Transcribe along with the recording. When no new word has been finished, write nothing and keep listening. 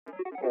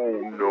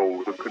Oh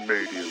no, the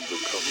Canadians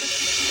are coming.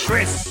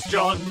 Chris,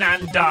 John,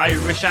 and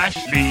Irish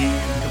Ashley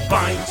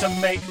combine to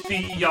make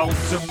the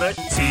ultimate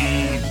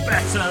team,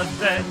 better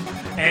than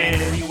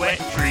any wet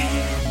dream.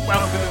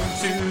 Welcome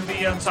to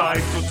the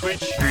Untitled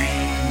Twitch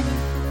stream.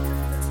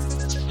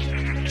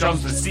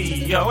 John's the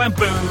CEO and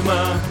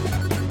boomer.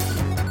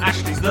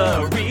 Ashley's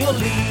the real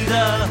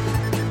leader.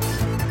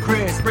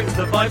 Chris brings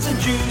the vibes and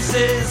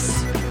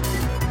juices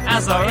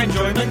as our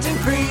enjoyment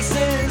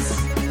increases.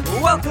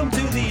 Welcome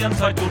to the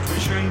Untitled Twitch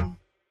stream.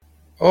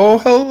 Oh,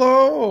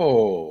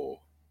 hello.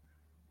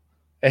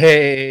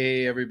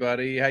 Hey,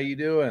 everybody. How you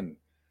doing?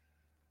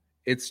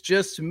 It's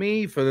just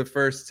me for the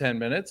first 10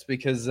 minutes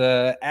because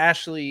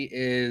Ashley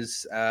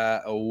is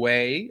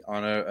away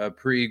on a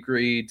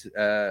pre-agreed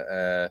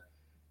night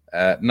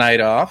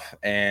off,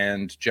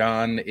 and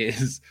John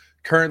is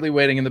currently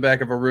waiting in the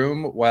back of a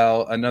room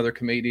while another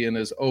comedian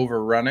is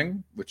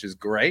overrunning, which is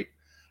great.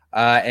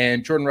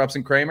 And Jordan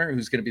Robson Kramer,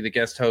 who's going to be the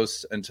guest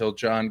host until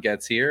John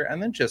gets here,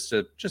 and then just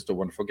a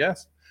wonderful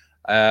guest,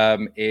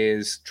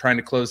 is trying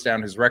to close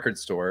down his record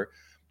store.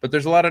 But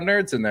there's a lot of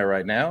nerds in there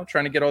right now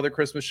trying to get all their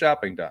Christmas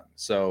shopping done.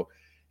 So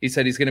he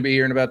said he's going to be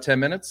here in about 10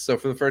 minutes. So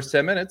for the first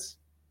 10 minutes,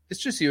 it's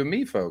just you and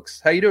me,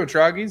 folks. How you doing,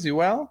 Troggies? You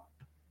well?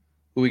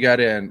 Who we got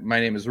in? My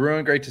name is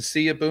Ruin. Great to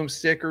see you. Boom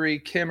Stickery.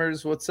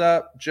 Kimmers, what's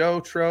up? Joe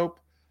Trope.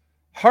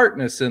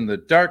 Heartness in the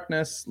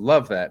Darkness.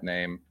 Love that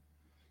name.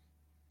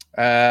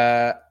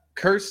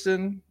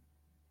 Kirsten,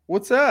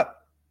 what's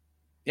up?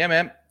 Yeah,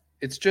 man,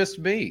 it's just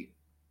me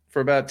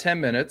for about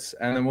 10 minutes,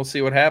 and then we'll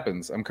see what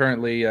happens. I'm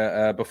currently,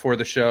 before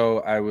the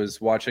show, I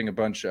was watching a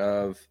bunch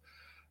of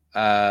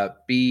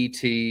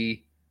BET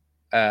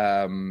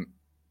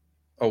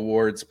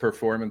Awards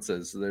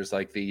performances. There's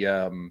like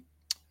the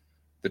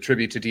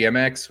tribute to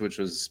DMX, which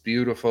was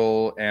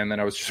beautiful, and then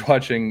I was just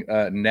watching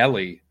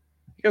Nelly.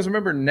 You guys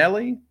remember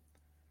Nelly?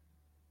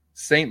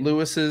 St.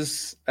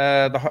 Louis's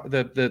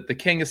the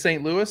king of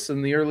St. Louis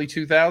in the early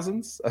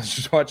 2000s. I was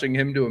just watching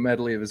him do a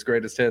medley of his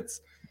greatest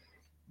hits,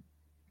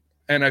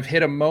 and I've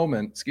hit a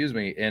moment. Excuse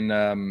me, and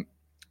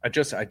I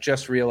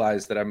just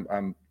realized that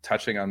I'm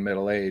touching on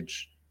middle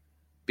age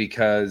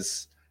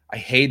because I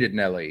hated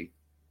Nelly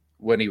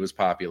when he was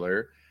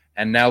popular,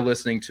 and now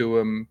listening to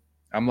him,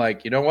 I'm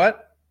like, you know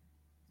what?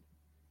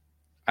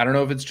 I don't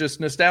know if it's just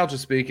nostalgia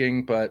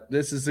speaking, but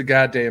this is a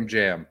goddamn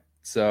jam.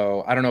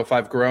 So I don't know if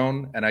I've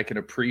grown and I can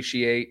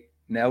appreciate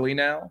Nelly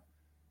now,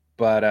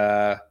 but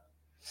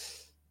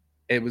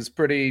it was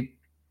pretty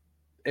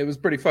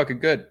fucking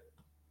good.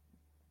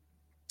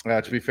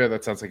 To be fair,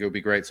 that sounds like it would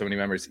be great. So many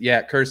memories.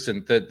 Yeah,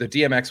 Kirsten, the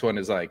DMX one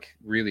is like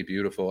really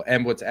beautiful.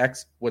 And what's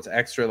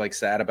extra like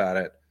sad about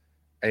it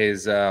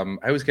is I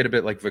always get a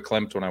bit like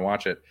verklempt when I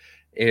watch it.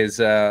 Is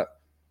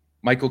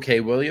Michael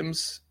K.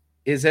 Williams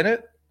is in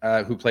it,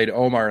 who played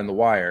Omar in The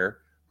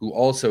Wire, who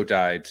also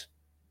died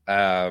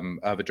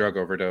of a drug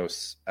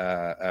overdose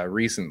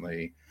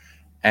recently,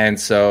 and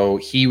so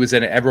he was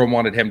in it. Everyone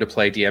wanted him to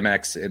play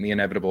DMX in the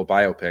inevitable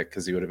biopic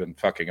because he would have been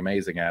fucking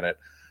amazing at it.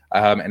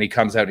 And he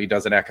comes out and he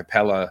does an a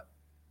cappella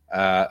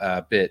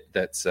bit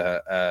that's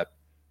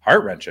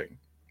heart-wrenching.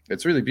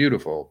 It's really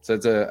beautiful. So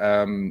it's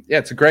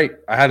it's a great.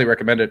 I highly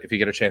recommend it if you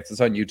get a chance. It's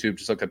on YouTube.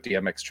 Just look up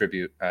DMX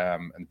tribute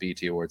and the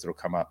BET Awards. It'll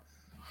come up.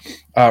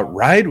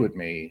 Ride With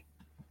Me.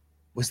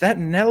 Was that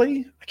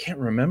Nelly? I can't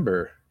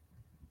remember.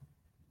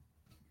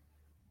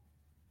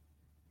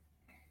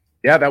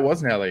 Yeah, that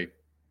was Nelly.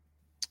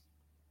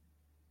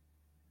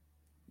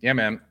 Yeah,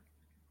 man.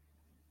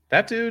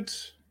 That dude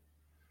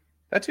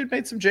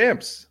made some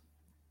jams.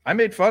 I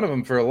made fun of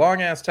him for a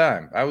long ass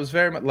time. I was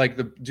very much like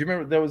do you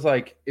remember there was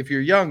like, if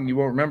you're young, you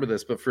won't remember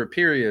this, but for a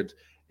period,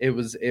 it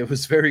was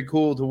very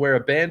cool to wear a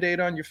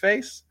Band-Aid on your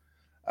face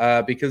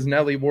because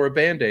Nelly wore a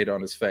Band-Aid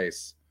on his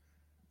face.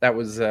 That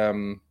was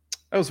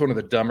one of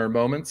the dumber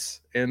moments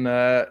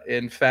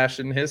in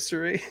fashion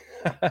history.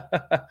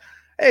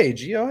 Hey,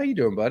 Gio, how you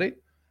doing, buddy?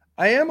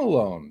 I am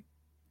alone.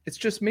 It's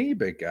just me,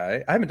 big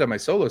guy. I haven't done my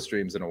solo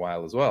streams in a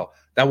while as well.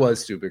 That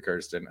was stupid,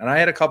 Kirsten. And I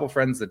had a couple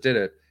friends that did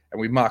it,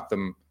 and we mocked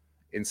them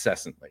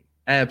incessantly,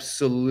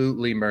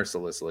 absolutely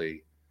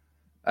mercilessly.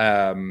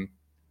 Apparently,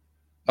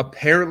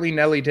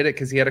 Nelly did it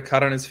because he had a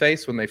cut on his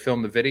face when they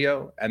filmed the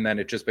video, and then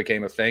it just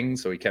became a thing,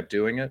 so he kept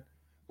doing it,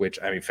 which,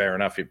 I mean, fair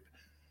enough. You're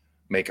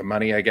making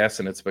money, I guess,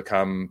 and it's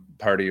become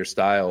part of your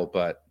style,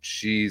 but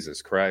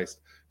Jesus Christ.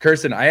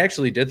 Kirsten, I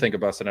actually did think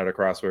of busting out a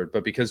crossword,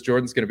 but because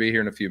Jordan's going to be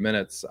here in a few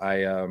minutes,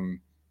 I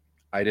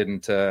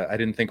didn't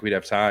think we'd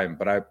have time,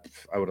 but I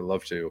would have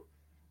loved to.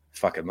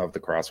 Fucking love the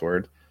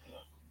crossword.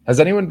 Has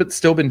anyone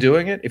still been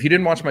doing it? If you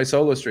didn't watch my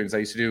solo streams, I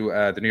used to do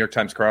the New York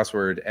Times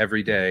crossword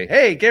every day.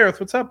 Hey,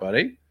 Gareth, what's up,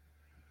 buddy?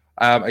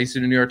 I used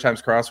to do New York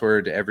Times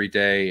crossword every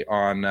day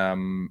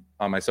on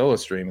my solo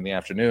stream in the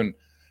afternoon,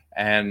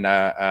 and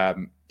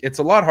it's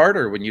a lot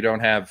harder when you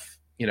don't have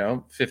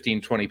 15,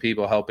 20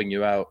 people helping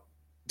you out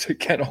to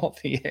get all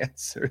the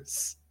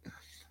answers.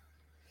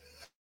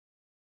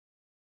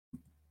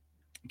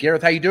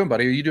 Gareth, how you doing,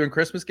 buddy? Are you doing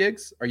Christmas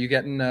gigs? Are you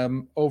getting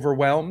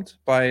overwhelmed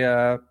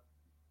by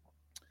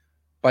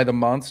the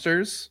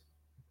monsters?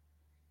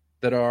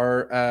 that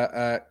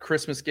are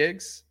Christmas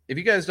gigs. If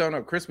you guys don't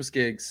know, Christmas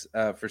gigs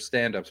for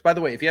stand-ups. By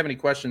the way, if you have any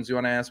questions you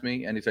want to ask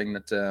me, anything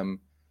that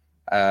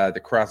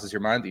that crosses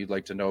your mind that you'd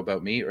like to know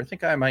about me or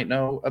think I might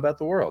know about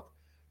the world,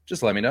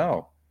 just let me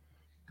know.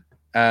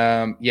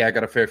 I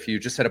got a fair few.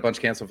 Just had a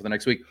bunch canceled for the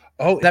next week.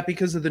 Oh, is that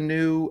because of the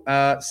new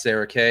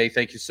Sarah K?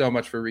 Thank you so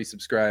much for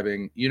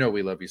resubscribing. You know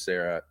we love you,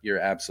 Sarah. You're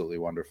absolutely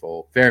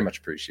wonderful. Very much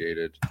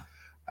appreciated.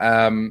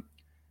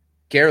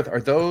 Gareth, are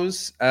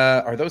those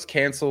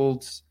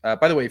canceled?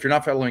 By the way, if you're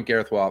not following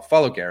Gareth Wall,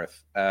 follow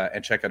Gareth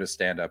and check out his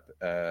stand-up.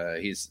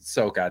 He's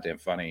so goddamn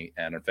funny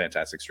and a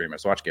fantastic streamer.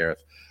 So watch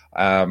Gareth.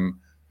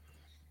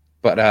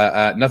 But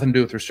nothing to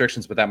do with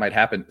restrictions, but that might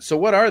happen. So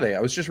what are they? I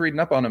was just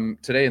reading up on them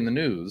today in the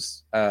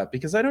news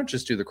because I don't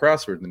just do the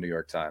crossword in the New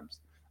York Times.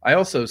 I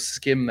also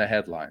skim the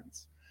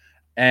headlines.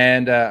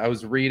 And I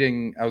was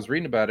reading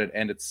about it,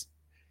 and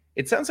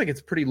it sounds like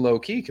it's pretty low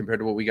key compared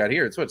to what we got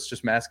here. It's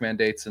just mask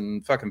mandates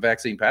and fucking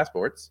vaccine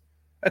passports.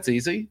 That's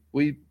easy.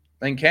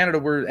 In Canada,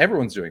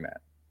 everyone's doing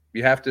that.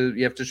 You have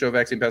to show a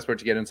vaccine passport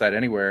to get inside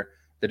anywhere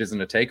that isn't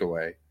a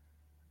takeaway.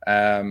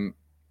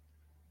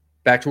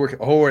 Back to work.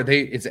 Oh,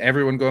 is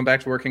everyone going back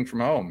to working from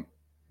home?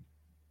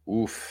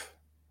 Oof.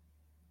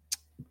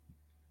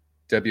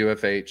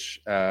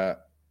 WFH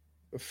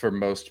for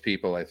most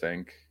people, I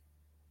think.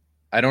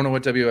 I don't know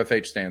what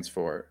WFH stands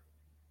for.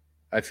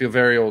 I feel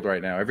very old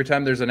right now. Every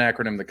time there's an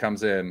acronym that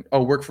comes in,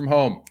 work from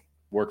home.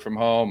 Work from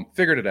home.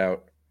 Figured it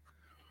out.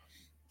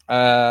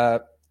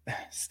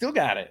 Still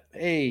got it.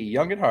 Hey,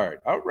 young at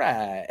heart. All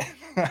right.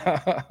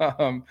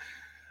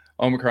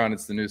 Omicron,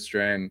 it's the new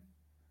strain.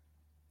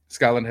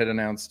 Scotland had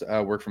announced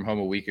work from home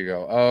a week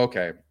ago. Oh,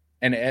 okay.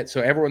 And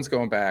so everyone's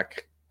going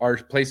back. Are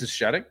places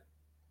shutting?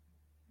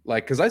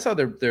 Like, because I saw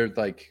they're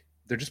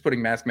just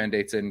putting mask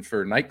mandates in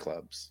for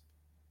nightclubs,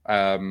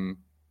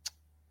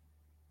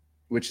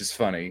 which is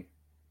funny.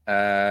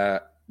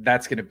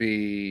 That's going to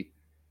be.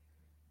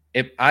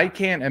 If I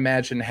can't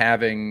imagine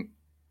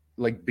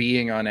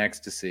being on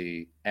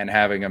ecstasy and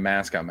having a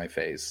mask on my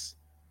face,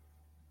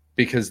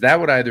 because that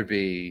would either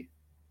be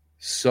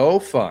so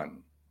fun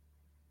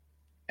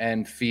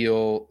and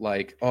feel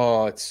like,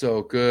 oh, it's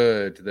so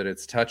good that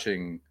it's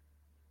touching,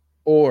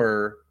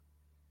 or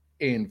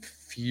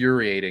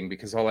infuriating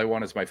because all I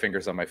want is my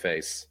fingers on my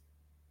face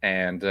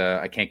and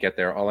I can't get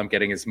there. All I'm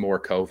getting is more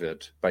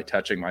COVID by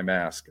touching my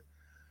mask.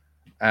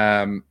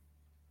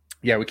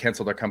 We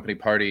canceled our company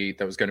party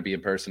that was going to be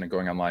in person and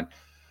going online.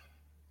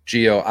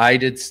 Gio, I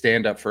did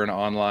stand up for an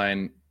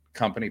online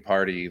company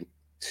party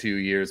 2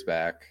 years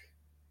back,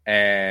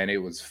 and it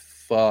was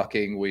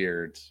fucking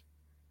weird.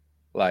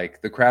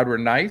 Like, the crowd were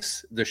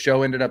nice. The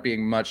show ended up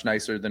being much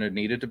nicer than it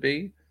needed to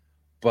be,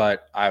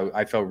 but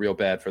I felt real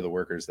bad for the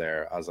workers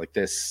there. I was like,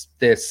 this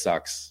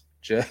sucks.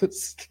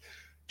 Just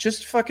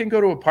fucking go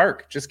to a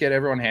park. Just get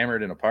everyone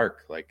hammered in a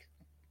park. Like,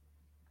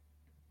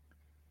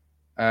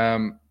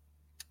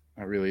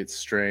 it's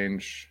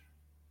strange.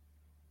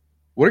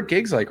 What are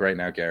gigs like right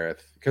now,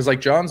 Gareth? Because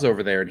like John's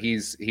over there and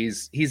he's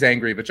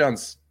angry, but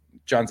John's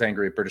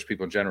angry at British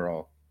people in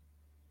general.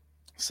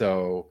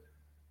 So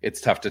it's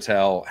tough to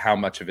tell how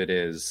much of it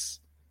is,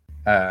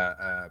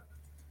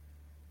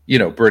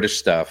 British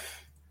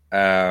stuff,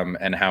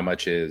 and how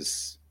much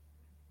is,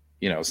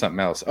 something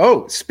else.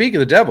 Oh, speak of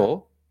the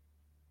devil,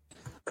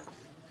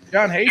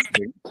 John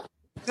Hastings.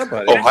 Hey,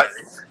 buddy. Oh, hi.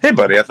 Hey,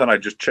 buddy. I thought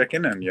I'd just check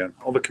in on you.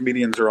 All the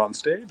comedians are on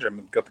stage.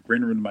 I've got the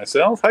green room to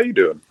myself. How you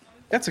doing?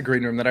 That's a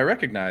green room that I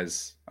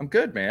recognize. I'm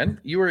good,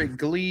 man. You were at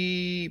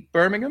Glee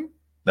Birmingham?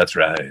 That's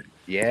right.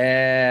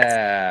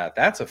 Yeah,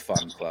 that's a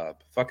fun club.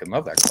 Fucking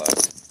love that club.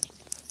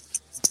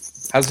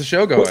 How's the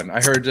show going? I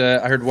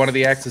heard one of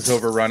the acts is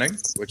overrunning,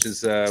 which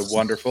is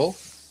wonderful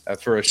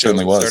for a show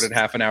that started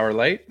half an hour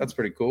late. That's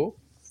pretty cool.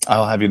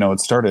 I'll have you know it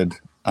started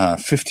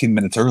 15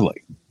 minutes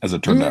early, as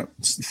it turned out.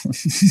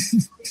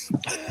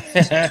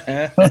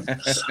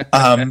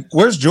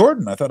 Where's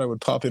Jordan? I thought I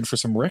would pop in for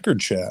some record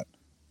chat.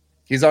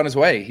 He's on his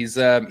way. He's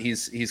got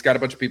a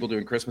bunch of people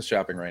doing Christmas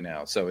shopping right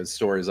now, so his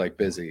store is like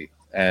busy.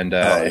 And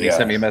he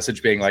sent me a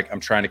message being like, "I'm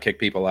trying to kick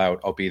people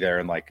out. I'll be there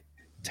in like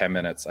 10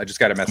 minutes." I just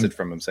got a message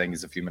from him saying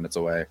he's a few minutes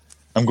away.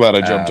 I'm glad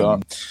I jumped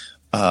on.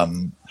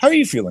 How are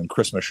you feeling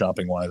Christmas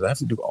shopping wise? I have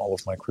to do all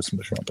of my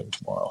Christmas shopping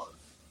tomorrow.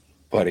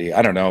 Buddy,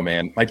 I don't know,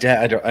 man. My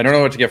dad, I don't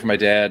know what to get for my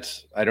dad.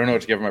 I don't know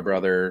what to get for my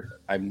brother.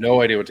 I have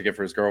no idea what to get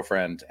for his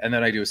girlfriend. And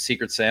then I do a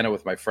Secret Santa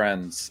with my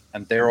friends,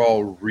 and they're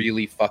all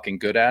really fucking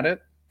good at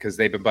it because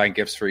they've been buying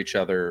gifts for each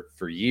other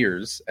for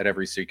years at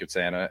every Secret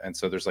Santa. And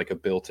so there's like a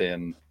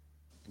built-in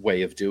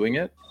way of doing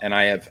it. And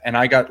I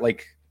got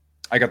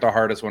the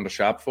hardest one to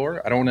shop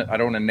for. I don't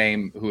want to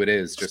name who it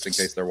is just in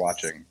case they're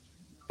watching.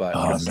 But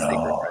it's a secret,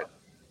 right?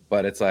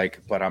 But it's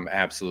like, but I'm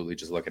absolutely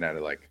just looking at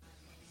it like,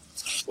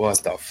 what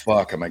the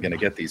fuck am I going to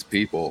get these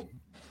people?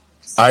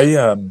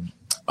 I'm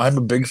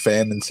a big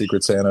fan in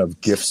Secret Santa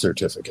of gift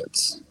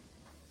certificates,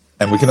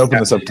 and we can open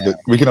this up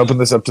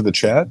to the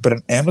chat. But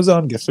an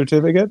Amazon gift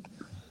certificate,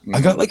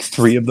 I got like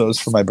 3 of those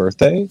for my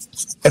birthday,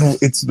 and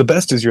it's the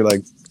best. Is you're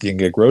like, you can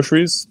get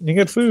groceries, you can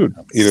get food,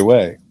 either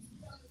way.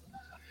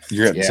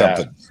 You're getting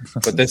something.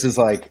 But this is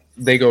like,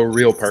 they go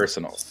real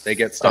personal. They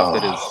get stuff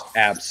that is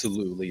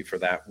absolutely for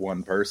that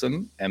one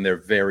person, and they're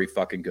very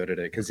fucking good at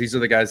it. Because these are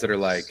the guys that are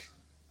like,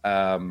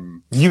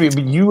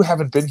 you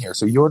haven't been here,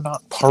 so you're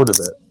not part of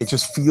it. It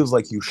just feels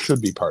like you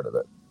should be part of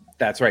it.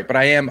 That's right. But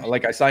I am,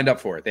 like, I signed up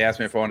for it. They asked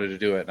me if I wanted to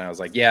do it, and I was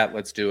like, yeah,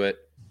 let's do it.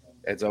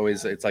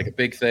 It's like a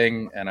big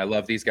thing, and I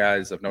love these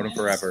guys. I've known them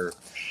forever,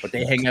 but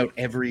they hang out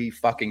every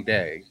fucking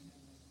day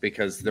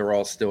because they're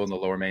all still in the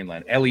Lower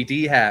Mainland.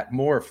 LED hat,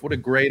 Morph, what a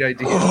great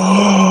idea.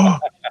 I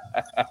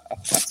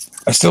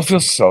still feel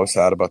so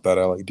sad about that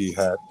LED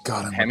hat.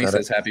 God, Hemi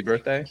says happy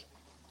birthday.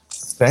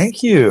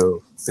 Thank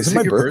you. Is it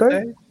my your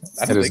birthday?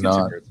 I don't It think is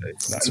not. your birthday.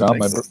 It's not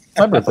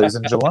my birthday's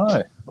in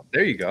July.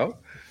 There you go.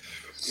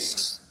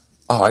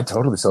 Oh, I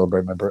totally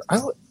celebrate my birthday.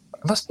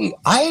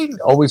 I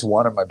always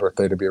wanted my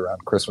birthday to be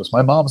around Christmas.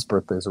 My mom's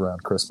birthday is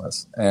around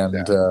Christmas,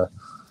 and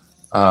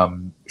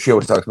she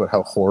always talks about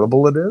how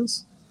horrible it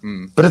is.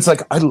 But it's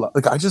like I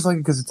just like it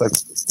because it's like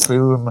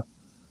boom.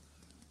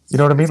 You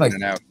know what I mean? Like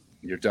in and out.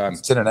 You're done.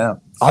 It's in and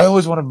out. I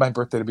always wanted my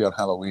birthday to be on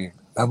Halloween.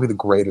 That would be the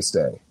greatest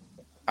day.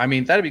 I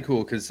mean, that'd be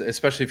cool because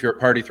especially if you're a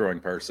party throwing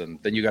person,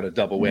 then you got a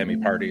double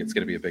whammy party. It's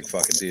going to be a big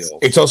fucking deal.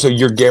 It's also,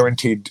 you're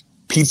guaranteed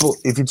people,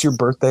 if it's your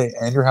birthday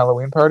and your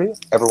Halloween party,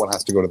 everyone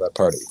has to go to that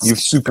party.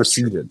 You've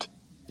superseded.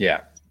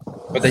 Yeah.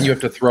 But then you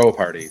have to throw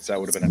parties. That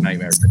would have been a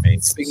nightmare for me.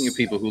 Speaking of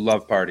people who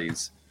love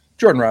parties,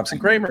 Jordan Robson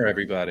Kramer,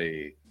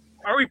 everybody.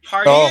 Are we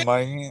partying? Oh,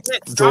 my.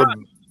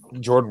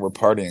 Jordan, we're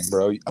partying,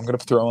 bro. I'm going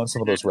to throw on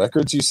some of those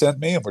records you sent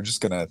me, and we're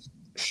just going to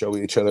show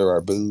each other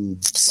our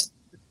boobs.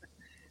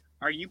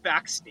 Are you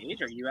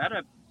backstage? Are you at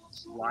a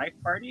live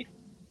party?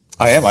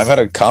 I am. I'm at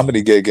a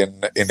comedy gig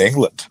in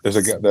England. There's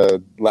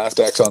the last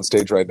act's on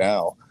stage right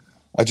now.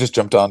 I just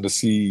jumped on to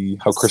see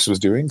how Chris was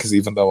doing, because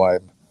even though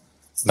I'm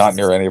not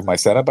near any of my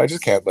setup, I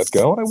just can't let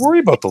go, and I worry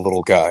about the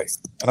little guy.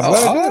 And I'm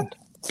glad I did,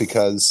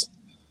 because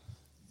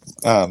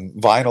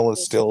vinyl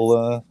is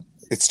still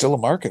it's still a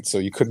market, so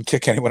you couldn't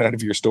kick anyone out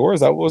of your store.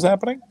 Is that what was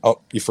happening?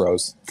 Oh, you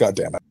froze. God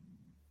damn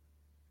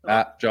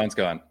it. John's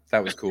gone.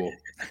 That was cool.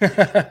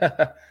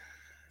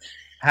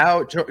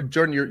 How,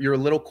 Jordan, you're a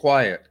little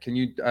quiet. Can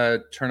you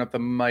turn up the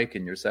mic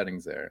in your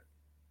settings there?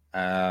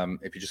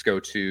 If you just go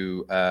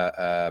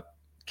to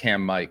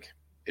cam mic,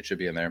 it should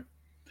be in there.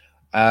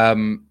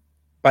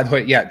 By the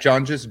way, yeah,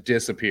 John just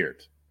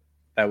disappeared.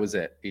 That was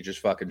it. He just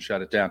fucking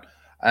shut it down.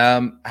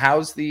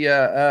 How's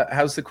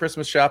the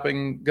Christmas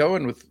shopping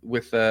going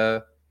with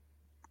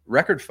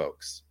record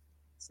folks?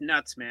 It's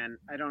nuts, man.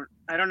 I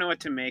don't know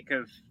what to make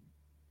of.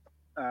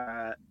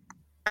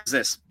 Is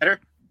this better?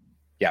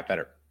 Yeah,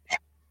 better.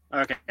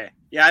 Okay.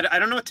 Yeah, I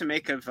don't know what to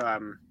make of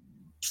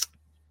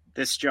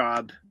this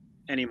job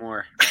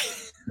anymore.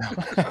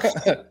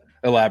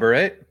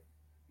 Elaborate.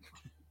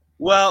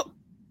 Well,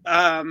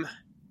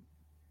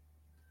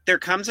 there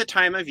comes a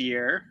time of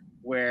year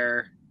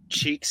where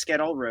cheeks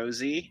get all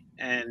rosy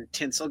and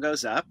tinsel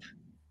goes up,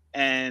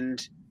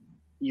 and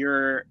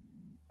your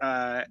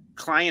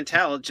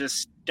clientele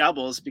just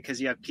doubles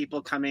because you have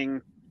people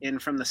coming in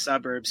from the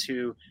suburbs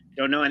who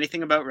don't know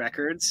anything about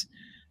records,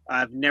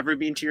 I've never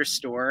been to your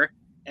store,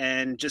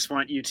 and just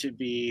want you to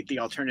be the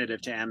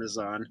alternative to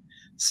Amazon.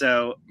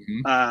 So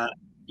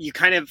you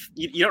kind of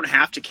you don't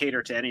have to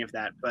cater to any of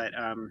that, but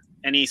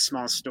any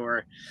small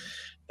store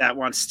that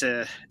wants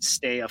to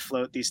stay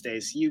afloat these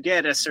days, you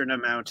get a certain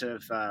amount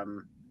of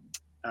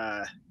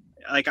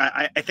like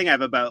I think I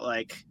have about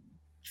like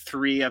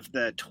 3 of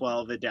the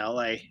 12 Adele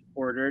I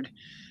ordered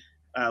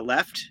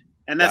left,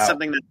 and that's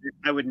something that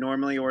I would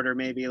normally order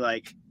maybe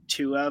like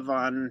 2 of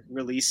on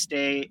release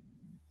day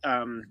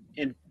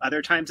in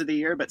other times of the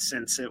year, but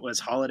since it was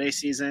holiday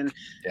season,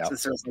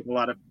 since there was like a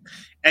lot of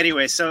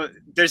anyway, so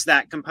there's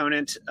that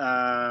component.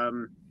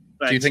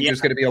 But do you think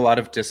there's going to be a lot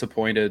of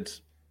disappointed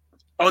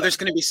there's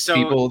going to be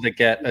people that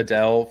get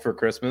Adele for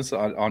Christmas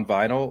on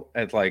vinyl,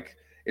 and like,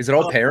 is it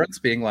all parents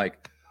being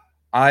like,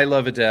 I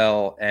love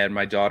Adele and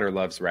my daughter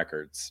loves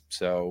records,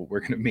 so we're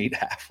going to meet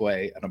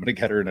halfway and I'm going to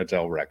get her an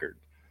Adele record?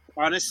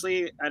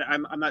 Honestly,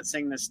 I'm not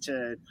saying this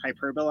to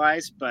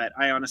hyperbolize, but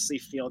I honestly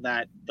feel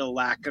that the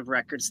lack of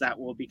records that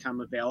will become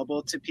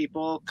available to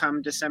people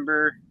come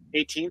December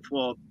 18th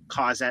will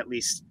cause at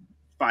least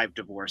 5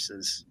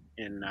 divorces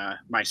in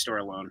my store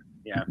alone.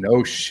 Yeah.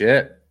 No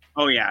shit.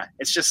 Oh yeah.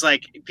 It's just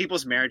like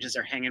people's marriages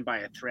are hanging by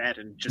a thread,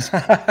 and just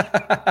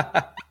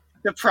the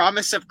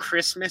promise of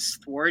Christmas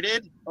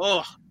thwarted.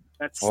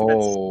 That's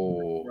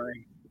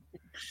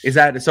is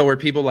that so? Are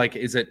people like?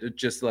 Is it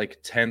just like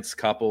tense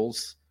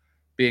couples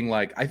being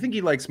like, I think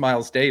he likes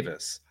Miles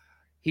Davis.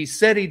 He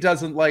said he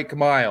doesn't like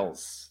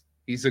Miles.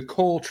 He's a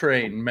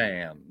Coltrane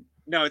man.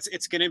 No,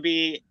 it's gonna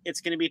be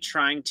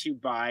trying to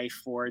buy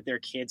for their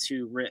kids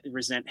who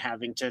resent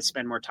having to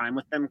spend more time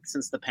with them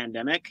since the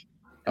pandemic.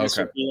 And this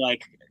would be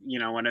like,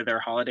 one of their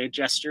holiday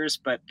gestures.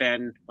 But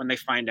then when they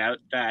find out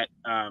that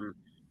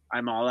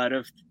I'm all out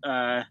of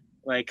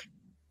like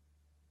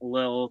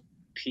Lil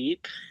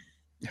Peep.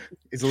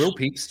 Is Lil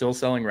Peep still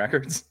selling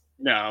records?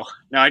 No,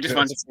 I just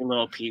wanted to say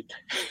Lil Peep.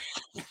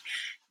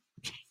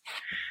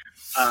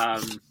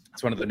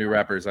 It's one of the new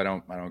rappers I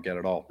don't get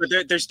at all.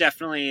 But there's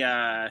definitely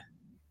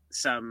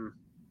some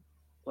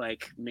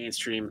like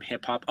mainstream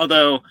hip hop.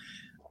 Although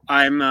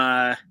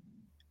I'm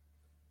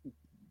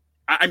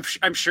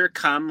sure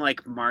come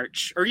like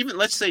March or even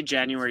let's say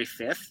January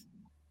 5th,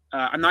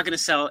 I'm not going to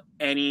sell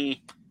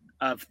any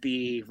of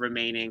the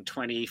remaining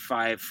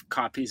 25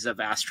 copies of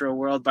Astro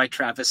World by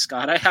Travis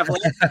Scott I have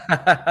left.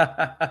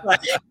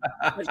 But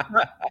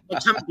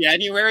come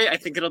January, I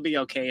think it'll be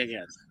okay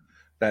again.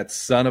 That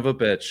son of a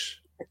bitch.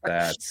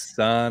 That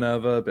son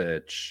of a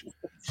bitch.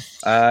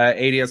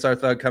 ADSR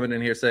Thug coming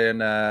in here saying,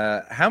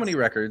 how many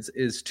records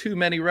is too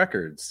many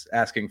records?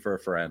 Asking for a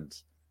friend.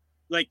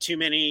 Like too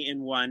many in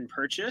one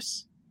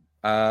purchase?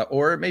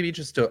 Or maybe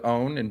just to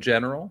own in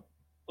general?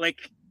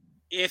 Like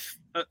if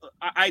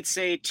I'd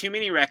say too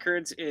many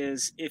records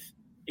is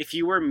if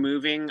you were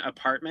moving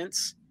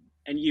apartments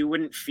and you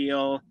wouldn't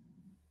feel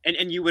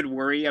and you would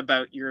worry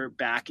about your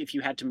back if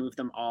you had to move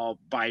them all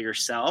by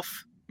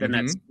yourself, then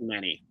that's too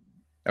many.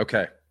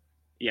 Okay.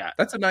 Yeah.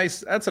 That's a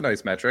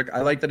nice metric.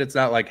 I like that it's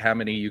not like how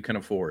many you can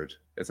afford.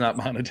 It's not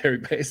monetary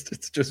based.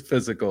 It's just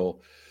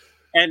physical.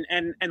 And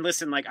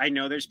listen, like I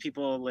know there's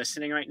people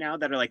listening right now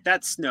that are like,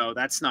 that's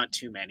not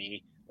too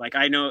many. Like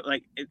I know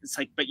like it's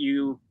like, but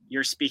you're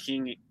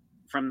speaking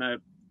from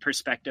the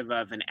perspective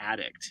of an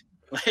addict.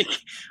 Like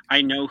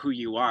I know who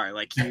you are.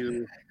 Like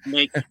you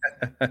make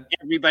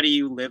everybody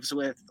you live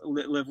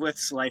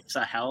with's life's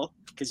a hell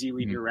because you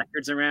leave your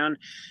records around.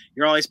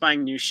 You're always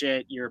buying new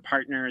shit. Your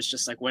partner is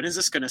just like, when is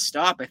this going to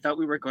stop? I thought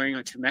we were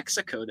going to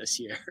Mexico this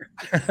year.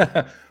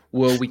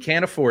 Well, we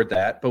can't afford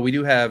that, but we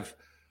do have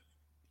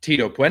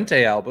Tito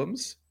Puente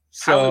albums.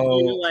 So how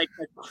would you like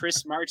a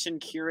Chris Martin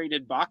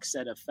curated box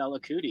set of Fela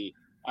Kuti?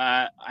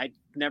 I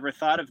never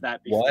thought of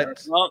that before.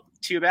 What? Well,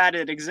 too bad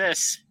it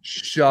exists.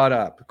 Shut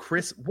up.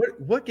 Chris,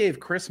 what gave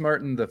Chris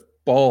Martin the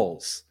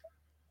balls?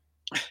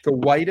 The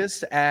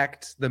whitest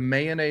act, the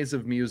mayonnaise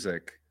of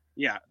music.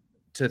 Yeah.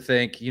 To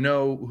think, you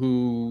know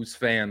whose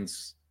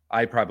fans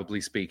I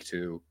probably speak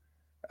to?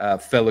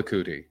 Fela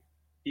Kuti.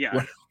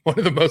 Yeah. One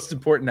of the most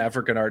important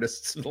African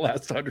artists in the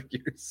last 100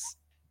 years.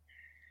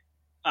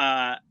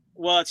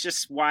 Well, it's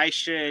just why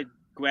should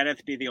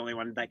Gwyneth be the only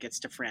one that gets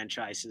to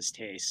franchise his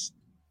taste?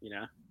 You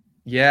know?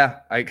 Yeah,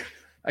 I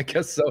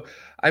guess so.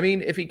 I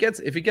mean, if he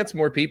gets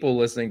more people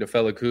listening to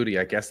Fela Kuti,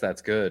 I guess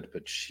that's good.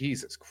 But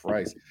Jesus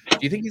Christ, do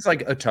you think he's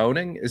like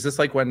atoning? Is this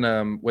like when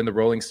the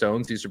Rolling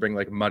Stones used to bring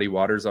like Muddy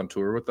Waters on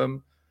tour with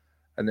them,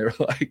 and they were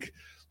like,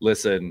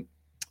 "Listen,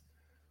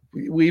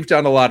 we've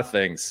done a lot of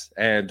things,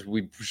 and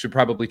we should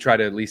probably try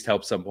to at least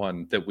help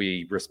someone that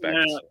we respect."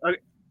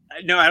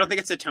 No, I don't think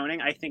it's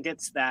atoning. I think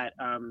it's that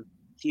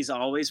he's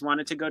always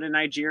wanted to go to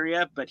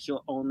Nigeria, but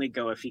he'll only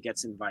go if he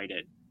gets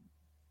invited.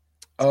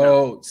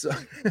 Oh, so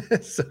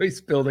he's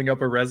building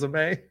up a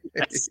resume.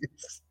 Yes.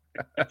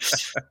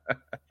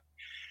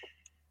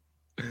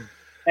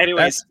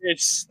 Anyways,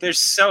 there's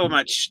so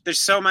many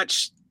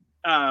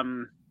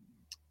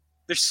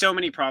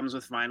problems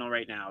with vinyl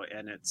right now,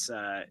 and it's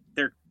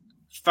they're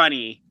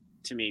funny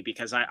to me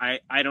because I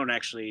don't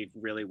actually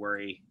really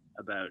worry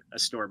about a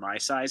store my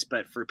size,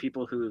 but for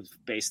people who've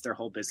based their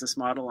whole business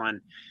model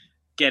on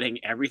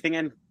getting everything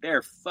in,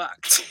 they're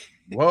fucked.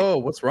 Whoa,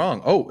 what's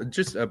wrong? Oh,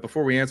 just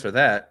before we answer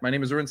that, my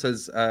name is Ruin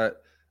says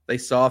they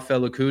saw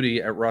Fela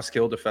Kuti at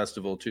Roskilde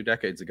Festival 2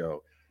 decades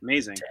ago.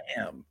 Amazing.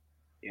 Damn.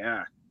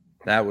 Yeah.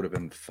 That would have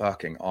been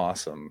fucking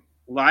awesome.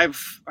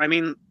 Live, I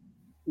mean,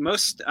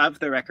 most of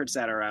the records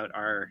that are out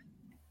are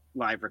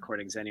live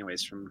recordings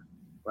anyways, from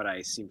what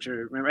I seem to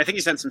remember. I think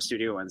he's done some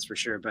studio ones for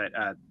sure, but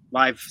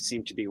live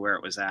seemed to be where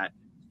it was at.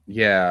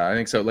 Yeah, I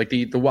think so. Like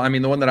the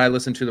one that I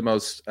listen to the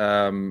most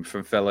from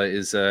Fela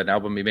is an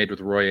album he made with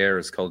Roy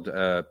Ayers called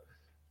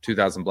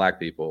 2000 Black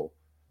People.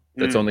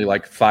 That's only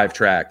like 5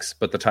 tracks,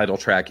 but the title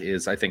track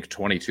is, I think,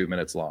 22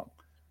 minutes long.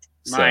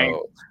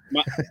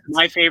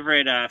 My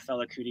favorite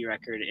Fela Kuti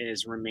record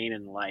is Remain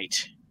in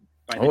Light.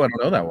 I don't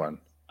know that one.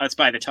 It's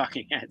by the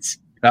Talking Heads.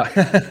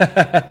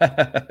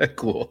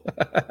 Cool.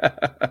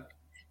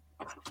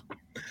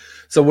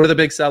 So what are the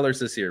big sellers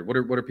this year? What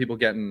are people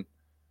getting?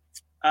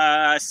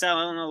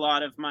 Selling a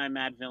lot of my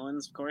Mad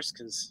Villains, of course,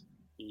 because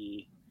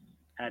he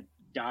had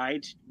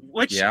died.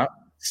 Which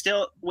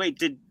still,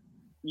 wait,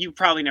 you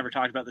probably never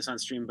talked about this on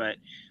stream, but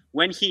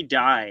when he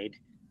died,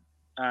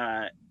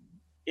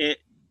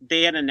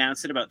 they had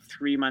announced it about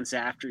 3 months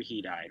after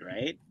he died,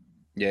 right?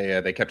 Yeah,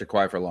 they kept it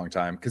quiet for a long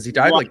time because he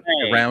died like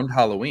around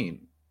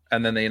Halloween,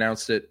 and then they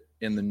announced it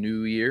in the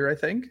new year, I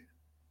think.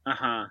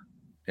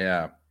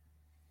 Yeah.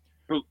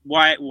 But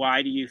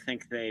why do you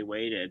think they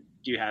waited?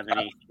 Do you have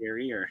any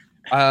theory or?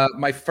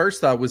 My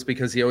first thought was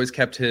because he always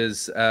kept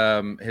his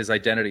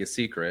identity a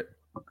secret,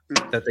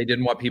 that they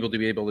didn't want people to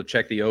be able to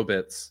check the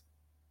obits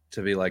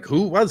to be like,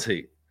 who was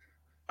he?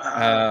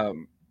 But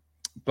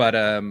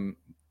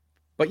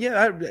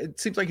yeah, it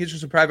seems like he's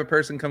just a private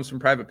person, comes from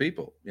private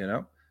people, you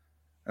know?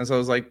 And so I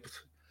was like,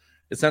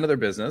 it's none of their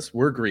business.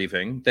 We're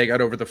grieving. They got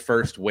over the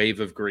first wave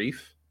of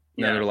grief.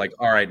 And then they're like,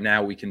 all right,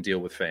 now we can deal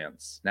with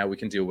fans. Now we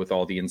can deal with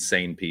all the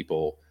insane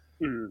people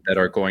that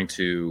are going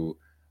to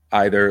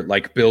either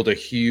like build a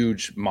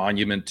huge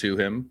monument to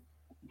him,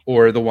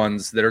 or the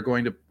ones that are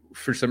going to,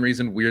 for some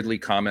reason, weirdly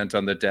comment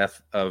on the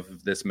death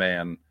of this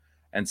man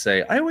and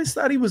say, I always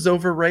thought he was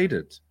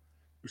overrated.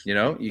 You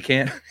know, you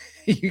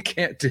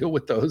can't deal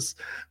with those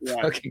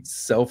fucking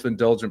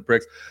self-indulgent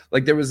pricks.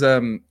 Like there's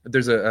a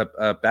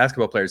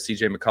basketball player,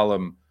 CJ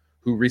McCollum,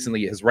 who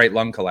recently his right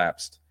lung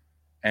collapsed.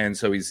 And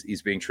so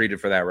he's being treated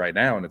for that right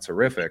now, and it's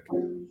horrific.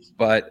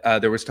 But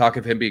there was talk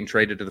of him being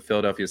traded to the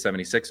Philadelphia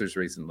 76ers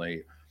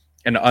recently.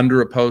 And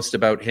under a post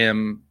about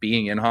him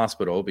being in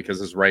hospital because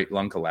his right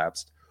lung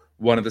collapsed,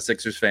 one of the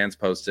Sixers fans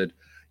posted,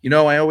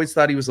 I always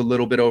thought he was a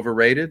little bit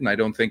overrated, and I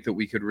don't think that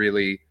we could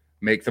really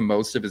make the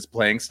most of his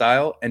playing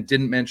style, and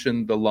didn't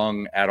mention the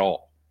lung at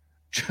all.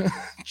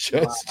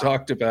 Just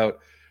talked about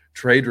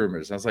trade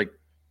rumors. I was like,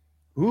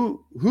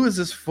 who is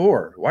this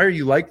for? Why are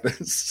you like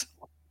this?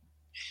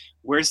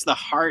 Where's the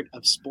heart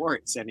of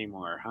sports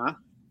anymore, huh?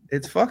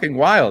 It's fucking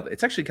wild.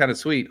 It's actually kind of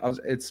sweet.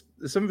 It's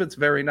some of it's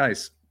very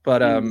nice,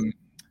 but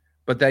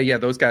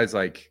those guys,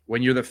 like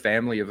when you're the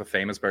family of a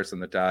famous person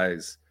that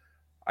dies,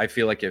 I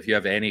feel like if you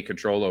have any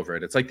control over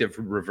it, it's like the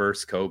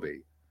reverse Kobe.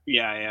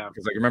 Yeah.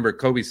 Because like remember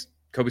Kobe's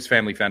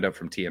family found out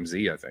from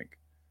TMZ, I think.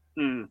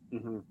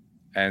 Mm-hmm.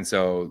 And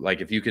so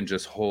like if you can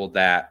just hold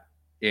that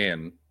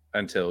in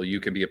until you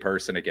can be a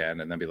person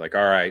again, and then be like,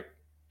 all right,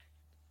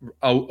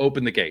 I'll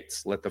open the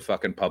gates, let the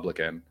fucking public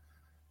in.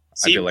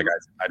 I feel like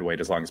I'd wait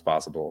as long as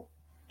possible.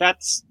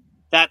 That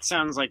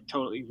sounds like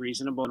totally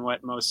reasonable and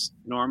what most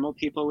normal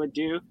people would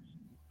do.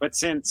 But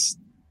since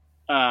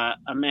a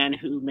man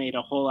who made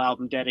a whole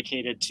album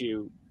dedicated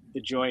to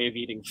the joy of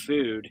eating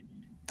food.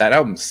 That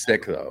album's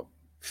sick, though.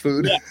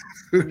 Food. Yeah.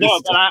 Food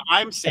no, but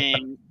I'm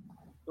saying,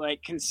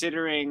 like,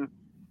 considering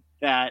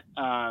that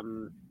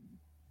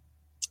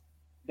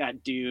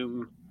that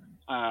Doom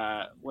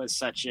was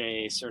such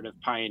a sort of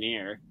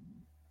pioneer,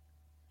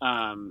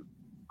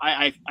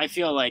 I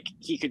feel like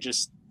he could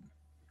just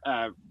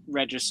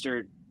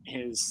register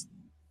his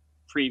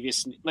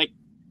previous, like,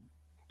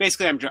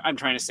 basically I'm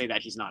trying to say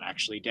that he's not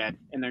actually dead,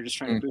 and they're just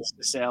trying to boost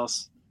the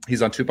sales.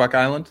 He's on Tupac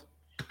Island.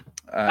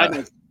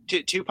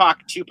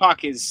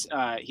 Tupac is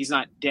he's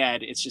not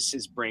dead. It's just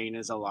his brain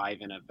is alive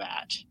in a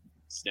vat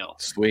still.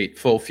 Sweet,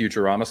 full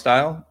Futurama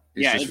style.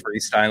 He's Yeah, just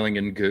freestyling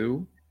in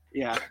goo.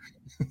 Yeah,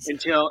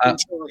 until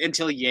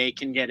Ye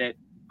can get it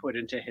put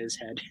into his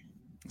head.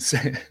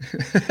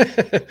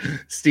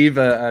 Steve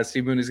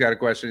Mooney's got a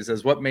question. He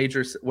says,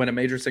 when a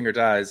major singer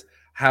dies,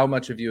 how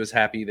much of you is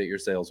happy that your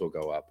sales will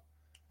go up?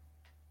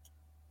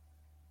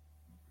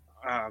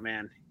 Oh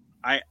man,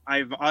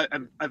 I've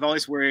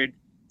always worried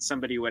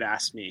somebody would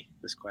ask me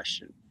this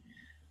question.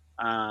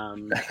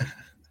 Wait,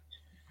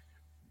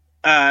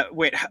 I'll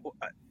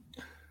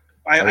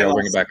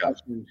bring it back up.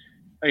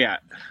 Oh yeah.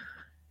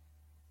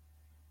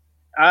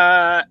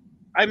 I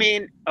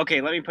mean, okay,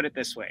 let me put it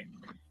this way.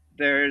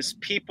 There's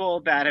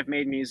people that have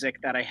made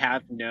music that I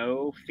have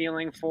no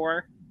feeling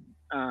for,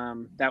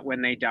 that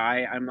when they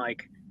die, I'm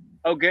like,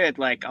 oh, good.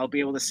 Like, I'll be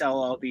able to sell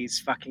all these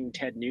fucking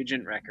Ted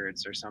Nugent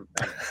records or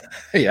something.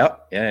 Yeah.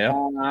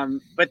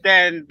 But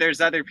then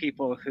there's other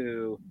people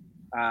who,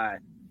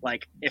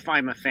 like, if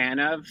I'm a fan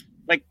of,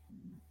 like,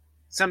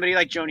 somebody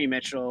like Joni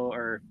Mitchell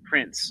or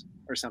Prince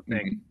or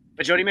something,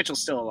 but Joni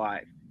Mitchell's still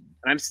alive,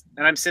 and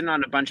I'm sitting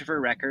on a bunch of her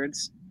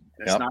records.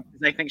 And it's not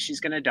because I think she's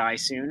going to die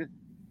soon,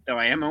 though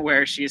I am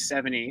aware she is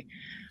 70.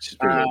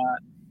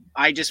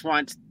 I just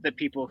want the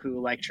people who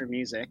liked her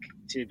music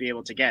to be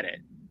able to get it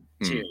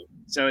too.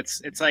 So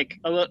it's like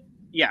a little,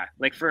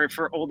 like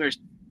for older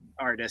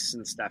artists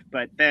and stuff,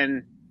 but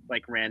then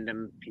like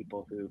random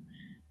people who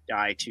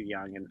die too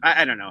young, and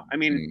I don't know. I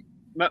mean,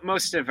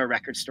 most of a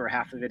record store,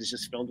 half of it is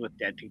just filled with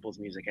dead people's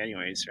music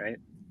anyways, right?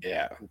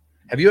 Yeah.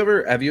 Have you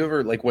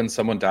ever like when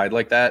someone died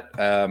like that,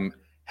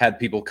 had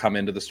people come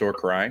into the store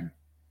crying?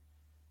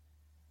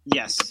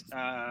 Yes.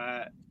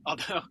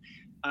 Although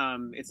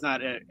it's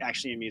not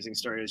actually an amusing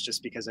story. It's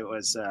just because it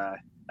was a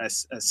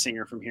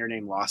singer from here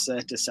named Lhasa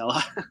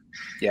DeSella.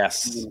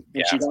 Yes. And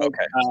she died.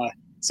 Okay.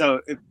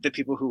 So the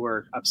people who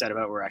were upset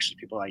about it were actually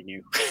people I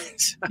knew.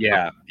 So.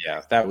 Yeah.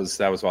 That was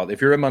wild. If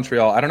you're in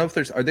Montreal, I don't know if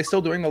are they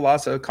still doing the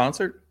Lhasa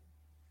concert?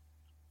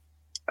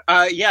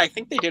 Yeah, I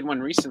think they did one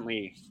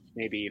recently,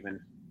 maybe even.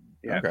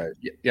 Yeah. Okay.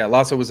 Yeah,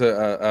 Lhasa was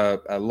a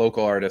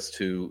local artist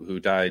who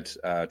died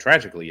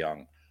tragically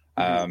young.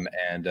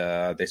 And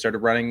they started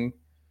running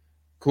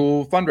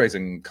cool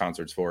fundraising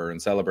concerts for her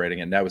and celebrating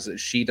it. And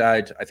she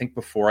died, I think,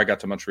 before I got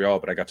to Montreal,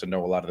 but I got to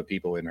know a lot of the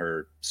people in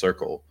her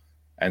circle.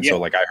 And so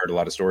like I heard a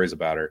lot of stories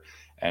about her,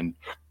 and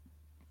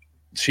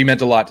she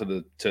meant a lot to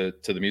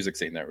the music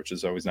scene there, which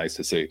is always nice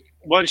to see.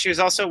 Well, she was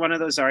also one of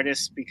those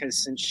artists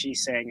because since she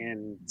sang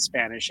in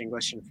Spanish,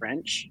 English, and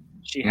French,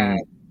 she had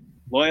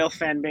loyal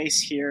fan base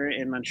here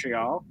in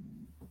Montreal,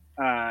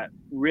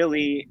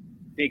 really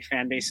big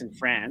fan base in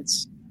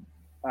France,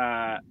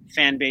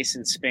 fan base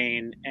in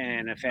Spain,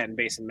 and a fan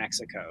base in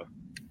Mexico.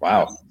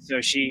 Wow.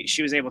 So she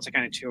was able to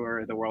kind of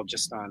tour the world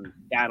just on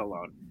that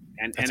alone.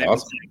 And That's it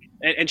awesome.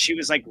 was and she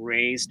was like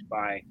raised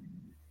by,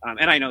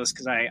 and I know this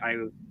because I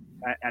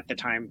at the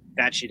time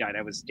that she died,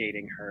 I was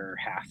dating her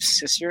half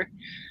sister.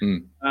 Hmm.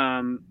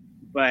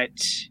 But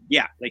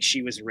yeah, like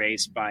she was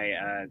raised by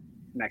a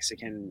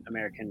Mexican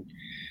American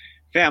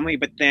family,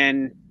 but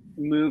then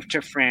moved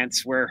to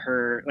France, where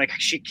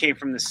she came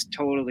from this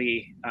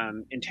totally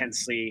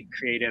intensely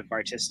creative,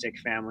 artistic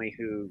family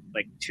who,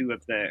 like, two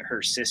of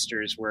her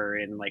sisters were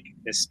in like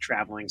this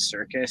traveling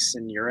circus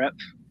in Europe.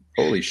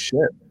 Holy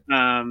shit.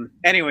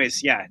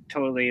 Anyways, yeah,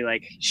 totally.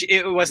 Like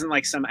it wasn't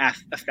like some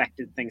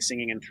affected thing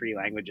singing in 3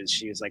 languages.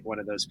 She was like one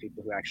of those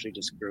people who actually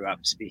just grew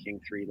up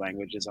speaking 3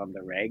 languages on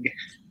the reg.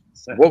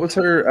 So, What was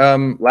her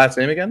last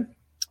name again?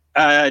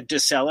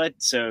 DeSela.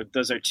 So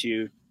those are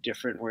 2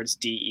 different words,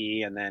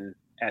 DE and then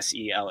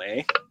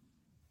SELA.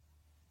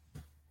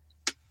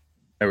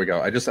 There we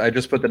go. I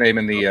just put the name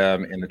in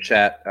the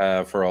chat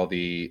for all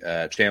the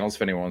channels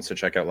if anyone wants to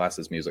check out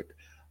Lass's music.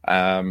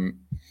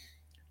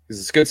 This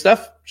is good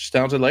stuff. She's a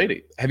talented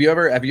lady. Have you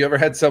ever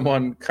had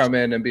someone come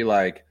in and be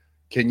like,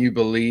 "Can you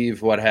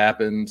believe what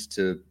happened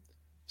to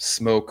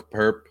Smoke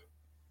Perp?"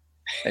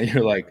 And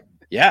you're like,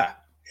 "Yeah."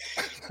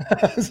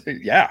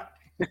 Yeah.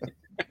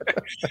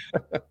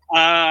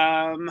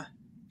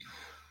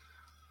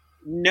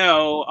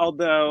 No,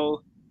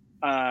 although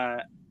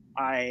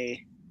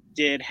I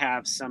did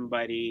have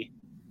somebody,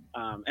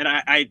 and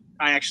I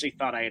actually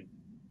thought I had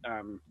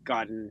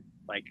gotten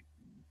like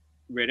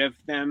rid of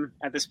them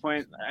at this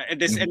point. And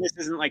this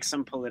isn't like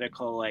some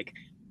political like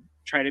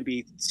try to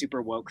be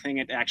super woke thing.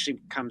 It actually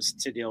comes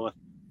to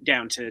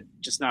down to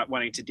just not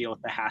wanting to deal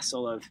with the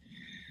hassle of,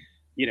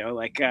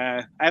 like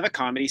I have a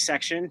comedy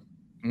section.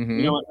 Mm-hmm.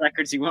 You know what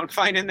records you won't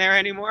find in there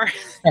anymore?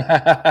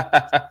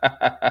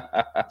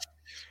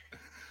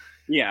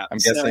 Yeah. I'm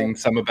guessing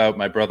some about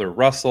my brother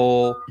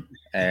Russell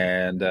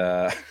and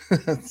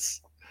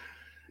it's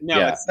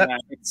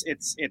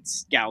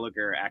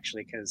Gallagher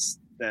actually, because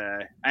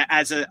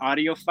as an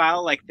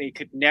audiophile, like they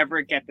could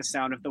never get the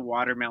sound of the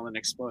watermelon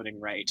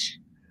exploding right.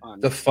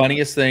 The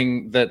funniest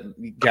thing that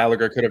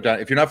Gallagher could have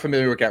done, if you're not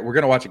familiar with Gallagher, we're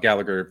going to watch a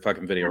Gallagher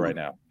fucking video right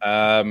now.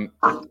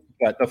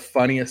 But the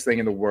funniest thing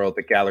in the world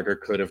that Gallagher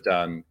could have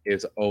done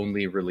is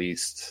only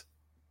released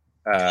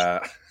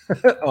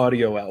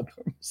audio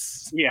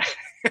albums. Yeah.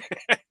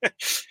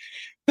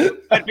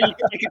 But you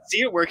could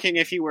see it working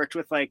if he worked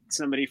with like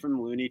somebody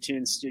from Looney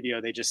Tunes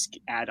studio. They just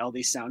add all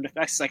these sound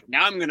effects. Like,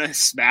 now I'm gonna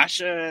smash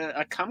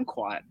a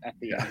kumquat at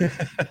the end.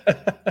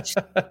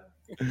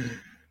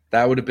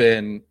 That would have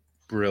been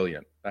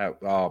brilliant.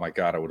 Oh my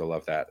god, I would have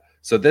loved that.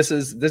 So this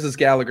is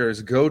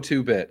Gallagher's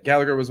go-to bit.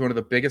 Gallagher was one of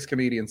the biggest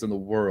comedians in the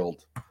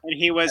world, and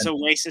he was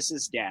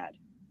Oasis's dad.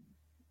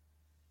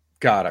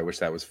 God, I wish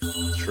that was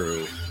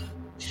true.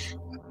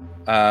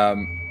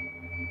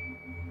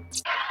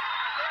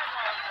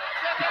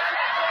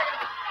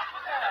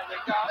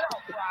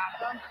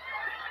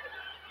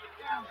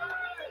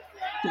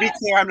 To be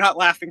clear, I'm not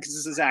laughing because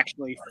this is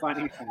actually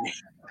funny for me.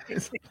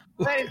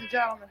 Ladies and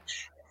gentlemen,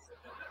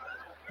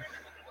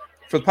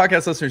 for the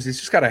podcast listeners, he's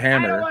just got a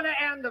hammer. I don't want to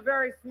end a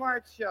very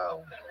smart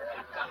show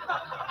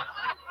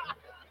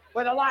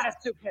with a lot of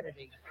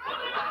stupidity.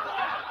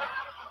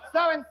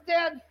 So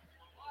instead,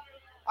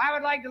 I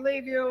would like to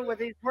leave you with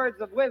these words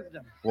of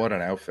wisdom. What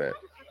an outfit.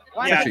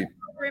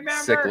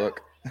 Remember, sick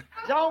look.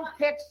 Don't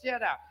pick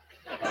shit up.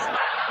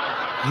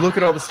 Look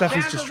at all the stuff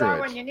he's Chances destroyed. are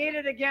when you need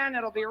it again,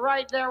 it'll be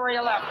right there where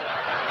you left it.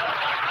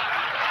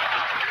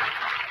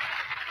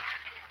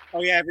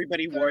 Oh yeah,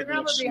 everybody So wore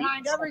remember, those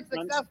behind sheets. every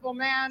successful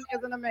man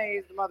is an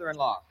amazed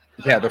mother-in-law.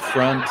 Yeah, the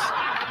front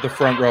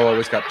row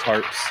always got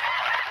tarps.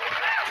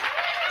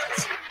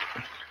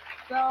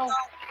 So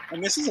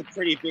And this is a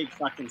pretty big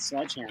fucking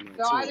sledgehammer.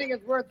 So too. I think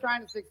it's worth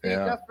trying to succeed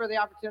just for the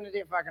opportunity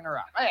of fucking her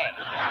up. Hey.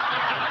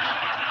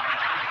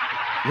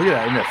 Look at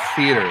that, in a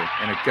theater,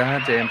 in a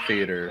goddamn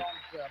theater.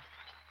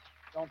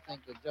 Don't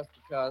think that just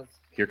because.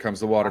 Here comes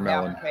the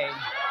watermelon. I'm paid.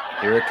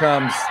 Here it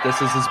comes.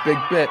 This is his big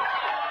bit.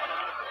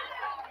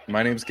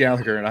 My name's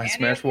Gallagher, and I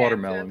smash attention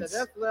watermelons. to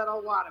This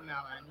little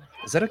watermelon.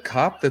 Is that a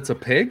cop that's a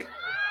pig?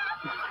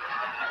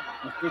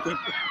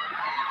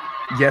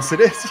 Yes, it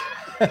is.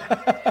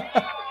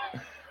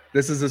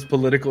 This is as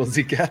political as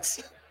he gets.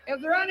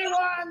 Is there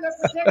anyone that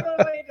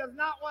particularly does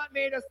not want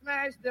me to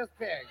smash this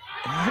pig?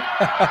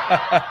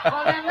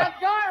 Well, then let's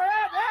go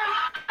ahead.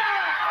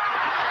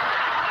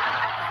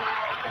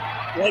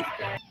 Like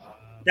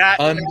that.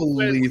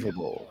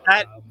 Unbelievable.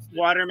 That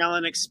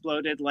watermelon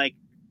exploded like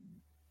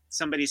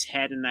somebody's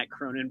head in that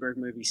Cronenberg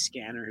movie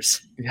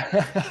Scanners. It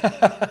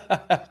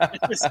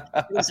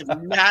was a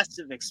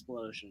massive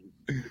explosion.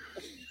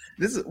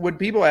 This is when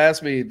people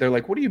ask me, they're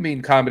like, "What do you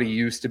mean comedy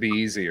used to be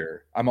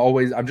easier?" I'm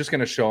just going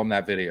to show them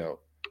that video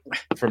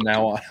from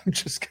now on. I'm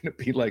just going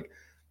to be like,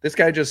 this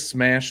guy just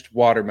smashed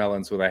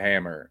watermelons with a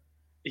hammer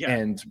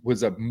and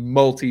was a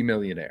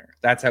multi-millionaire.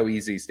 That's how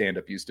easy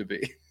stand-up used to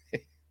be.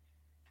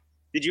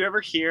 Did you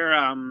ever hear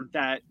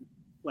that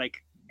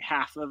like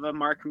half of a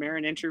Mark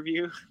Maron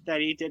interview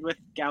that he did with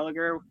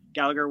Gallagher?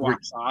 Gallagher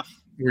walks off.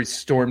 Where he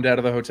stormed out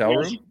of the hotel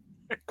room?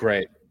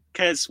 Great.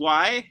 Because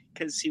why?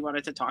 Because he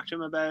wanted to talk to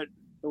him about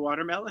the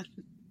watermelon?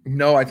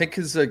 No, I think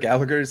because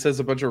Gallagher says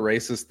a bunch of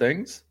racist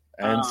things.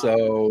 And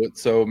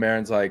so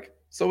Maron's like,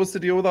 so what's the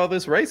deal with all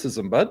this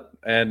racism, bud?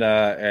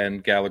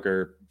 And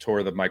Gallagher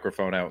tore the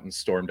microphone out and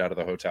stormed out of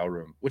the hotel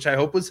room, which I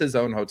hope was his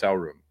own hotel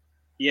room.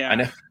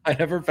 Yeah. I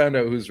never found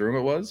out whose room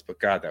it was, but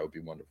God, that would be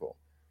wonderful.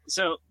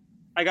 So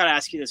I got to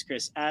ask you this,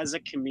 Chris. As a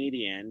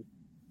comedian,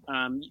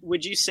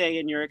 would you say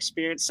in your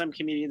experience some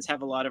comedians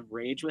have a lot of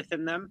rage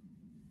within them?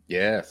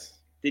 Yes.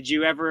 Did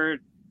you ever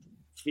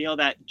feel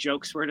that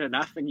jokes weren't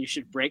enough and you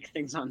should break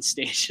things on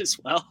stage as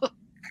well?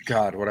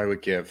 God, what I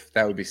would give.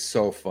 That would be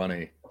so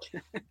funny.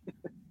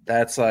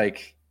 That's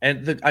like,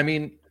 I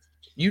mean,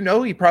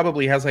 he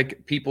probably has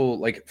like people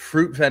like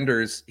fruit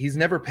vendors. He's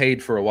never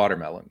paid for a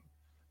watermelon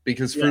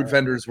because fruit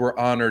vendors were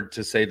honored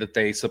to say that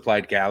they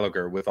supplied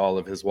Gallagher with all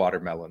of his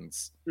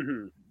watermelons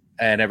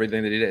and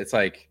everything that he did. It's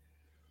like,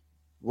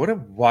 what a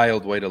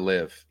wild way to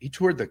live. He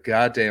toured the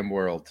goddamn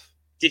world.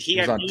 He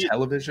was on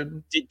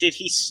television. Did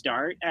he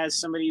start as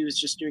somebody who was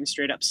just doing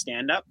straight up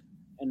stand up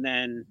and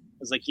then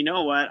was like, you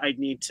know what, I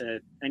need to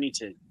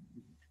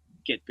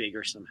get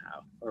bigger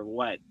somehow, or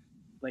what?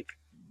 Like,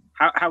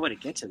 how would it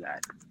get to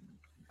that?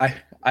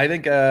 I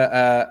think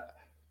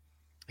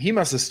he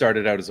must have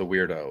started out as a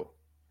weirdo.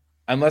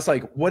 Unless,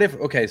 like, what if,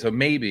 okay, so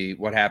maybe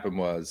what happened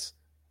was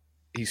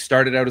he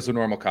started out as a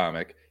normal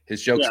comic.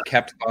 His jokes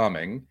kept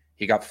bombing.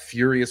 He got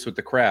furious with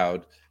the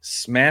crowd,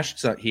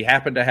 smashed he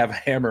happened to have a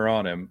hammer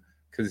on him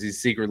because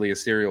he's secretly a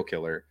serial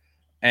killer,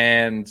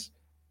 and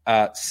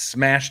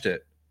smashed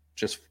it,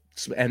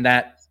 and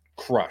that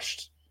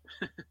crushed.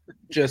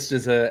 Just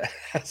as a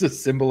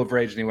symbol of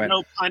rage, and he went,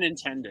 no pun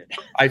intended.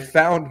 I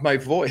found my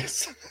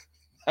voice.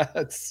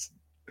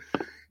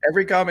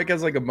 Every comic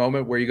has like a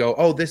moment where you go,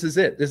 oh, this is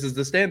it. This is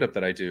the stand-up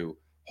that I do.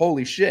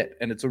 Holy shit.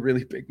 And it's a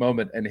really big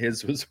moment. And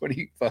his was when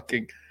he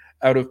fucking,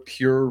 out of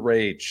pure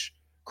rage,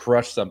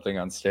 crushed something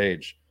on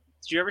stage.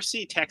 Did you ever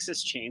see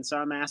Texas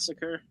Chainsaw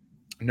Massacre?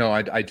 No,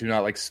 I do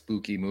not like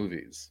spooky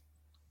movies.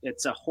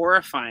 It's a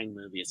horrifying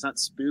movie. It's not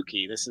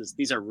spooky.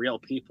 These are real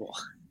people.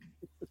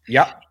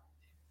 Yeah.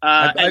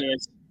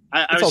 Anyways,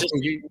 I was just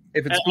spooky.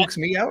 If it spooks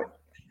me out,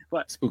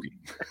 what? Spooky.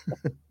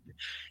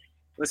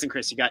 Listen,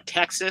 Chris, you got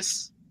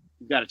Texas,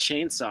 you got a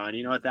chainsaw, and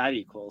you know what that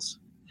equals?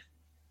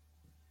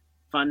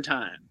 Fun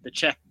time.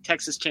 The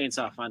Texas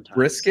Chainsaw Fun Time.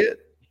 Brisket?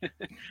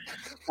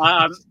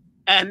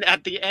 And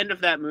at the end of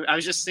that movie, I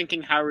was just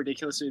thinking how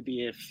ridiculous it would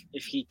be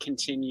if he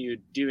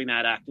continued doing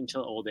that act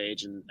until old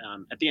age. And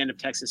at the end of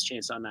Texas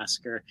Chainsaw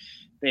Massacre,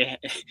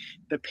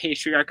 the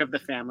patriarch of the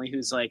family,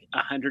 who's like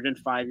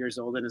 105 years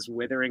old and is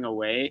withering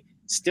away,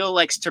 still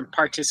likes to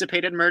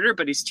participate in murder,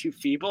 but he's too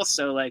feeble.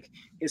 So like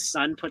his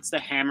son puts the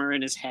hammer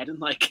in his head and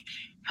like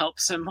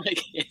helps him. Like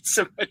it's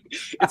a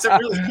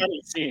really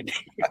funny scene.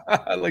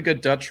 Like a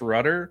Dutch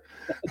rudder.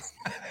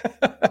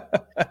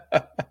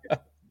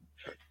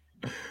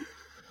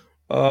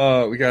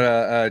 Oh, we got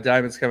a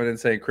Diamonds coming in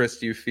saying, Chris,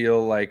 do you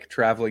feel like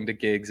traveling to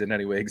gigs in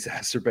any way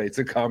exacerbates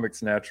a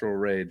comic's natural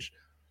rage?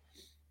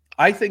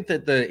 I think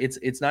that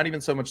it's not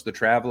even so much the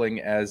traveling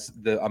as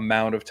the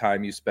amount of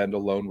time you spend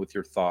alone with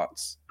your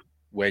thoughts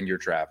when you're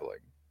traveling.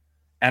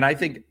 And I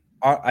think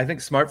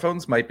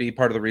smartphones might be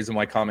part of the reason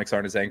why comics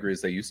aren't as angry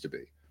as they used to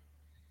be.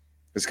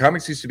 Because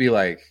comics used to be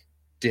like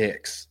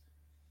dicks,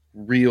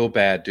 real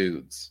bad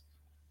dudes.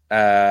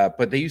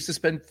 But they used to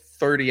spend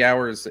 30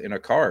 hours in a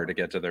car to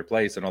get to their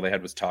place, and all they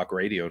had was talk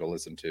radio to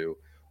listen to,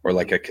 or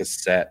like a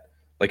cassette,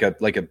 like a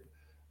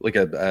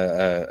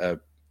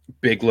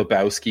Big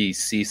Lebowski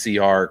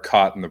CCR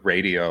caught in the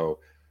radio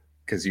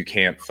because you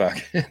can't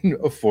fucking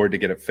afford to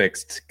get it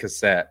fixed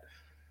cassette.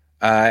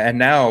 And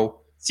now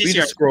CCR we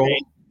just scroll.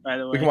 great, by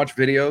the way. We can watch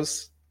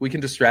videos. We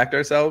can distract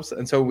ourselves,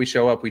 and so when we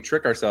show up, we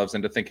trick ourselves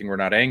into thinking we're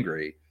not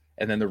angry,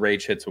 and then the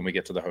rage hits when we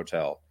get to the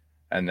hotel,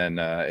 and then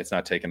it's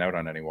not taken out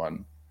on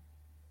anyone.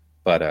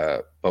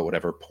 But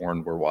whatever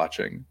porn we're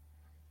watching.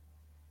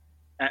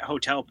 At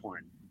hotel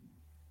porn.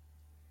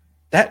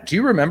 Do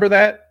you remember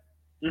that?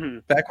 Mm-hmm.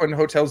 Back when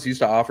hotels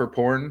used to offer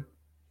porn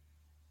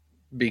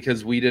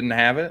because we didn't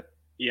have it?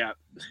 Yeah.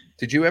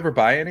 Did you ever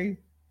buy any?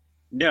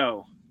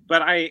 No,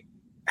 but I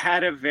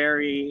had a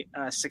very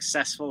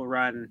successful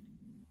run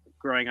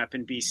growing up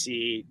in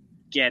BC,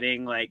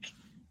 getting like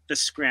the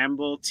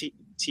scramble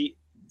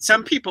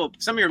some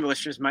of your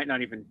listeners might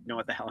not even know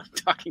what the hell I'm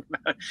talking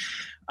about.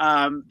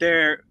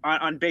 They're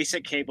on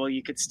basic cable.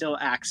 You could still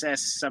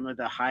access some of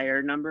the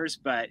higher numbers,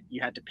 but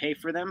you had to pay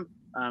for them.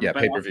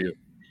 Pay-per-view.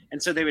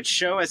 And so they would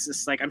show us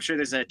this, like, I'm sure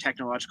there's a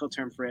technological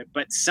term for it,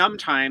 but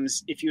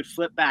sometimes if you would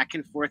flip back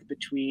and forth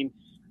between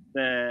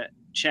the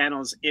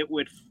channels, it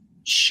would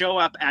show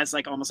up as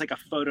like almost like a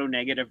photo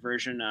negative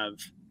version of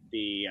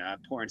the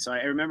porn. So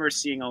I remember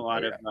seeing a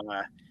lot of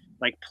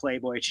like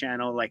Playboy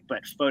channel, like,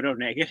 but photo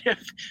negative.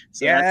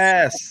 So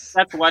yes,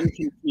 that's one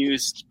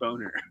confused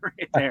boner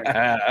right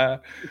there.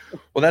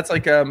 Well, that's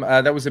like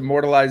that was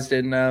immortalized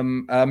in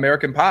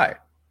American Pie.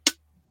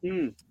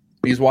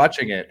 He's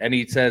watching it and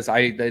he says,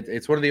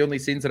 it's one of the only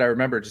scenes that I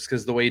remember just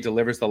because the way he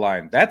delivers the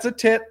line. That's a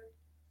tit.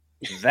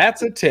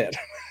 That's a tit.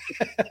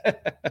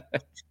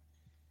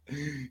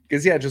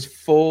 Because just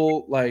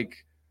full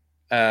like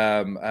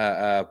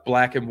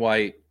black and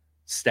white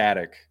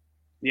static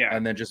Yeah.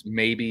 and then just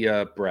maybe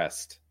a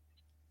breast,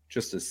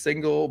 just a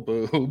single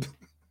boob.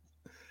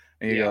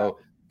 And you go,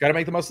 gotta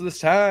make the most of this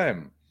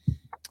time.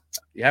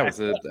 Yeah, it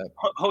was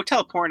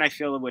Hotel porn, I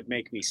feel, would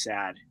make me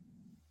sad.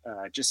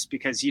 Just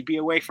because you'd be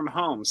away from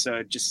home.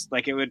 So just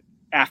like it would,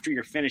 after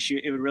you're finished,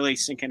 it would really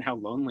sink in how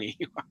lonely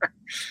you are.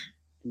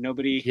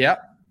 Nobody. Yeah.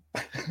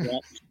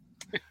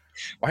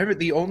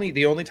 The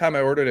only time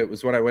I ordered it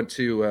was when I went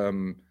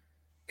to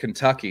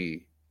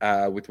Kentucky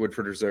with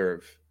Woodford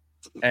Reserve,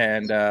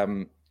 and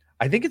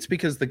I think it's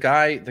because the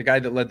guy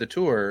that led the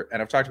tour,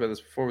 and I've talked about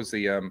this before, was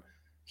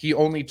he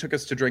only took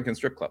us to drink in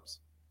strip clubs.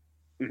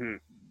 Mm-hmm.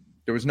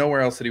 There was nowhere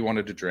else that he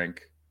wanted to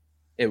drink.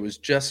 It was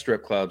just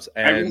strip clubs,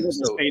 and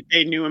so,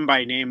 they knew him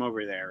by name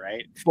over there,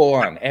 right? Full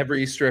on,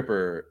 every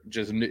stripper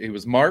just knew. It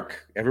was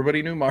Mark.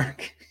 Everybody knew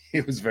Mark.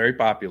 He was very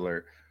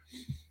popular.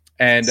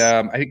 And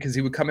I think because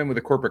he would come in with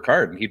a corporate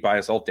card and he'd buy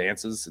us all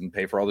dances and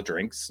pay for all the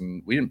drinks,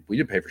 and we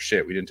didn't pay for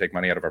shit. We didn't take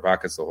money out of our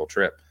pockets the whole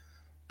trip.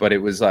 But it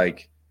was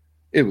like,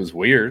 it was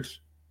weird.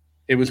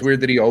 It was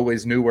weird that he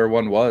always knew where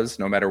one was,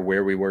 no matter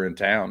where we were in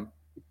town.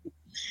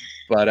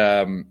 But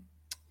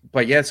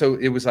yeah, so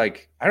it was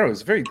like, I don't know, it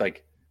was very like,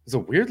 it was a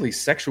weirdly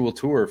sexual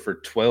tour for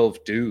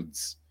 12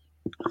 dudes.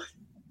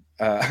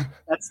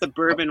 That's the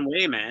bourbon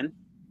way, man.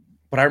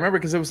 But I remember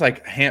because it was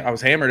like, I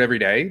was hammered every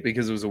day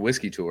because it was a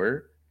whiskey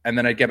tour. And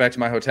then I'd get back to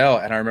my hotel,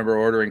 and I remember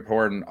ordering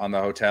porn on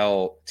the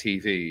hotel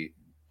TV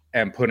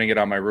and putting it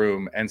on my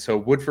room. And so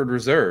Woodford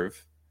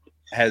Reserve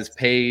has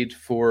paid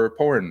for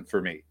porn for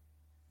me.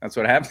 That's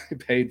what happened. They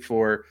paid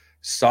for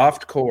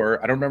soft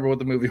core. I don't remember what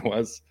the movie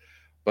was,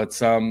 but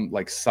some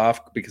like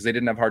soft, because they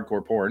didn't have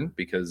hardcore porn,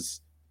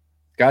 because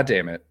God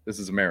damn it, this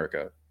is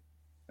America.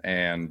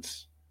 And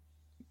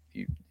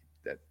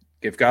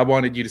if God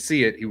wanted you to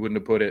see it, he wouldn't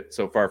have put it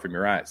so far from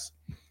your eyes.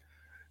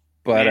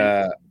 But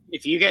man,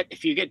 if you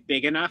get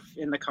big enough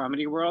in the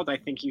comedy world, I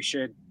think you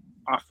should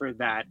offer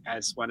that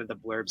as one of the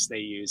blurbs they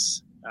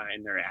use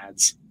in their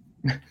ads.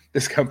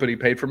 This company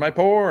paid for my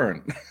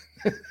porn.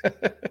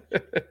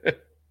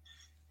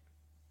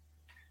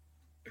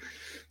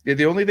 Yeah,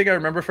 the only thing I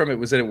remember from it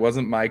was that it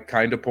wasn't my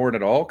kind of porn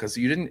at all, because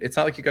it's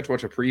not like you got to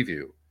watch a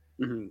preview.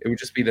 Mm-hmm. It would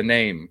just be the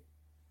name.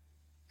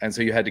 And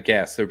so you had to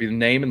guess. There would be the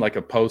name and like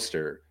a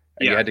poster,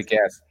 and you had to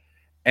guess.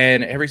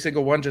 And every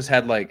single one just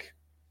had like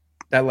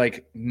that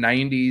like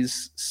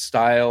 90s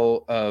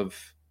style of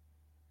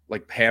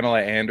like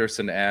Pamela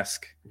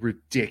Anderson-esque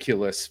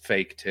ridiculous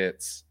fake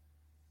tits.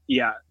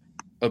 Yeah.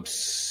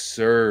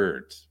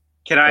 Absurd.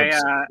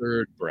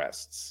 Absurd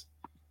breasts.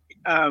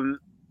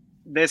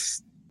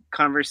 This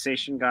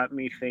conversation got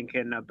me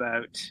thinking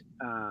about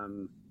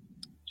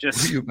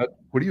just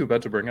what are you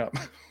about to bring up?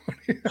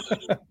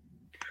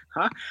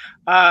 Huh?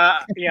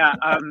 Yeah.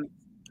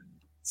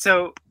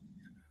 So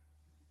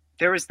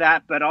there was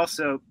that, but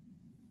also,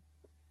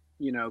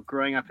 you know,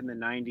 growing up in the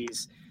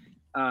 90s,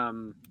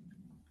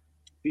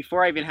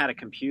 before I even had a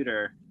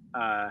computer,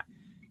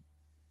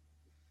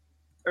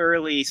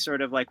 early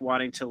sort of like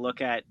wanting to look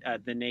at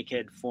the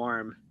naked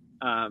form,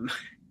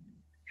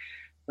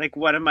 like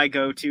one of my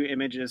go-to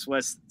images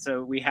was,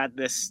 so we had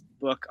this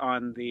book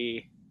on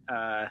the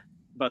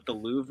about the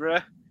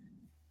Louvre,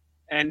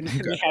 and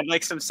we had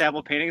like some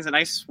sample paintings, and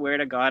I swear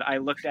to God, I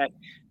looked at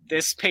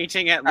this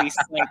painting at least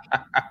like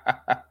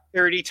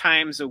 30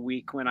 times a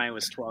week when I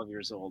was 12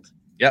 years old.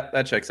 Yep,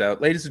 that checks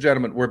out. Ladies and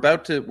gentlemen, we're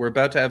about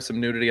to have some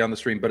nudity on the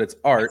stream, but it's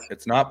art.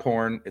 It's not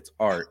porn. It's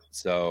art.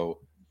 So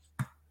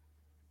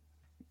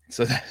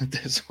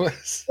this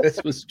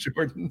was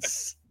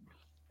Jordan's.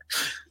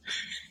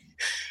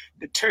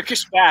 The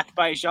Turkish Bath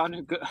by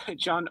Jean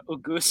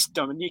Auguste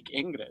Dominique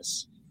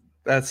Ingres.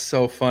 That's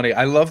so funny.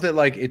 I love that.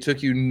 Like, it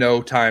took you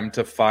no time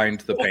to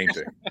find the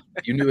painting.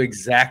 You knew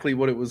exactly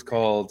what it was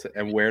called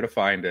and where to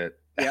find it.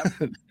 Yep.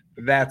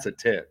 That's a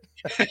tit.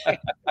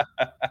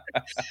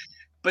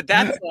 But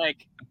that's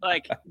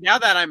like now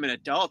that I'm an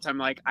adult, I'm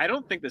like, I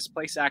don't think this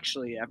place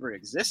actually ever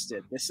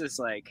existed. This is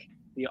like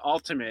the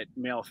ultimate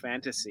male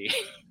fantasy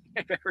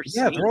I've ever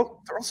seen. Yeah, they're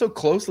all so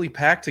closely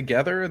packed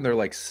together, and they're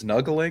like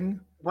snuggling.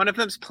 One of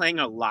them's playing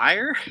a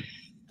lyre.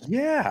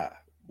 Yeah.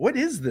 What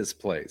is this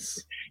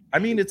place? I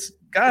mean, it's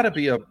got to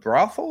be a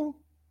brothel.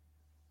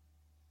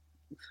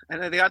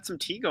 And they got some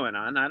tea going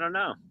on. I don't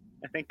know.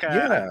 I think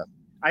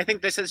I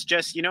think this is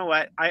just, you know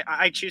what?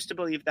 I choose to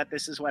believe that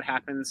this is what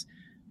happens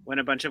when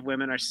a bunch of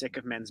women are sick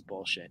of men's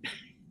bullshit.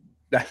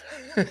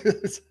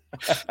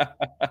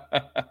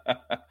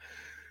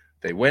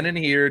 They went in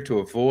here to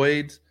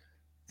avoid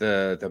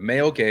the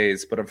male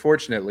gaze, but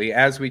unfortunately,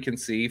 as we can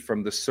see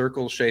from the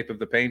circle shape of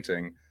the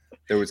painting,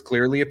 there was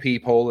clearly a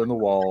peephole in the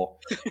wall,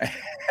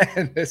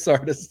 and this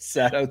artist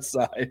sat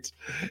outside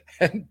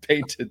and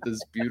painted this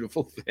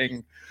beautiful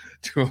thing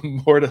to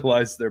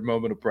immortalize their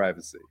moment of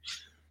privacy.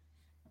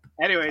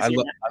 Anyways, I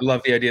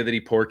love the idea that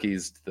he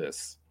Porky's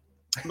this.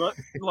 A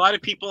lot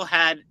of people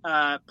had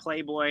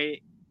Playboy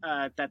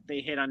that they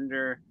hid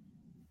under,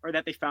 or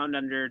that they found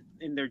under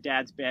in their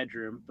dad's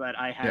bedroom, but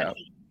I had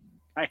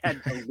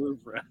the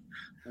Louvre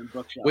and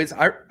bookshelf. Wait,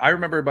 I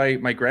remember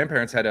my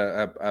grandparents had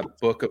a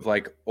book of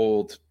like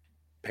old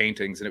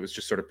paintings, and it was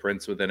just sort of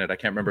prints within it. I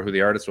can't remember who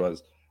the artist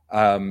was,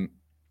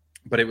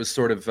 but it was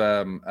sort of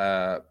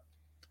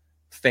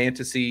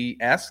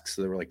fantasy-esque,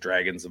 so there were like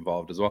dragons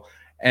involved as well.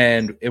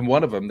 And in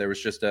one of them, there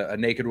was just a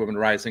naked woman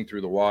rising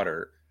through the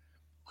water.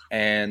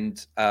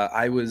 And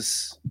I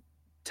was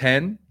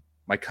 10.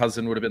 My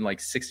cousin would have been like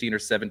 16 or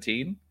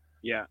 17.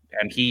 Yeah.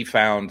 And he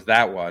found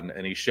that one,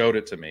 and he showed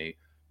it to me.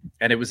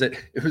 And it was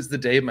the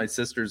day of my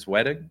sister's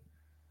wedding.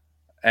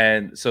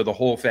 And so the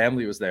whole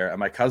family was there. And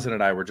my cousin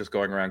and I were just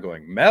going around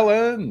going,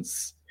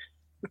 melons,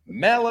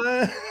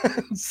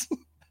 melons.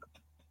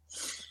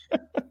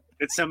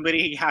 Did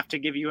somebody have to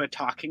give you a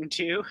talking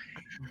to?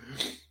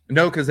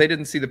 No, because they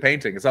didn't see the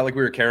painting. It's not like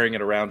we were carrying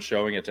it around,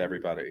 showing it to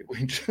everybody.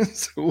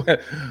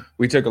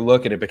 We took a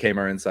look, and it became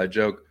our inside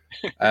joke.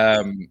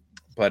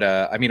 But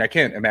I mean, I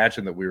can't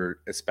imagine that we were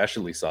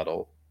especially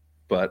subtle,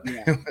 but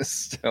it was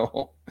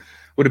still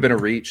would have been a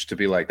reach to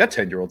be like, that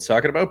 10-year-old's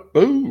talking about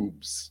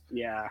boobs.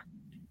 Yeah.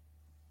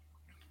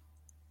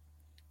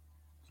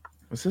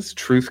 Was this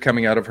truth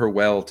coming out of her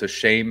well to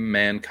shame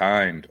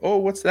mankind? Oh,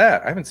 what's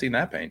that? I haven't seen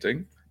that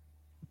painting.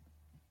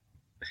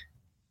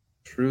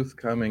 Truth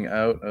coming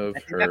out of I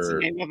think her. that's the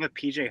name of a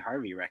PJ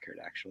Harvey record,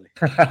 actually.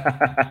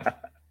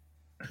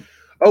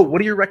 Oh,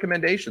 what are your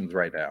recommendations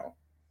right now?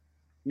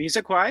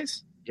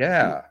 Music-wise?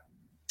 Yeah.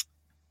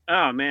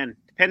 Oh man,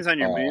 depends on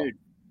your mood.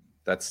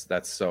 That's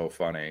so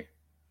funny.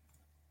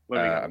 What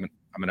do we got?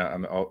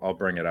 I'll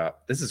bring it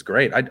up. This is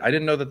great. I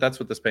didn't know that that's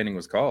what this painting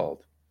was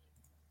called.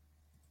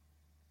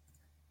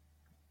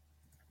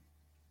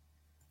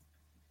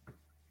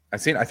 I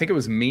think it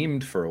was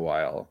memed for a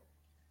while,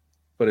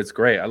 but it's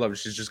great. I love it.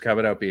 She's just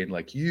coming out being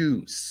like,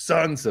 "You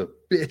sons of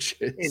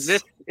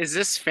bitches." Is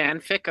this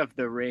fanfic of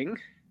The Ring?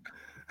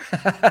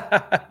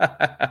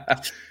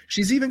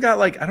 She's even got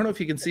like, I don't know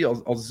if you can see.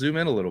 I'll zoom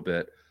in a little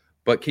bit,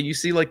 but can you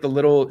see like the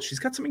little? She's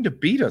got something to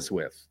beat us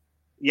with.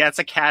 Yeah, it's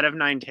a cat of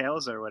nine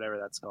tails or whatever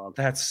that's called.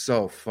 That's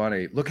so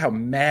funny. Look how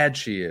mad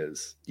she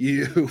is.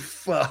 You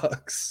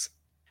fucks.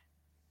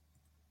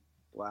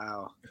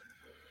 Wow.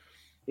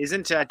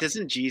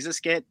 Doesn't Jesus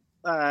get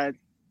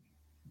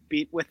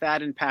beat with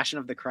that in Passion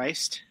of the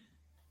Christ?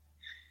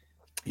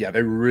 Yeah,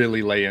 they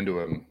really lay into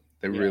him.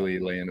 Really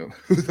lay into him.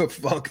 Who the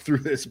fuck threw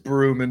this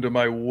broom into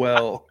my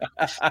well?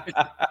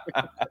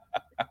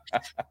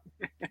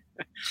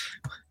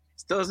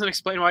 Still doesn't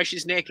explain why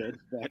she's naked.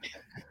 But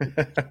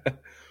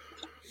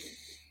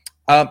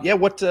yeah.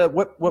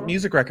 What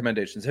music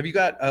recommendations have you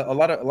got? A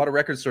lot of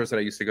record stores that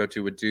I used to go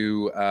to would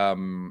do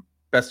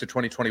best of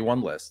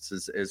 2021 lists.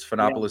 Is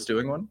Phonopolis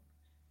doing one?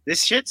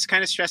 This shit's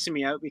kind of stressing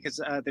me out because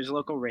there's a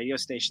local radio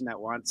station that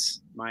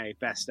wants my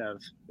best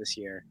of this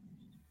year.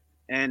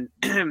 And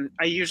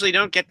I usually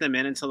don't get them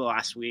in until the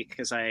last week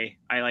because I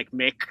like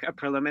make a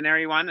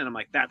preliminary one and I'm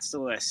like, that's the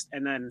list.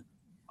 And then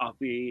I'll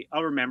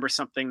remember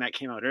something that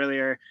came out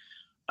earlier.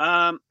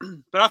 But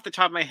off the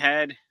top of my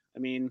head, I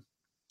mean,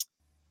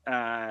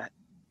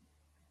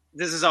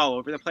 this is all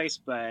over the place,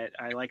 but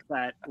I like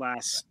that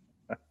last.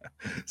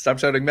 Stop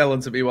shouting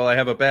melons at me while I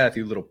have a bath,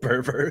 you little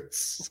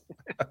perverts.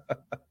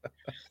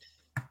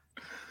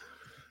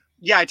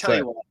 Yeah, I tell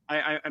you what,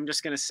 I'm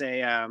just going to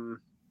say,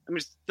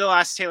 the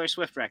last Taylor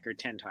Swift record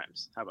 10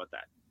 times. How about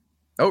that?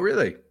 Oh,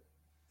 really?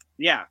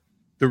 Yeah.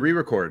 The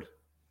re-record.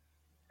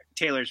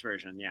 Taylor's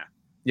version, yeah.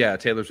 Yeah,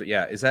 Taylor's.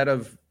 Yeah, is that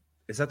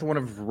the one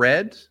of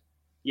Red?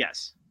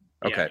 Yes.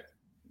 Okay.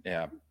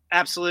 Yeah.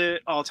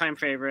 Absolute all-time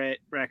favorite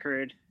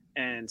record,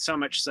 and so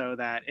much so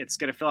that it's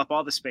going to fill up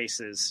all the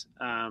spaces.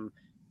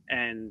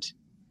 And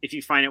if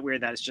you find it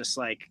weird that it's just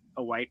like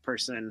a white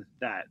person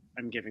that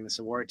I'm giving this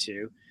award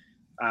to,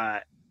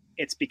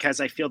 it's because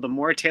I feel the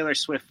more Taylor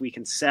Swift we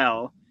can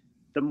sell,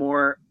 the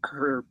more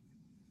her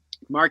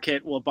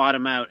market will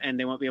bottom out and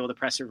they won't be able to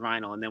press her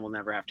vinyl and then we'll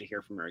never have to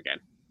hear from her again.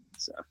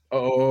 So.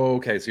 Oh,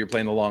 okay. So you're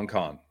playing the long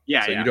con.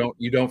 Yeah. So yeah.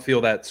 you don't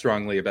feel that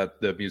strongly about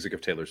the music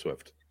of Taylor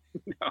Swift.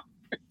 No.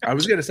 I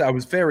was gonna say I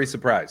was very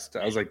surprised.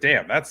 I was like,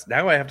 damn,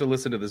 now I have to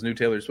listen to this new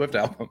Taylor Swift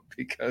album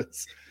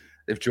because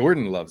if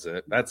Jordan loves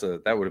it,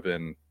 that would have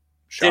been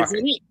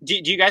shocking. Do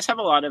you guys have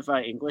a lot of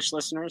English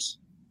listeners?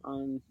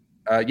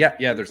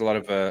 Yeah. There's a lot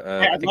of.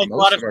 I think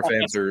most of our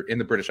fans are in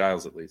the British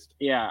Isles, at least.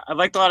 Yeah, I've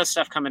liked a lot of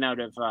stuff coming out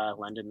of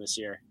London this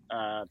year.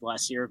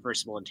 Last year,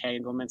 Irreversible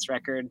Entanglements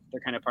record.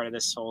 They're kind of part of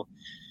this whole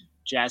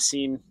jazz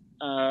scene.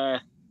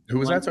 Who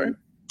was that? Sorry.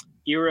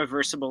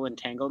 Irreversible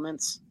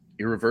Entanglements.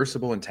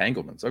 Irreversible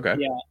Entanglements. Okay.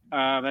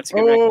 Yeah, that's a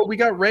good record. We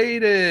got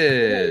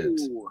raided.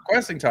 Ooh.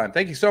 Questing time.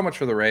 Thank you so much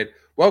for the raid.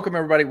 Welcome,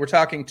 everybody. We're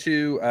talking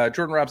to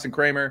Jordan Robson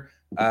Kramer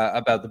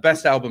about the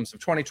best albums of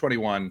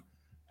 2021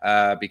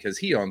 because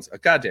he owns a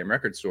goddamn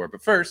record store.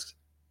 But first,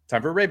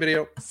 time for a raid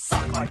video.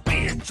 Suck my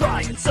beer,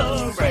 try and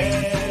so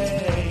raid.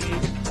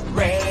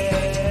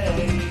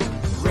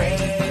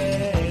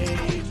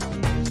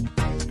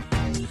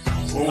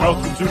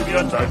 Welcome to the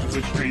Untitled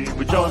Twitch stream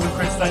with John and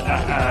Chris and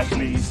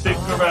Ashley. Stick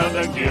around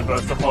and give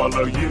us a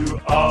follow. You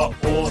are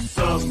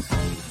awesome.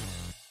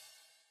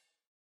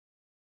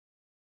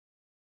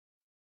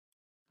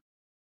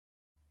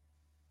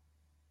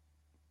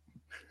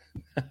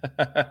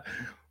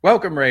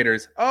 Welcome,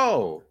 Raiders.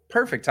 Oh,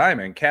 perfect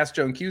timing. Cast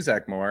Joan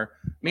Cusack more.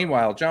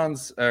 Meanwhile,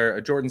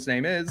 Jordan's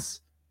name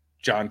is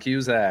John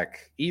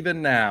Cusack.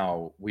 Even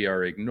now, we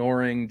are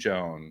ignoring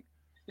Joan.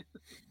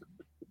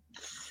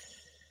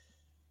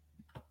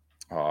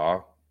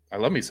 Aw, I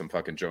love me some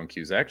fucking Joan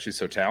Cusack. She's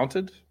so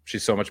talented.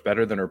 She's so much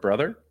better than her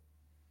brother.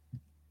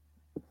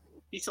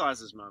 He still has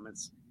his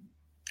moments.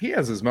 He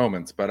has his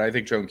moments, but I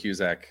think Joan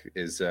Cusack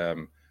is.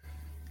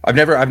 I've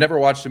never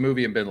watched a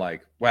movie and been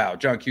like, wow,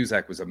 John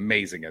Cusack was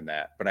amazing in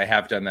that. But I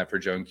have done that for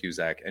Joan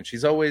Cusack, and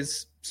she's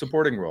always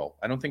supporting role.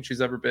 I don't think she's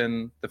ever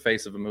been the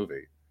face of a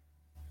movie.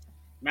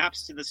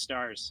 Maps to the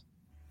Stars.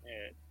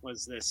 It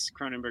was this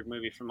Cronenberg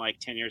movie from like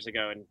 10 years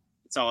ago, and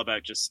it's all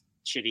about just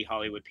shitty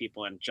Hollywood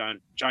people. And John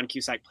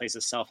Cusack plays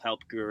a self-help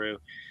guru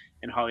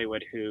in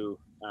Hollywood who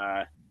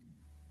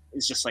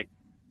is just like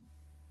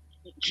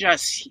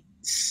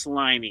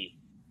slimy,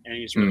 and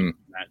he was really good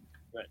at that.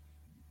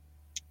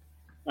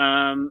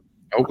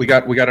 We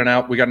got an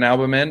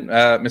album in.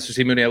 Mr.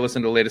 C. Mooney, I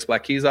listened to the latest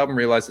Black Keys album,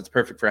 realized it's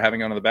perfect for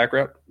having on in the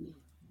background.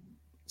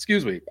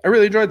 Excuse me. I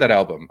really enjoyed that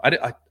album.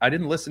 I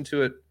didn't listen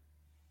to it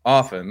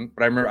often,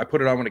 but I remember I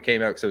put it on when it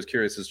came out because I was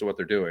curious as to what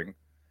they're doing.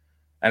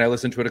 And I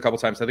listened to it a couple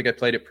times. I think I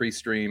played it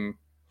pre-stream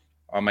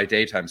on my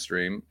daytime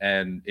stream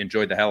and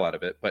enjoyed the hell out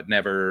of it, but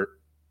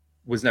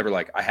was never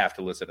like, I have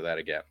to listen to that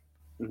again.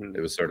 Mm-hmm.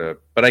 It was sort of,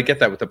 but I get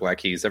that with the Black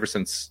Keys ever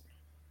since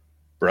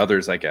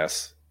Brothers, I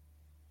guess.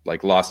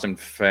 Like Lost and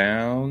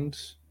Found,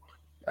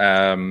 where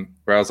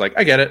I was like,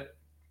 I get it.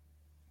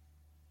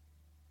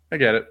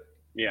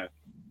 Yeah.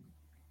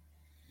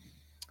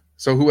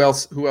 So who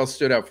else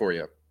stood out for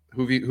you?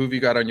 Who have you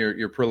got on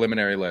your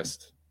preliminary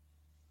list?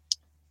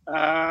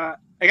 I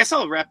guess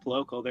I'll rep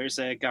local. There's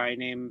a guy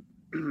named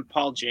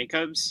Paul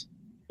Jacobs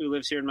who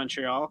lives here in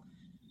Montreal.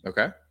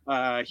 Okay.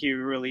 He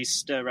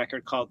released a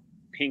record called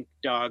Pink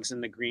Dogs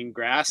in the Green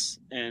Grass,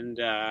 and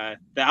the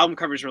album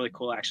cover is really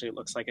cool. Actually, it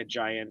looks like a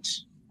giant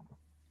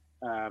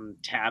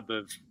tab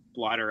of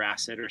blotter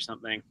acid or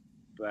something,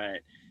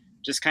 but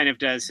just kind of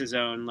does his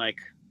own like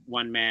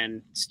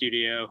one-man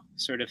studio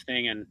sort of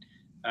thing. And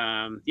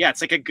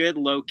it's like a good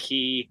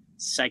low-key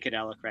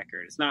psychedelic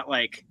record. It's not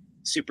like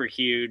super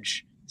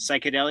huge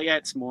psychedelia.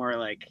 It's more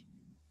like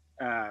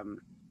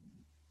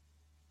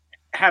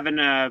having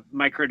a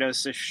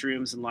microdose of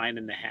shrooms and lying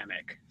in the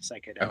hammock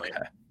psychedelia. Okay.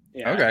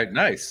 Yeah. Okay,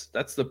 nice.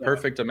 That's the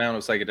perfect amount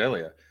of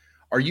psychedelia.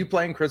 Are you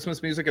playing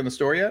Christmas music in the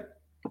store yet?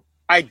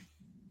 I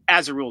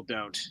as a rule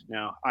don't.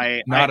 No.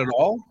 Not at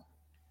all?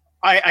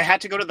 I had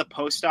to go to the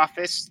post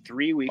office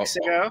 3 weeks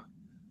ago.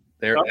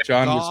 There,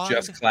 John was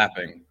just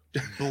clapping.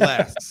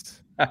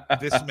 Bless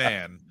this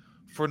man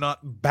for not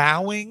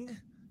bowing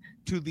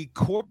to the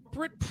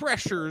corporate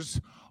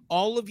pressures.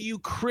 All of you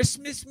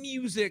Christmas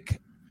music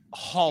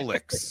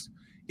holics.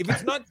 If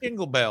it's not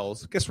Jingle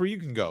Bells, guess where you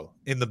can go?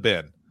 In the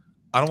bin.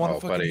 I don't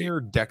want to fucking hear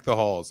Deck the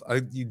Halls.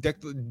 I'm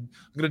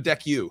gonna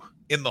deck you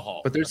in the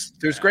hall. But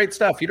there's great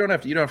stuff. You don't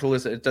have to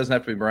listen. It doesn't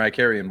have to be Mariah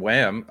Carey and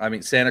Wham. I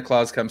mean, Santa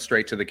Claus Comes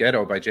Straight to the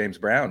Ghetto by James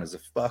Brown is a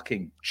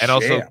fucking jam.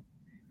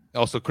 And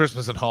also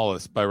Christmas in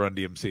Hollis by Run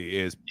DMC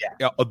is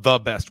the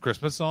best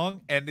Christmas song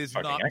and is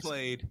fucking not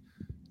played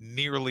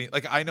nearly.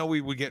 Like, I know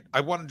we would get.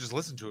 I want to just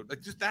listen to it.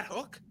 Like, just that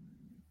hook.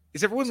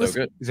 Is everyone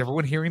listening? Is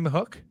everyone hearing the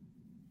hook?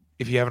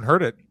 If you haven't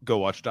heard it, go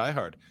watch Die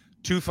Hard.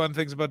 2 fun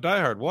things about Die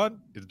Hard.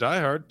 1, it's Die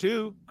Hard.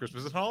 2,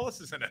 Christmas in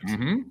Hollis is in it.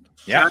 Mm-hmm.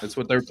 Yeah, that's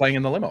what they're playing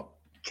in the limo.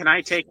 Can I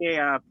take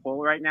a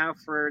poll right now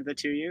for the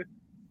two of you?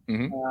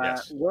 Mm-hmm.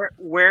 Yes.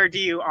 Where do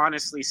you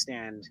honestly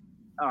stand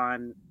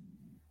on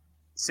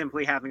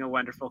Simply Having a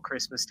Wonderful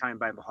Christmas Time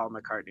by Paul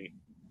McCartney?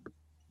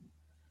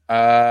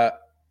 I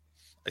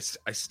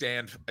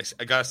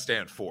gotta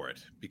stand for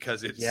it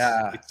because it's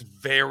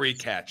very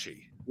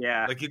catchy.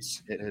 Yeah, like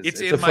it's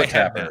in my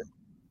head now.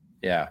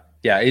 Yeah.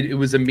 It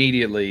was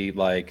immediately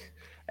like,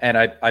 and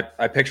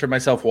I pictured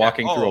myself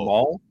walking through a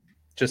mall,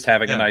 just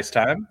having a nice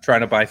time,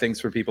 trying to buy things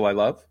for people I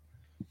love.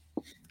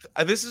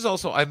 This is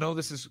also, I know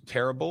this is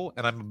terrible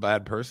and I'm a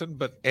bad person,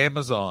 but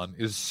Amazon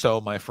is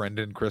so my friend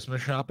in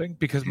Christmas shopping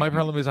because my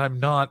problem is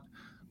I'm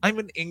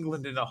in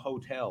England in a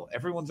hotel.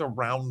 Everyone's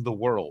around the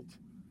world.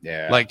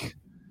 Yeah. Like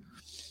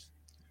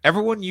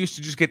everyone used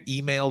to just get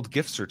emailed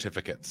gift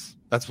certificates.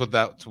 That's what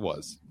that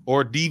was.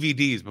 Or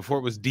DVDs before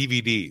it was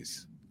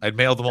DVDs. I'd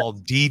mail them all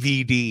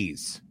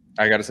DVDs.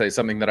 I got to say,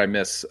 something that I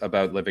miss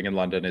about living in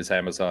London is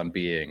Amazon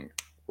being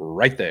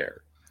right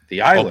there.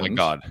 The island, oh my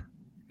God,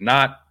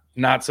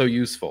 not so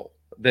useful.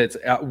 That's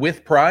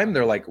with Prime.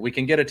 They're like, we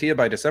can get it to you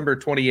by December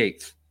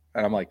 28th,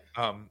 and I'm like,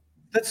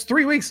 that's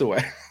 3 weeks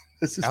away.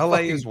 This is LA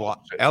is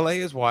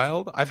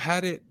wild. I've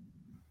had it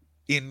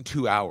in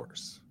 2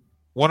 hours.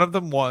 One of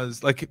them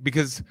was like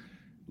because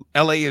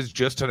LA is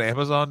just an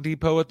Amazon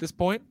depot at this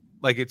point.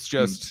 Like it's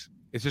just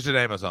an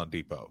Amazon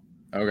depot.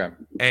 Okay.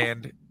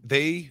 And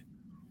they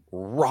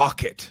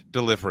rocket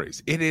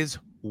deliveries. It is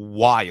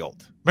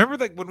wild. Remember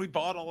like when we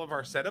bought all of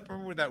our setup?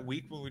 Remember that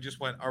week when we just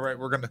went, all right,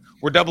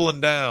 we're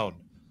doubling down.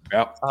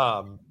 Yeah.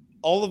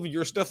 All of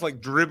your stuff like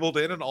dribbled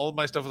in and all of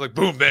my stuff was like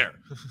boom there.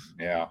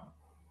 Yeah.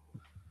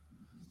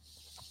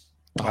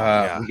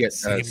 We get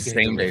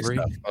same day delivery.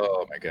 stuff.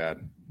 Oh my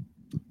god.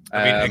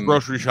 I mean, and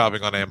grocery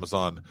shopping on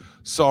Amazon.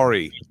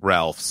 Sorry,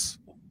 Ralph's.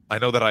 I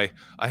know that I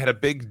had a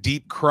big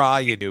deep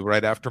cry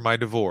right after my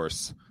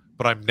divorce,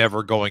 but I'm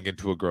never going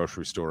into a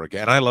grocery store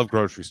again. I love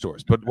grocery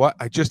stores, but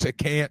I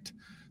can't.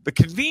 The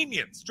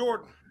convenience,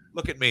 Jordan.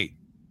 Look at me.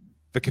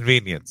 The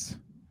convenience.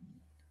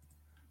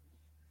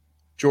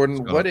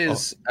 Jordan,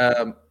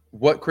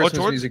 what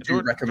Christmas music do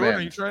you recommend? Jordan,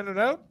 are you trying it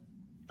out?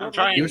 I'm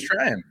trying. He was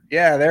trying.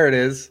 Yeah, there it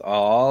is.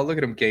 Oh, look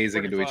at him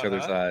gazing Pretty into each fun,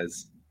 other's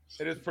eyes.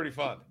 It is pretty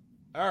fun.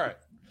 All right.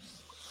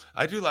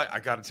 I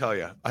got to tell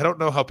you, I don't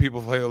know how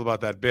people feel about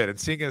that bit. And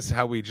seeing as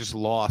how we just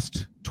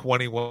lost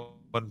 21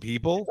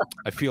 people,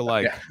 I feel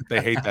like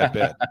they hate that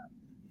bit.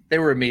 They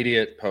were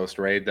immediate post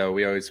raid, though.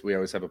 We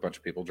always have a bunch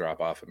of people drop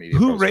off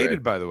immediately. Who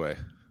raided, by the way?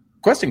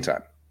 Questing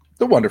Time.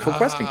 The wonderful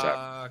Questing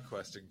Time.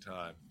 Questing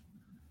Time.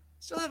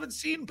 Still haven't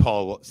seen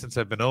Paul since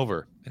I've been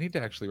over. I need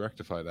to actually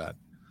rectify that.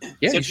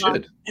 Yeah, So, you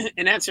should.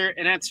 In answer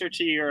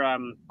to your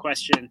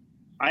question,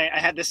 I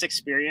had this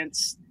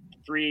experience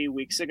 3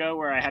 weeks ago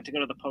where I had to go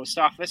to the post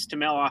office to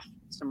mail off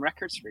some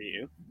records for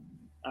you.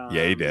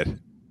 Yeah, he did.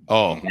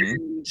 Oh,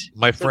 And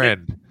my so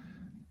friend.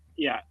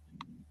 They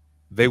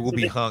They will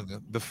be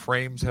hung. The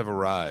frames have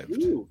arrived.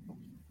 ooh,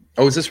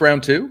 Oh, is this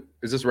round 2?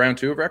 Is this round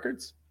 2 of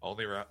records?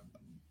 Only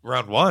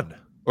round 1.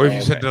 Or have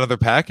you sent another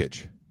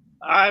package?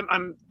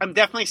 I'm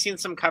definitely seeing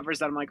some covers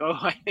that I'm like, oh,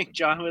 I think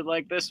John would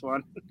like this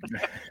one.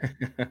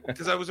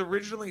 Because I was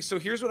originally, so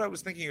here's what I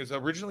was thinking is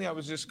originally I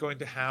was just going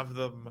to have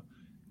them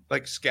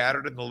like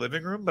scattered in the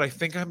living room, but I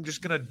think I'm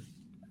just going to,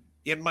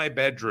 in my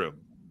bedroom,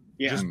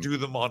 just do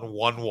them on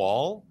one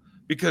wall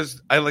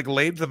because I like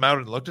laid them out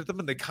and looked at them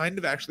and they kind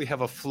of actually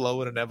have a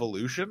flow and an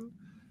evolution.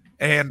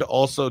 And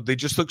also they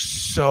just look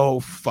so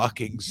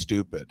fucking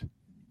stupid.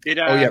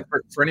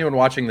 For anyone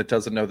watching that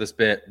doesn't know this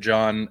bit,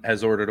 John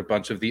has ordered a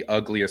bunch of the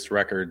ugliest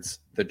records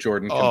that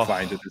Jordan can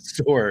find at the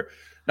store.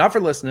 Not for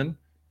listening,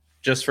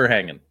 just for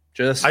hanging.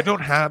 I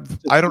don't have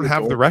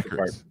the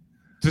records.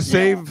 To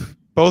save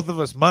both of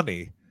us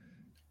money,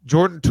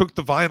 Jordan took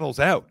the vinyls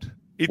out.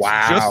 It's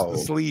just the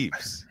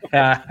sleeves.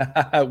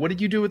 What did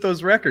you do with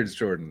those records,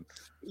 Jordan?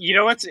 You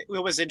know what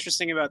was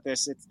interesting about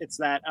this? It's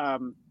that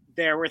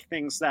there were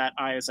things that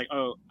I was like,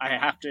 oh, I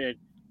have to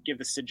give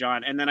this to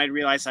John, and then I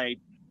realized I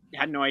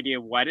had no idea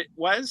what it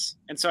was,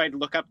 and so I'd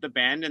look up the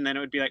band, and then it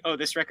would be like, oh,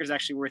 this record's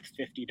actually worth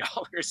 $50.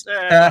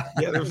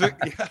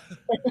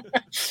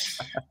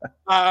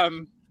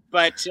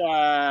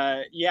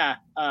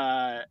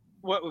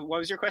 What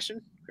was your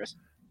question, Chris?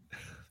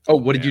 Oh,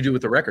 what did you do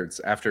with the records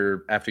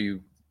after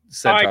you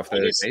sent off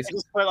the case? I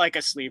just put like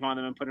a sleeve on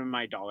them and put them in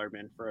my dollar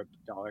bin for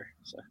 $1.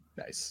 So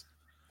nice.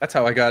 That's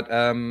how I got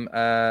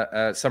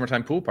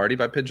Summertime Pool Party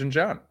by Pigeon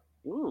John.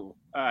 Ooh,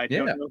 I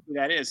don't know who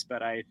that is,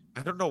 but I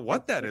don't know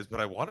what that is,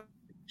 but I want it.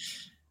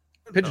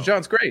 Pigeon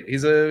John's great.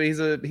 He's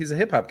a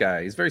hip hop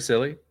guy. He's very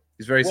silly.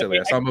 I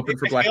saw him open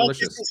for Black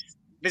Delicious.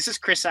 This is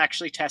Chris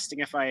actually testing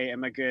if I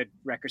am a good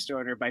record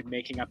store owner by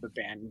making up a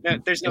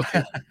band. There's no.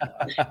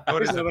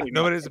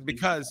 No, it isn't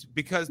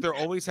because there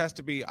always has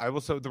to be. I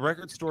will say the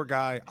record store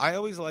guy. I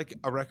always like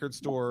a record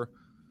store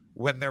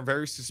when they're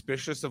very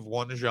suspicious of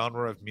one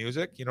genre of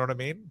music. You know what I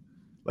mean?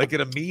 Like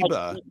at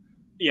Amoeba.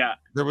 Yeah.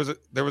 There was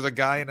a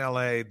guy in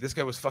LA. This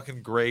guy was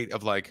fucking great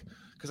of like,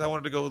 because I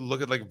wanted to go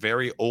look at like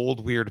very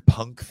old weird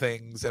punk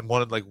things and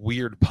wanted like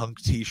weird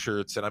punk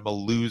t-shirts and I'm a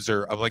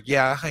loser. I'm like,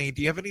 yeah, hey,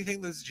 do you have anything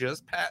that's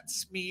just Pat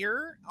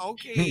Smear?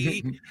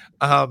 Okay.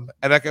 And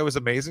that guy was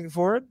amazing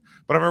for it.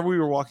 But I remember we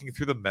were walking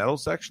through the metal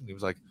section. He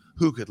was like,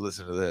 who could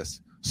listen to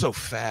this so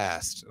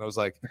fast? And I was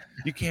like,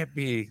 you can't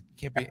be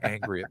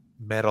angry at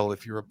metal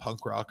if you're a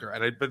punk rocker.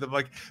 But I'm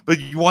like, but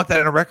you want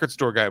that in a record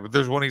store guy. But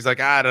there's one he's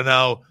like, I don't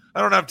know. I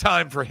don't have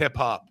time for hip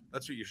hop.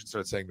 That's what you should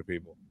start saying to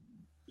people.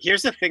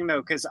 Here's the thing, though,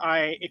 because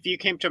if you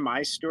came to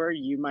my store,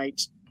 you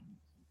might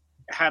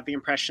have the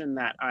impression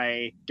that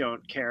I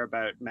don't care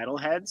about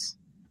metalheads,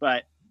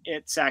 but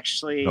it's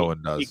actually no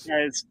one does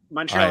because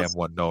Montreal. I am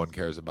one. No one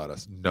cares about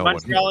us.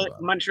 Montreal.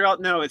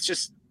 No,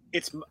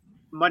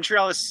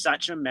 Montreal is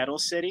such a metal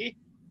city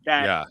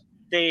that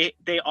they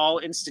all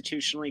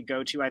institutionally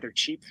go to either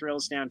Cheap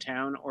Thrills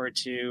downtown or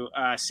to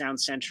Sound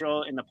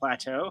Central in the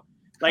Plateau.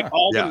 Like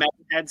all the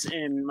metalheads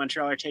in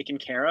Montreal are taken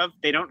care of.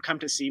 They don't come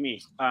to see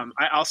me.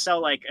 I'll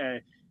sell like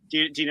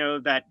do you know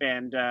that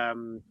band? I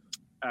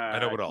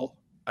know it all.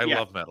 I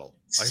love metal.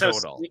 I know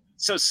it all.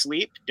 So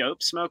Sleep,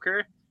 Dope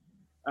Smoker.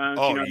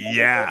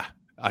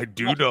 I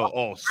do know.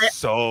 Oh,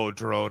 so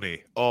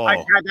droney. Oh,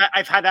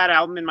 I've had that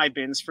album in my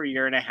bins for a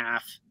year and a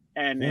half.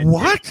 And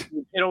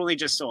it only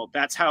just sold.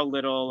 That's how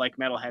little like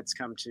metalheads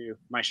come to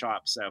my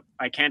shop. So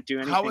I can't do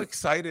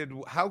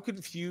anything. How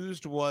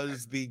confused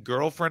was the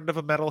girlfriend of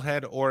a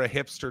metalhead or a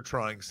hipster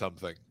trying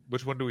something?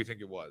 Which one do we think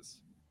it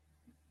was?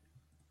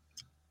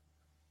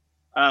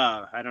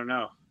 I don't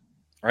know.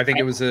 I think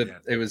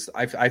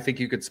I think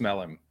you could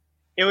smell him.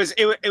 It was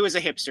a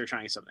hipster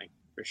trying something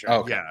for sure.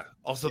 Oh, yeah.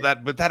 Also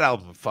that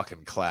album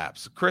fucking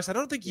claps. Chris, I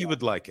don't think you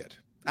would like it.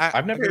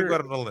 I've never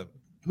got on a limb.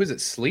 Who is it?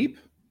 Sleep?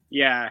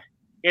 Yeah.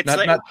 It's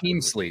not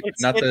Team Sleep.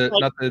 Not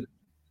the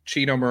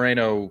Chino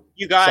Moreno.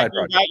 You got side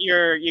project.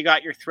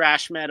 your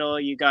thrash metal,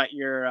 you got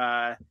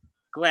your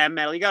glam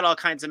metal, you got all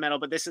kinds of metal,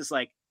 but this is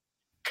like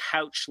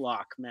couch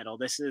lock metal.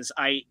 This is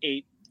I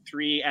ate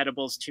 3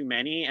 edibles too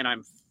many and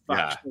I'm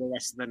fucked for the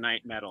rest of the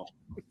night metal.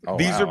 Oh,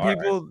 These wow, are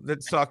people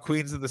that saw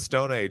Queens of the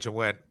Stone Age and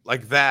went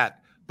like that,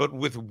 but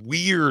with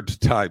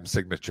weird time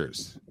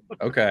signatures.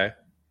 Okay.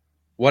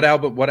 What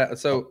album?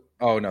 So,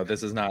 oh no,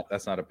 this is not.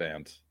 That's not a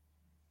band.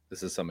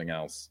 This is something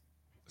else.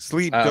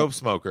 Sleep Dope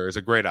Smoker is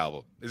a great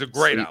album.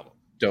 Sleep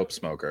Dope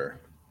Smoker.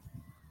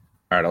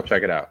 All right, I'll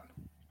check it out.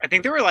 I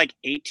think they were like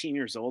 18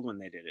 years old when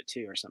they did it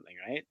too, or something,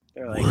 right?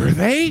 They're like, Were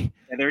they?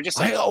 Yeah, they were just.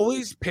 Like, I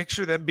always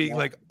picture them being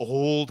like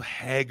old,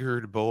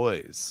 haggard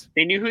boys.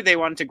 They knew who they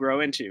wanted to grow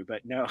into,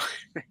 but no.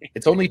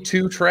 It's only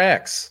 2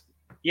 tracks.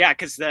 Yeah,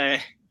 because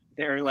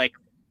they're like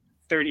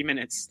 30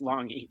 minutes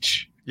long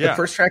each. Yeah. The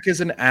first track is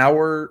an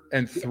hour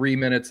and 3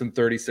 minutes and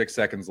 36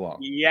 seconons long.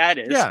 Yeah, it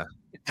is. Yeah.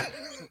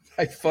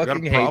 I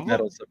fucking hate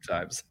metal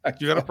sometimes.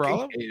 You got a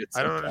problem?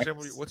 I don't understand.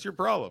 What's your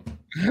problem?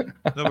 No,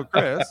 but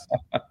Chris.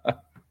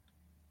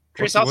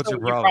 Chris also,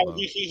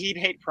 he'd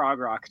hate prog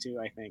rock too,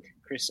 I think.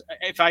 Chris,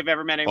 if I've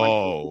ever met anyone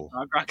who hates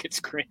prog rock, it's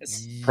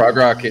Chris. Prog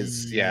rock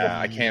is,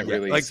 I can't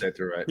really sit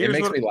through it. It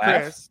makes me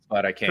laugh,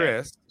 but I can't.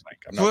 Chris,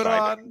 I'm not put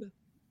on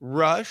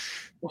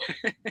Rush.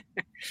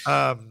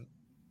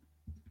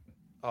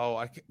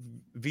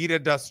 Vita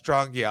da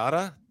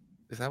Strangiata.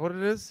 Is that what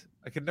it is?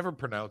 I can never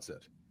pronounce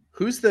it.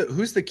 Who's the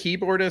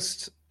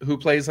keyboardist who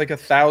plays like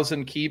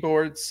 1,000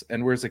 keyboards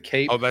and wears a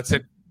cape? Oh, that's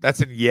it.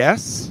 That's in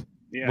Yes.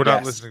 Yeah. We're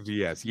not listening to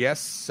Yes. Yes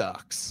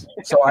sucks.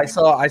 So I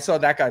saw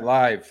that guy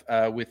live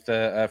with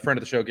a friend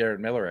of the show, Garrett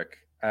Millerick.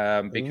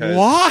 Because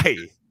why?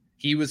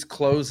 He was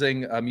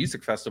closing a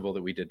music festival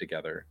that we did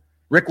together.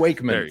 Rick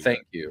Wakeman,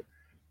 thank you.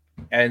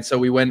 And so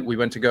we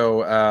went to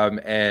go,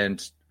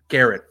 and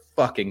Garrett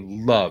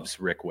fucking loves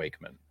Rick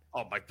Wakeman.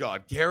 Oh my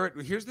God, Garrett!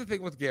 Here's the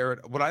thing with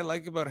Garrett. What I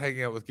like about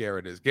hanging out with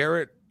Garrett is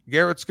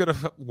Garrett's gonna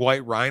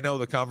white rhino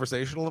the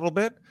conversation a little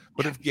bit.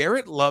 But if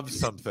Garrett loves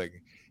something,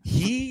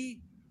 he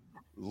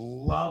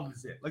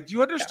loves it. Like, do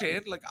you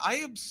understand? Like, I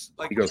am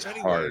like he goes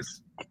hard.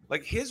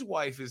 Like, his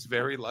wife is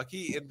very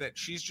lucky in that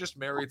she's just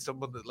married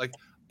someone that like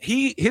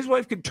his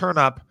wife can turn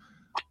up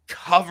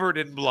covered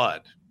in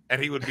blood, and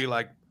he would be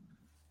like,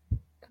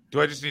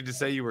 "Do I just need to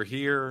say you were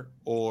here,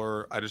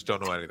 or I just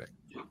don't know anything?"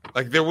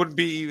 Like, there wouldn't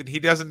be even. He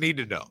doesn't need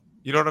to know.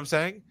 You know what I'm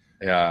saying?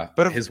 Yeah.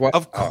 But his wife,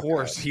 of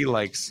course, he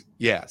likes.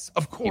 Yes,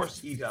 of course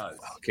he does.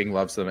 King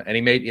loves them, and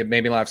it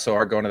made me laugh so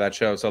hard going to that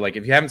show. So, like,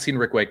 if you haven't seen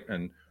Rick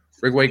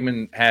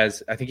Wakeman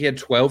has, I think he had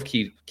 12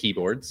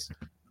 keyboards.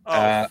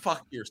 Oh,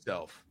 fuck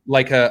yourself!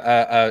 Like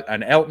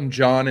an Elton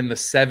John in the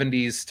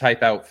 70s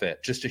type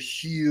outfit, just a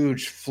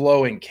huge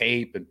flowing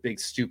cape and big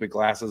stupid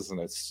glasses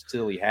and a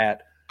silly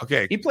hat.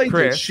 Okay, he played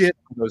good shit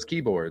on those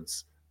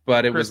keyboards,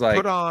 but it was like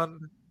put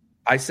on.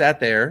 I sat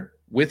there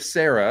with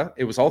Sarah.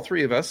 It was all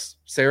 3 of us.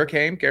 Sarah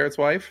came, Garrett's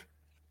wife,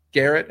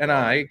 Garrett and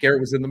I.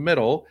 Garrett was in the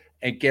middle,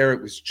 and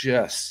Garrett was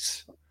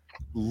just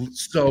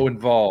so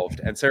involved.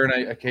 And Sarah and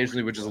I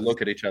occasionally would just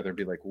look at each other and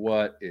be like,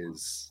 why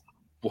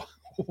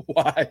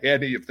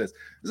any of this? It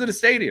was at a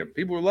stadium.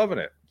 People were loving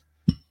it.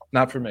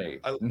 Not for me.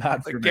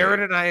 Not for me. Garrett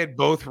and I had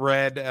both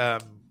read,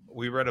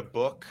 we read a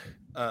book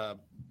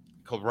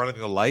called Running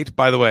the Light.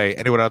 By the way,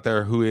 anyone out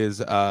there who is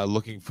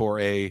looking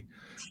for a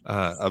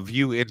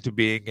view into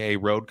being a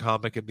road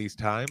comic in these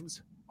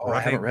times. I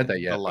haven't read that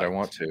yet, but I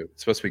want to.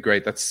 It's supposed to be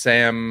great. That's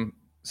Sam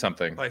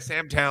something. By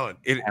Sam Talent.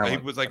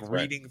 It was like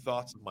reading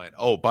thoughts of mine.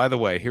 Oh, by the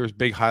way, here's a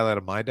big highlight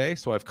of my day.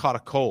 So I've caught a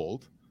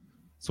cold.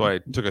 So I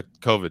took a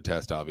COVID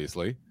test,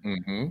 obviously,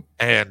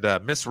 and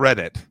misread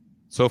it.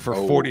 So for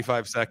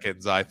 45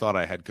 seconds, I thought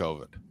I had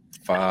COVID.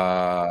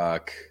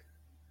 Fuck.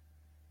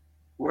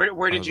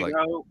 Where did you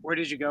go? Where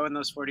did you go in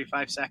those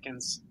 45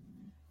 seconds?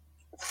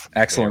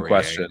 Excellent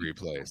question. Angry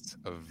place.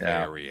 A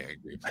very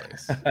angry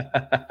place.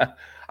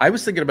 I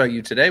was thinking about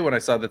you today when I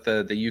saw that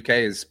the UK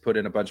has put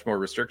in a bunch more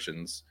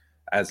restrictions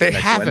as they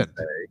next haven't.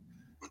 Wednesday.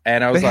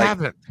 And I was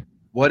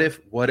what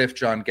if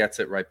John gets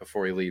it right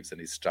before he leaves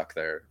and he's stuck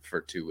there for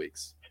 2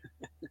 weeks?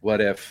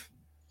 What if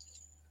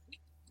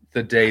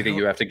the day that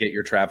you have to get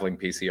your traveling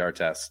PCR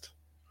test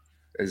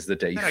is the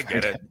day you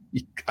get it?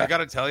 I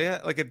gotta tell you,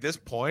 like, at this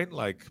point,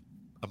 like,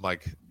 I'm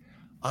like,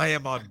 I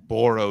am on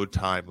borrowed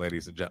time,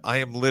 ladies and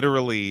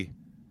gentlemen.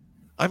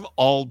 I'm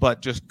all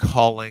but just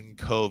calling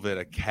COVID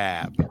a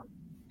cab.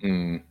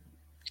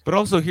 But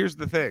also, here's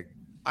the thing.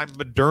 I'm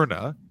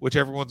Moderna, which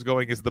everyone's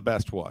going is the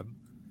best one.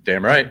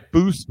 Damn right.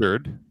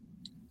 Boosted.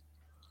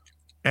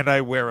 And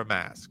I wear a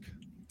mask.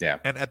 Yeah.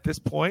 And at this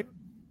point,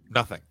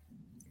 nothing.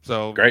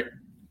 So great.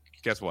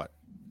 Guess what?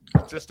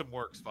 System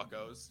works,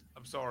 fuckos.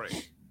 I'm sorry.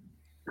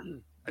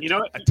 You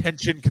know,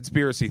 attention,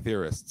 conspiracy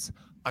theorists.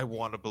 I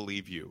want to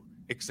believe you.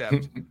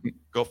 Except,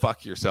 go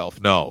fuck yourself.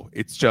 No,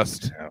 it's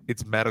just,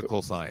 it's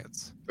medical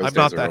science. I'm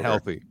not that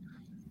healthy.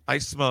 I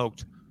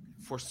smoked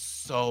for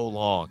so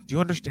long. Do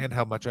you understand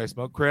how much I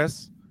smoked,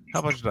 Chris?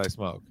 How much did I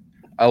smoke?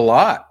 A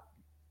lot.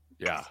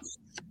 Yeah.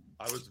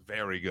 I was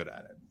very good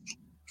at it.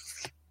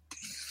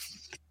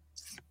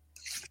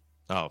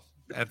 Oh,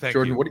 And thank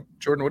Jordan, you.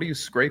 Jordan, what are you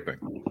scraping?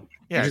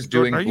 Yeah, You're just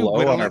Jordan, doing are you blow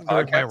on our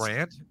whittling during my podcast?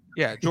 rant?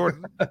 Yeah,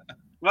 Jordan,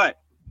 What?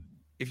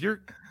 if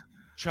you're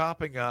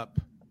chopping up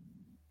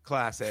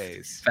Class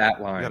A's, Fat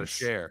you lines. got to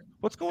share.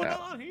 What's going Yeah.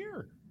 on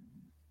here?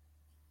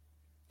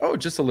 Oh,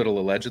 just a little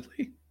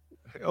allegedly.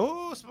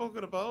 Oh,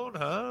 smoking a bone,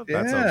 huh?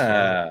 That sounds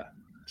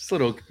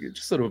fun. Yeah,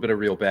 just a little bit of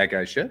real bad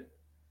guy shit.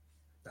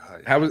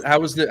 How was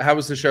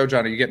the show,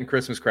 John? Are you getting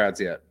Christmas crowds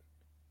yet?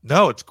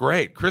 No, it's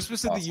great.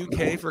 Christmas in Awesome. the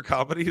UK for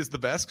comedy is the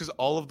best because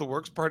all of the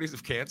works parties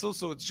have canceled.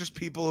 So it's just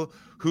people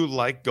who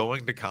like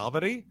going to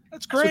comedy.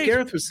 That's That's what great.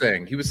 Gareth was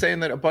saying. He was saying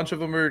that a bunch of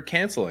them are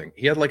canceling.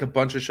 He had like a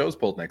bunch of shows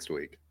pulled next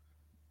week.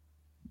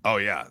 Oh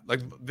yeah,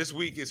 like this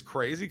week is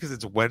crazy because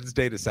it's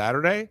Wednesday to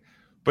Saturday,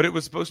 but it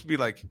was supposed to be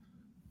like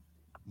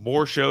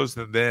more shows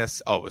than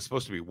this. Oh, it was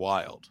supposed to be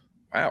wild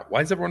Wow,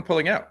 why is everyone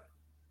pulling out?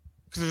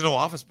 because there's no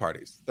office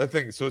parties. That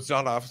thing. So it's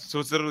not office. So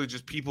it's literally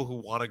just people who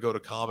want to go to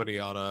comedy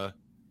on a.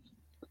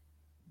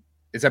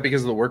 Is that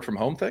because of the work from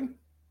home thing?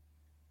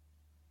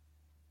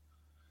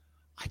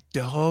 I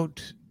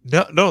don't.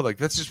 No. Like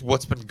that's just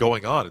what's been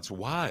going on. It's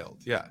wild.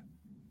 Yeah.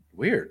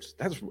 Weird.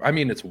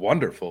 It's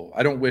wonderful.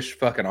 I don't wish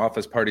fucking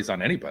office parties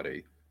on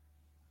anybody.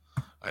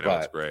 I know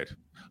it's But- great.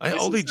 I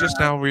This only is, just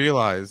now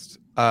realized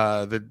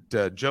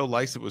that Joe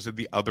Lycett was in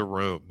the other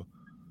room,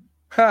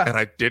 Ha! and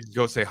I didn't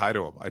go say hi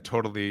to him. I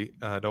totally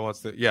don't want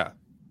to. Yeah,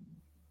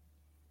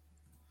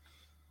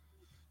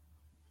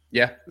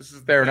 Yeah, this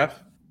is fair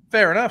enough.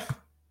 Fair enough.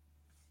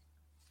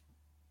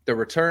 The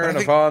return I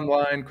think- of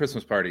online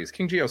Christmas parties.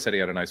 King Geo said he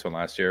had a nice one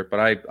last year, but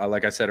I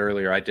like I said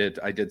earlier, I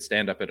did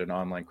stand up at an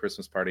online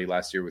Christmas party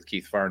last year with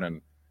Keith Farnan,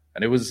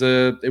 and it was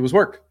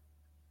work.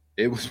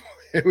 It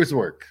was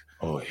work.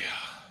 Oh yeah,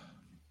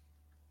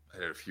 I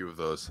did a few of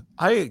those.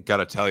 I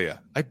gotta tell you,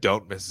 I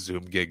don't miss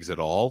Zoom gigs at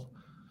all.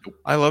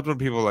 I loved when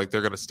people were like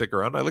they're gonna stick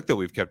around. I like that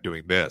we've kept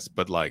doing this,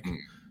 but like.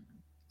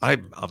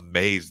 I'm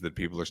amazed that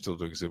people are still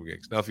doing Zoom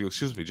gigs. Now, if you'll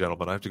excuse me,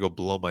 gentlemen, I have to go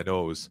blow my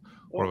nose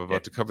or I'm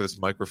about to cover this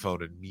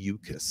microphone in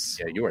mucus.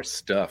 Yeah, you are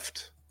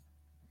stuffed.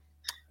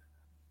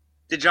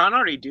 Did John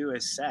already do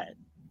his set?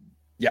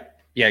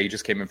 Yeah, he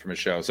just came in from a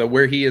show. So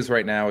where he is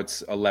right now,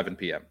 it's 11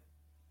 p.m.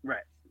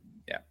 Right.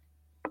 Yeah.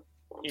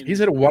 In-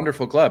 He's at a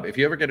wonderful club. If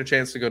you ever get a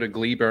chance to go to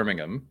Glee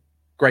Birmingham,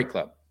 great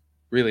club,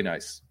 really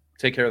nice.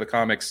 Take care of the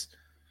comics.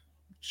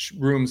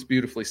 Rooms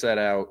beautifully set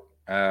out.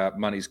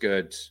 Money's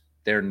good.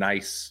 They're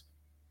nice.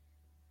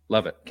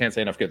 Love it. Can't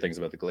say enough good things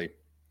about the Glee.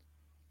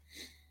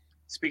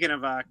 Speaking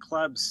of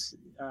clubs,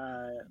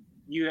 do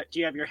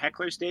you have your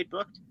heckler's date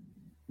booked?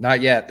 Not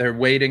yet. They're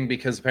waiting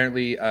because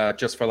apparently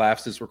Just for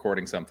Laughs is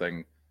recording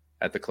something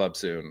at the club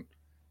soon,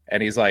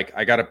 and he's like,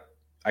 "I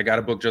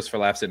gotta book Just for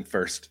Laughs in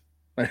first."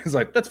 And he's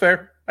like, "That's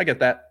fair. I get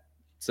that."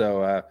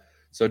 So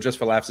Just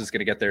for Laughs is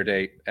going to get their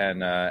date,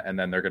 and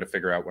then they're going to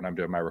figure out when I'm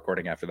doing my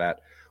recording after that.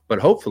 But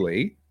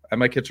hopefully, I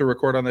might get to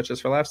record on that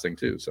Just for Laughs thing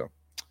too. So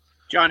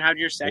John, how'd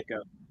your set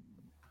go?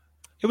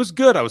 It was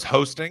good. I was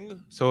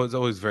hosting, so it was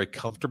always very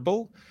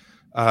comfortable.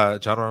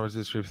 John Roberts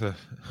is the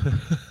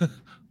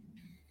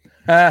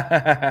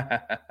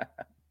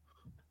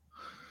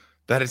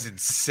that is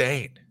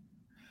insane.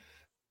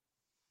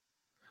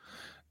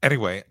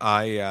 Anyway,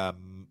 I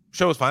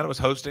show was fine. I was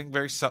hosting,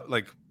 very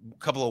like a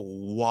couple of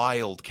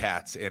wild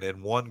cats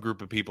and one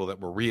group of people that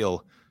were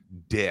real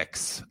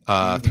dicks.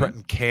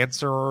 Threatened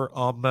cancer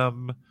on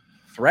them.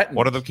 threatened.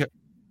 One of them,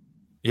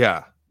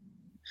 yeah.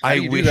 How I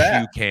do you do wish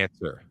that? you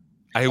cancer.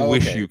 I Oh,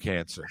 wish okay. you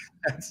cancer.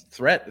 That's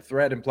threat.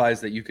 Threat implies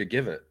that you could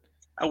give it.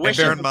 I wish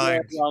bear it in was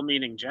mind- a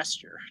well-meaning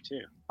gesture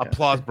too.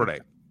 Applause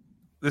break.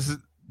 This is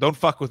don't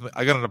fuck with me.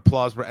 I got an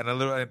applause break, and I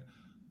literally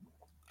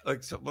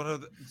like so one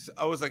of the,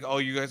 I was like, oh,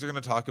 you guys are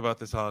gonna talk about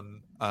this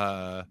on.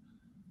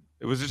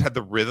 It was just had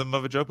the rhythm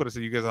of a joke, but I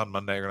said you guys on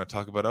Monday are gonna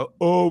talk about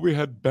oh we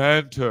had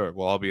banter.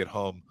 Well, I'll be at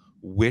home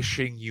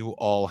wishing you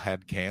all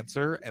had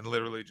cancer, and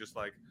literally just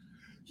like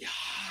yeah,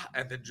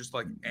 and then just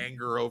like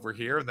anger over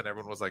here, and then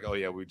everyone was like, oh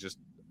yeah, we just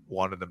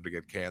wanted them to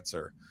get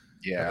cancer.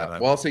 And Yeah.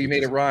 then Well, also you we made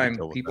a just rhyme.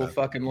 deal with People that.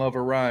 fucking love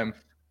a rhyme.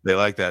 They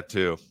like that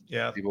too.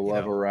 Yeah, People you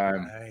love know, a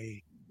rhyme.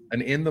 I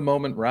An in the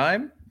moment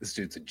rhyme. This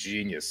dude's a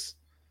genius.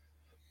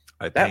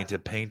 That- paint a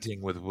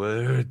painting with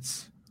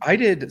words. I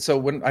did. So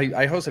when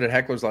I hosted at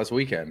Heckler's last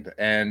weekend,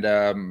 and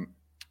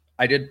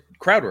I did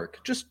crowd work,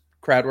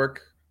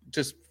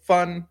 just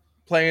fun,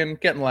 playing,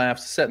 getting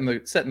laughs, setting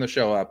the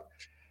show up.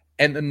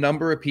 And the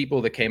number of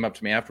people that came up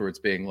to me afterwards,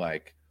 being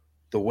like,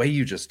 "The way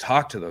you just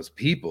talked to those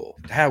people,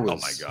 that was Oh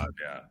my god,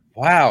 yeah.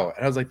 wow!"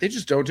 And I was like, "They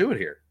just don't do it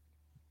here."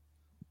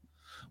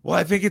 Well,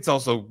 I think it's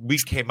also we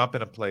came up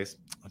in a place.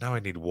 Now I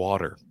need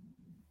water.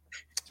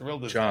 It's a real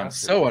John,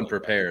 disaster. so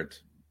unprepared.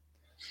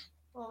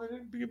 Oh, they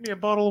didn't give me a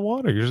bottle of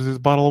water. Usually there's a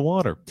bottle of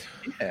water.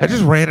 Yeah. I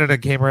just ran it and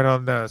it came right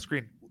on the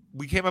screen.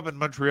 We came up in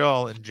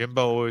Montreal and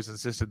Jimbo always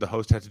insisted the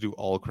host had to do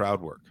all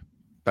crowd work.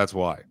 That's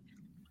why.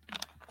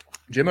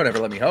 Jimbo never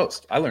let me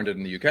host. I learned it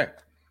in the UK.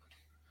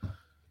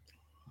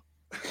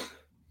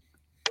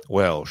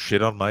 Well,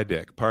 shit on my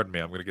dick. Pardon me.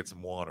 I'm going to get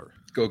some water.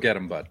 Go get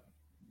him, bud.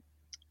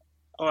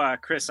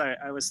 Chris,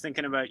 I was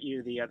thinking about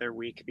you the other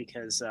week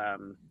because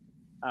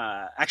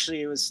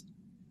actually it was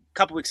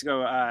couple weeks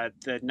ago,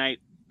 the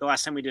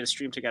last time we did a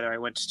stream together, I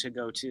went to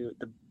go to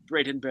the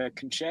Brandenburg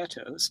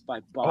Concertos by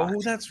Bach.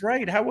 Oh, that's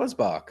right. How was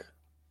Bach?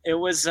 It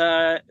was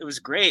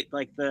great.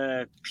 Like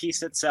the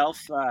piece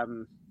itself,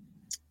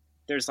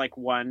 there's like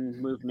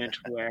one movement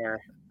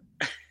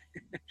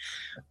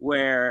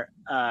where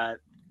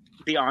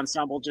the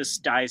ensemble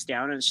just dies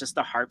down and it's just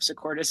the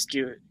harpsichordist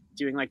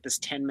doing like this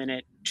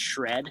 10-minute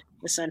shred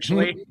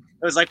essentially. It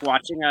was like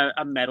watching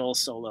a metal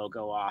solo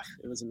go off.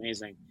 It was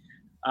amazing.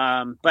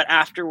 But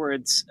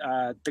afterwards,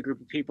 the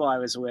group of people I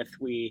was with,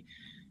 we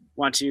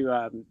want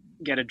to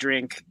get a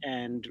drink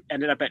and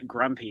ended up at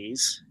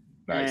Grumpy's.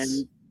 Nice.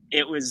 And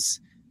it was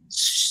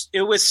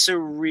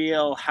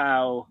surreal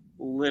how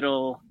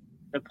little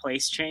the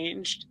place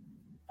changed,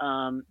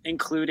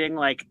 including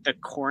like the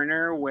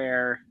corner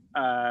where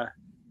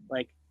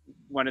like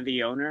one of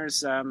the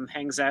owners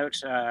hangs out.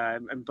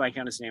 I'm blanking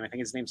on his name. I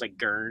think his name's like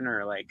Gern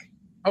or like.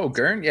 Oh,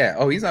 Gern? Yeah.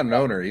 Oh, he's not an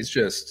owner. He's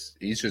just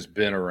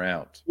been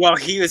around. Well,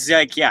 he was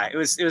like, yeah, it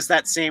was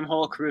that same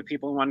whole crew of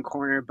people in one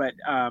corner, but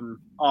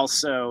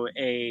also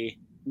a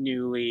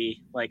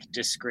newly like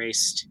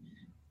disgraced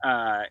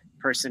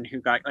person who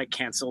got like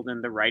canceled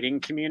in the writing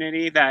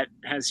community that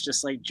has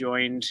just like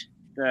joined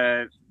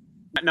the,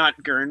 not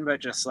Gern, but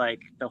just like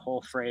the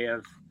whole fray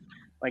of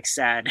like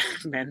sad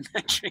men.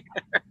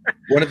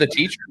 One of the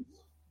teachers.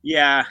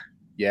 Yeah.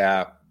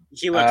 Yeah.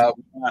 He looked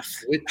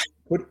rough.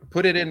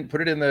 Put it in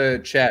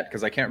the chat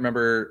because I can't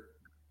remember.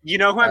 You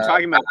know who I'm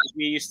talking about?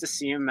 We used to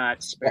see him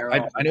at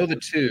Sparrow. I know the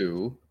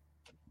two.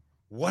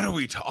 What are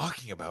we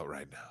talking about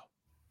right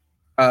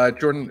now?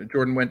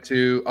 Jordan went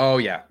to. Oh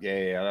yeah.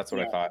 That's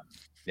what I thought.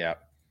 Yeah.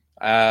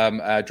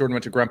 Jordan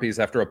went to Grumpy's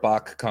after a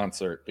Bach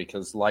concert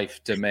because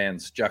life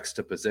demands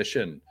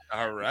juxtaposition.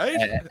 All right.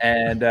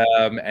 And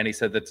he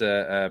said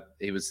that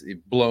he was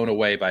blown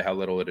away by how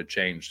little it had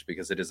changed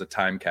because it is a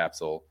time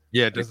capsule.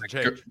 Yeah, it doesn't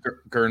change.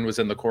 Gern was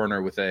in the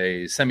corner with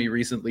a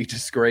semi-recently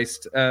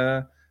disgraced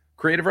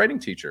creative writing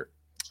teacher.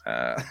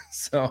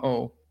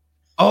 So.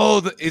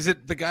 Oh, is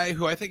it the guy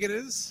who I think it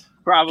is?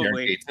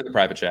 Probably. It's in the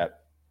private chat.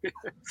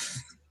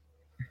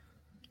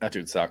 That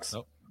dude sucks.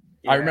 Nope.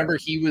 Yeah. I remember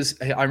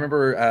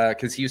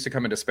because he used to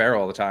come into Sparrow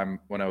all the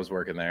time when I was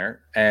working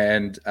there.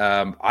 And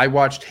I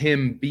watched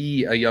him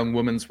be a young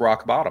woman's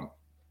rock bottom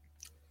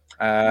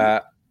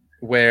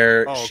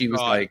where she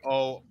was like,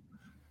 go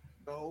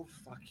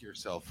fuck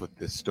yourself with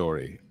this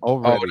story.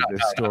 Not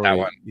that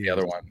one, the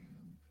other one,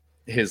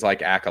 his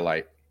like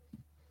acolyte.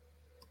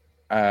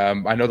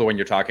 I know the one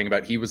you're talking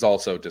about. He was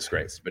also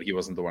disgraced, but he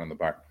wasn't the one in the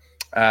bar.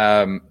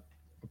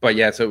 But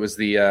yeah, so it was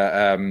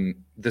the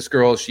this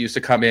girl. She used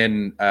to come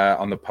in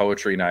on the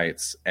poetry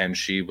nights, and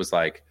she was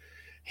like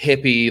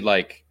hippie,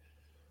 like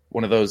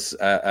one of those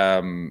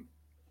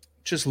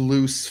just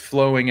loose,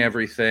 flowing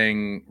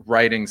everything,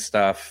 writing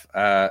stuff.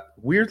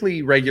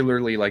 Weirdly,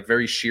 regularly, like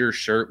very sheer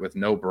shirt with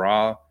no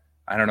bra.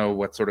 I don't know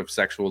what sort of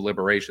sexual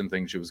liberation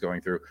thing she was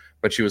going through,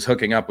 but she was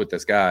hooking up with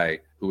this guy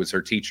who was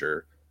her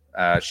teacher.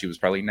 She was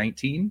probably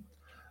 19,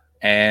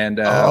 and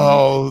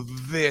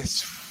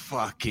this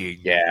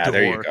fucking dork.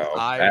 There you go.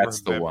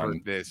 That's the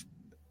one. This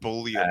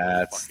bully.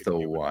 That's the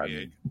one.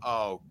 Being.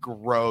 Oh,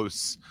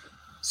 gross.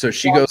 So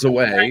she goes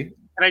away.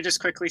 Can I just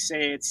quickly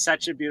say it's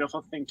such a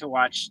beautiful thing to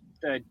watch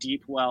the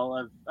deep well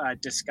of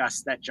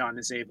disgust that John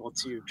is able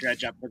to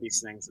dredge up for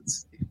these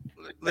things.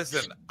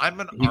 Listen, I'm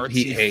an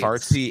artsy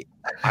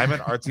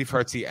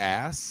fartsy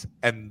ass,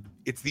 and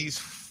it's these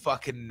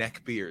fucking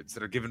neckbeards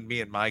that are giving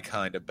me and my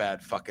kind a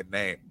bad fucking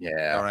name.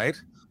 Yeah. All right.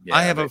 Yeah,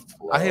 I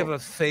have a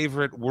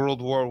favorite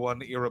World War I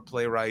era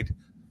playwright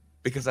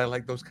because I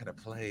like those kind of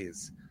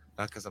plays,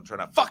 not because I'm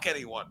trying to fuck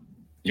anyone.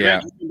 Yeah.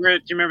 Do you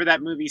remember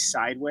that movie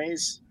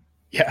Sideways?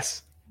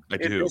 Yes, I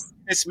do.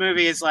 This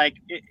movie is like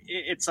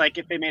it's like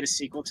if they made a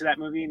sequel to that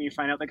movie and you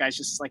find out the guy's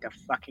just like a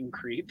fucking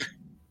creep.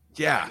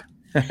 Yeah.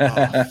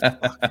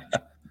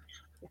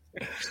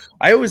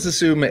 I always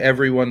assume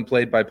everyone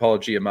played by Paul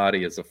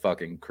Giamatti is a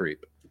fucking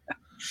creep.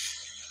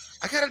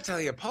 I gotta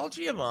tell you, Paul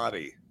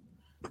Giamatti,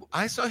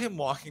 I saw him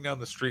walking down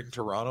the street in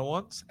Toronto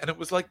once, and it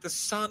was like the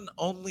sun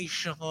only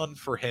shone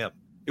for him.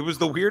 It was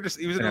the weirdest.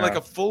 He was in like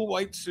a full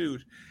white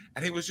suit,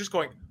 and he was just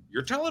going,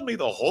 "You're telling me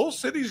the whole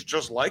city's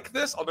just like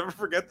this?" I'll never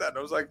forget that. And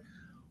I was like,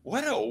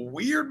 what a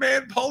weird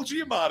man Paul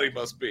Giamatti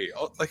must be.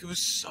 Like, it was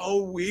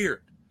so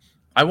weird.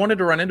 I wanted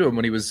to run into him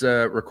when he was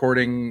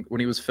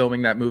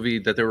filming that movie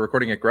that they were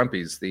recording at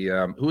Grumpy's.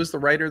 Who was the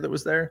writer that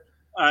was there?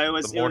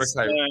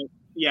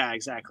 Yeah,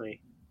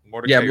 exactly.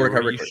 Mordecai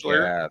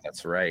Richler. Yeah,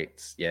 that's right.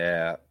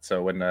 Yeah.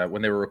 So when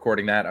they were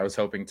recording that, I was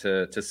hoping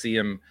to see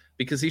him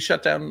because he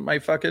shut down my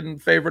fucking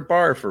favorite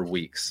bar for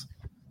weeks.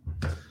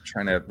 Did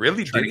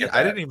he?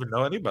 I didn't even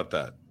know any about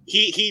that.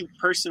 He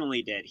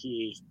personally did.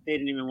 They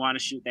didn't even want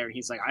to shoot there.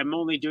 He's like, I'm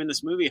only doing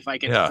this movie if I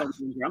can film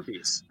in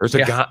Grumpy's. There's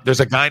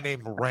a guy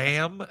named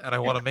Ram, and I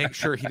want to make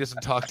sure he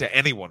doesn't talk to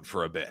anyone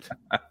for a bit.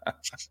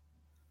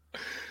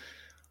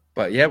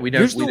 But yeah,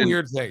 Here's the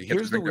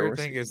weird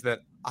thing is that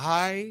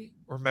I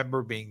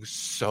remember being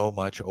so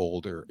much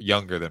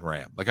younger than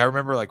Ram. Like, I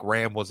remember like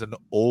Ram was an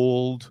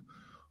old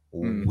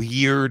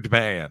weird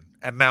man.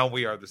 And now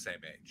we are the same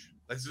age.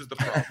 This is the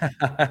problem.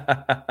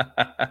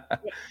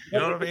 You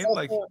know what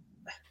I mean?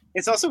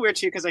 It's also weird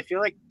too because I feel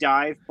like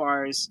dive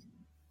bars,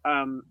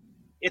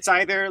 it's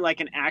either like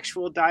an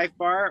actual dive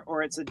bar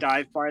or it's a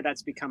dive bar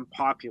that's become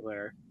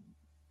popular,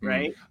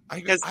 right?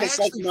 Because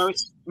like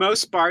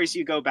most bars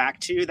you go back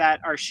to that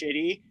are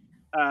shitty,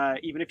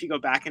 even if you go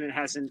back and it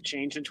hasn't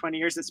changed in 20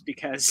 years, it's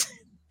because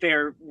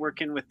they're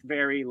working with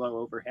very low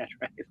overhead,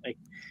 right? Like,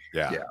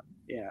 yeah.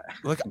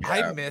 Like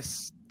I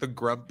miss the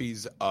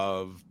Grumpies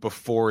of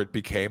before it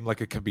became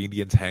like a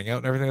comedian's hangout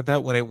and everything like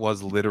that, when it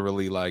was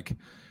literally like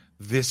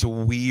this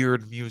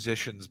weird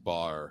musicians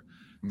bar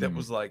that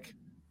was like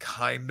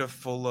kind of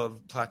full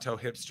of plateau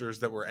hipsters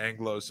that were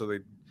Anglo, so they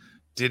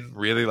didn't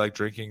really like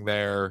drinking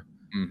there.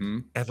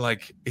 And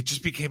like it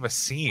just became a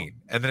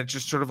scene, and then it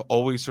just sort of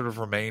always sort of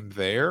remained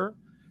there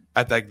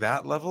at like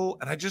that level.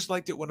 And I just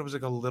liked it when it was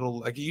like a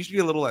little, like it used to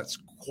be a little less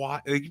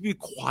quiet. It used to be a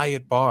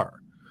quiet bar.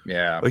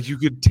 Yeah, like you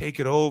could take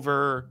it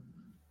over.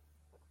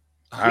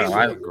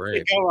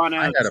 Great. We went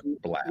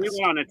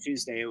on a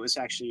Tuesday. It was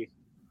actually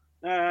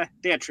they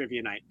had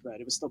trivia night,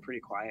 but it was still pretty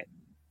quiet.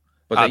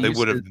 But they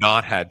would have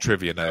not had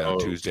trivia night on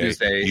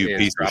Tuesday. You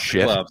piece of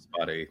shit, gloves,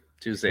 buddy.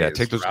 Tuesday,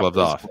 take those gloves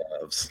off.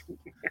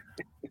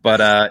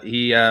 But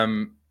he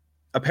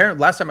apparently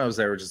last time I was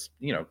there, which is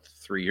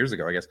 3 years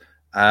ago, I guess.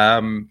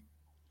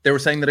 They were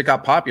saying that it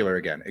got popular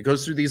again. It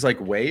goes through these like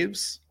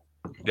waves.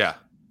 Yeah.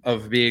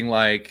 Of being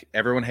like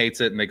everyone hates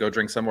it and they go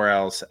drink somewhere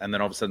else, and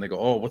then all of a sudden they go,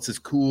 oh, what's this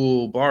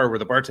cool bar where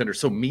the bartender's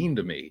so mean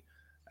to me,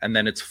 and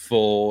then it's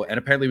full, and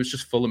apparently it was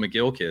just full of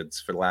McGill kids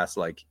for the last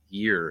like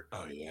year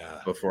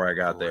before I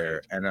got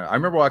there. And I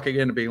remember walking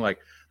in and being like,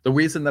 the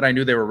reason that I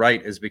knew they were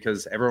right is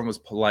because everyone was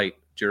polite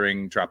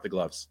during Drop the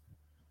Gloves.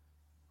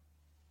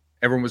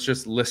 Everyone was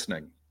just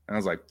listening, and I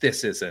was like,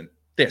 this isn't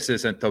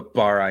the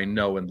bar I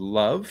know and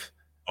love.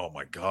 Oh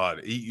my God.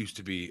 It used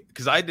to be,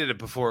 because I did it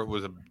before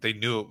they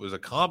knew it was a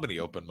comedy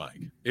open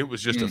mic. It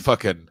was just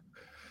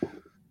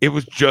it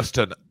was just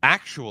an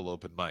actual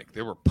open mic.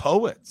 There were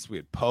poets. We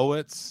had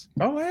poets.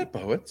 Oh, I had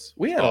poets.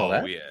 We had all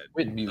that. We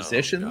had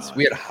musicians.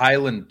 We had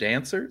Highland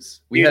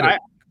dancers. We had a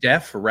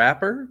deaf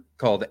rapper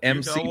called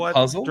MC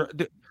Puzzle.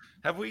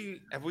 Have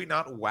we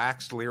not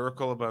waxed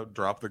lyrical about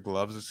Drop the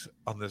Gloves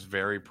on this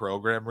very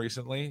program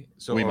recently?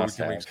 So we must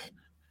have.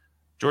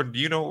 Jordan, do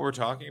you know what we're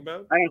talking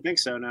about? I don't think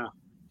so, no.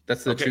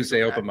 That's the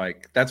Tuesday open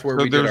mic. That's where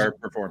we did our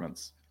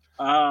performance.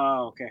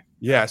 Oh, okay.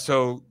 Yeah,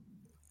 so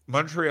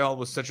Montreal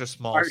was such a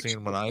small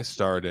scene when I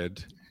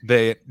started.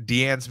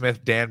 Deanne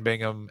Smith, Dan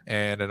Bingham,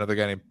 and another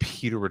guy named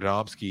Peter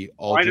Radomski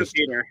I know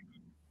Peter.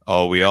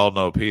 Oh, we all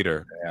know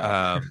Peter.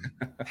 Yeah.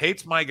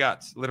 Hates my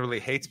guts. Literally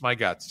hates my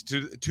guts.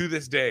 To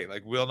this day,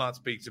 like will not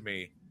speak to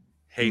me.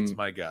 Hates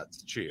my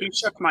guts. Cheers. He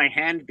shook my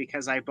hand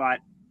because I bought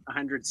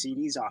 100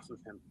 CDs off of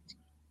him.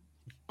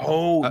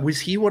 Oh, was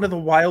he one of the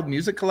wild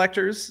music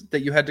collectors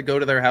that you had to go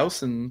to their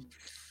house and?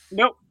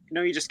 Nope.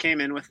 No, he just came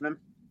in with them.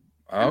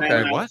 Okay.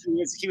 Then, what?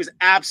 He was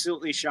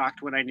absolutely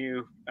shocked when I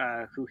knew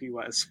who he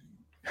was.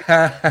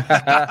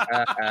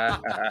 I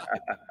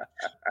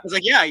was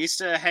like, yeah, I used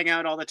to hang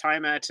out all the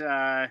time at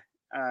the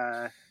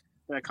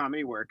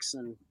Comedy Works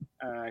and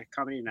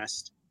Comedy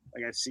Nest.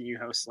 Like I've seen you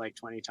host like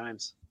 20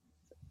 times.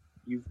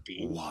 You've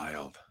been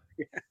wild.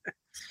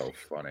 So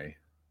funny.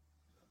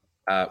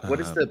 What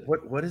is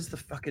the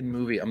fucking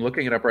movie? I'm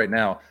looking it up right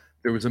now.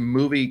 There was a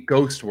movie,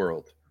 Ghost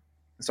World.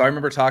 So I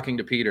remember talking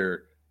to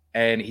Peter,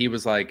 and he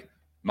was like,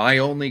 "My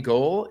only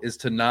goal is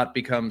to not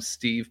become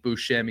Steve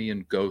Buscemi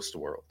in Ghost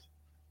World.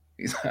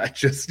 I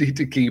just need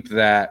to keep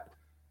that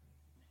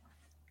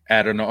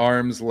at an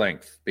arm's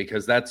length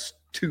because that's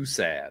too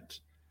sad."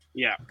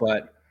 Yeah.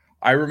 But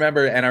I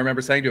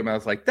remember saying to him, I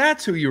was like,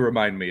 "That's who you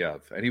remind me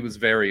of," and he was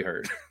very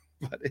hurt.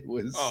 But it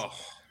was. Oh.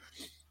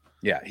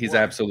 Yeah, he's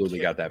absolutely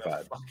got that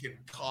vibe. Fucking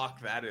cock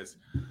that is.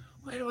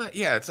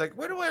 It's like,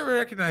 where do I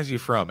recognize you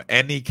from?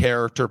 Any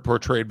character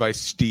portrayed by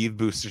Steve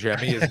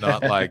Buscemi is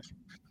not like,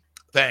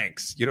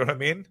 thanks. You know what I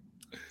mean?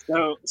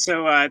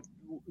 So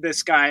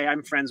this guy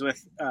I'm friends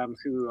with,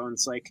 who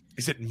owns like.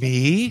 Is it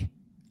me?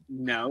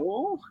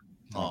 No.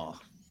 Oh.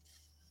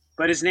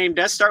 But his name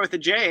does start with a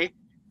J.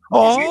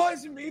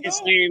 Is it me? His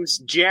name's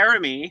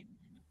Jeremy.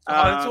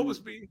 It's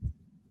almost me.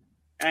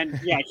 And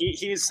yeah,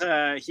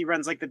 he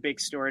runs like the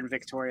big store in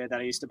Victoria that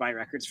I used to buy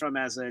records from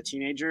as a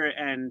teenager.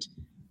 And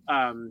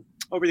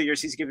over the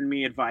years, he's given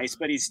me advice,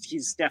 but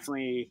he's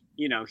definitely,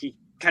 he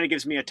kind of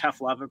gives me a tough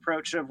love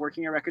approach of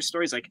working at record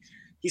stores. Like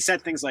he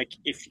said things like,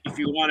 if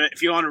you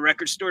want a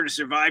record store to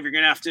survive, you're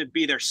gonna have to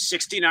be there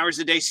 16 hours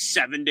a day,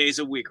 7 days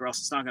a week, or else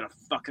it's not gonna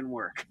fucking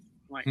work.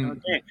 I'm like,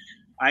 okay,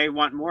 I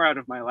want more out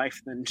of my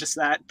life than just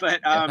that,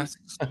 but.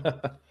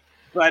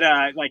 But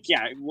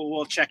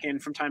we'll check in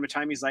from time to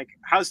time. He's like,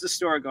 "How's the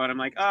store going?" I'm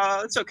like,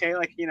 "Oh, it's okay.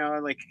 Like,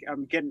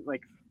 I'm getting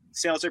like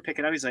sales are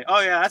picking up." He's like,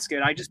 "Oh yeah, that's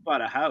good. I just bought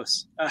a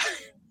house."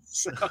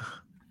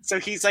 So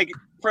he's like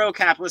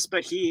pro-capitalist,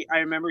 but I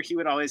remember he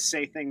would always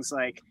say things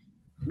like,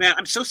 "Man,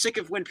 I'm so sick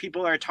of when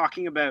people are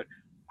talking about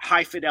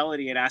high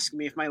fidelity and asking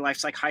me if my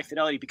life's like high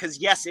fidelity because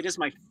yes, it is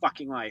my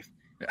fucking life.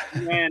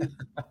 And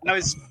I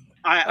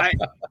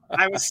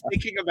was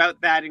thinking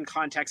about that in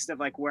context of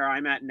like where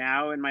I'm at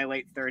now in my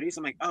late 30s.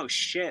 I'm like, oh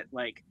shit,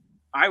 like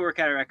I work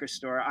at a record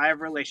store. I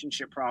have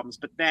relationship problems.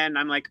 But then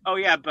I'm like, oh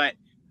yeah, but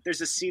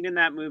there's a scene in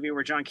that movie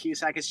where John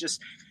Cusack is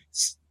just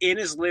in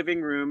his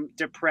living room,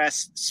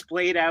 depressed,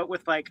 splayed out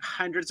with like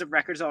hundreds of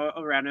records all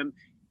around him.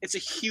 It's a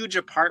huge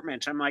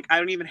apartment. I'm like, I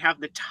don't even have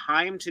the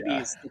time to be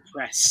as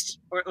depressed,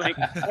 or like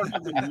I don't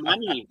have the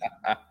money.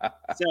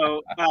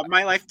 So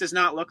my life does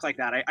not look like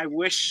that. I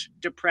wish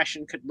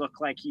depression could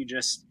look like you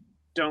just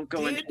don't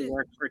go into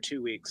work for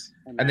 2 weeks.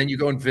 And then you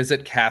go and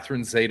visit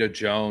Catherine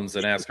Zeta-Jones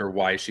and ask her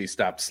why she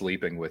stopped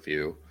sleeping with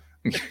you.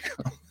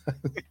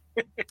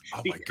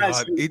 Oh my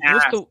God.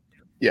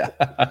 Yeah.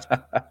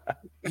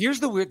 Here's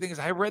the weird thing is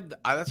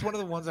that's one of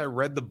the ones I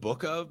read the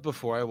book of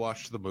before I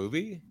watched the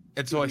movie.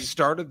 And so I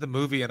started the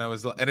movie and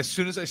and as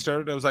soon as I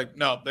started, I was like,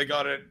 no, they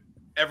got it.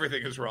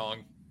 Everything is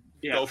wrong.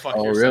 Yeah. Go fuck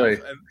yourself. Really?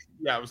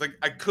 And I was like,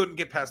 I couldn't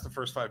get past the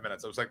first 5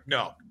 minutes. I was like,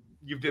 no,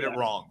 you did it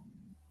wrong.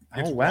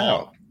 It's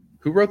wrong.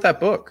 Who wrote that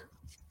book?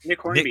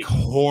 Nick Hornby. Nick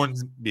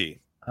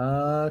Hornby.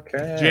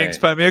 Okay. Jinx,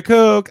 buy me a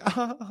Coke.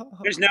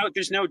 There's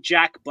no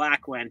Jack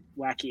Black when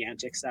Wacky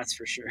Antics, that's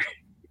for sure.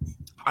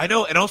 I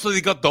know, and also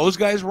they got those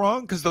guys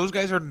wrong because those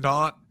guys are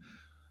not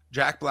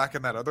Jack Black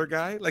and that other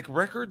guy. Like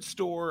record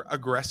store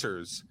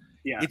aggressors.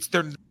 Yeah,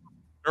 they're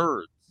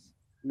nerds.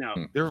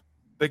 No, they're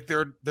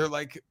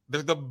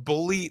the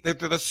bully. They're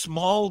the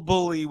small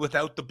bully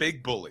without the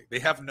big bully. They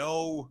have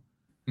no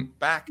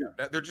back.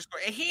 They're just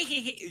going,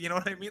 you know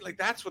what I mean? Like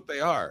that's what they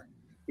are.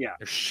 Yeah,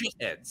 they're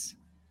shitheads.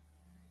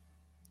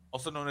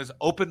 Also known as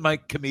open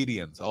mic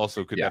comedians.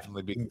 Also could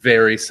definitely be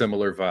very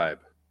similar vibe.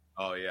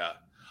 Oh yeah.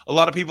 A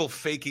lot of people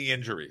faking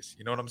injuries.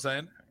 You know what I'm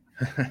saying?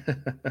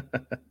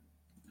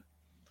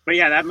 But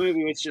yeah, that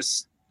movie was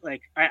just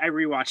like I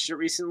rewatched it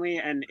recently,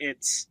 and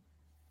it's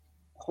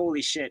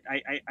holy shit.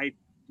 I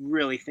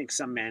really think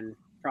some men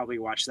probably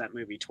watch that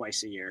movie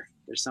twice a year.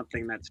 There's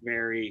something that's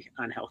very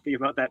unhealthy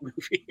about that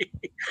movie.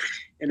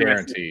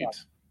 Guaranteed.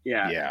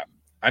 Yeah. Yeah.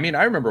 I mean,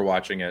 I remember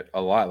watching it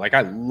a lot. Like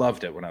I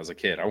loved it when I was a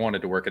kid. I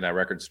wanted to work in that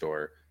record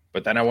store,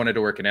 but then I wanted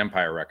to work in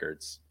Empire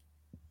Records.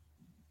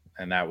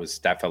 And that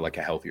felt like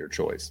a healthier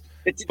choice.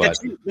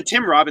 The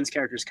Tim Robbins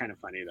character is kind of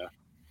funny though.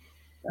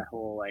 That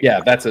whole like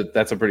that's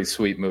a pretty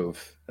sweet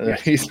move. Yeah.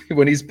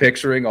 When he's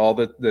picturing all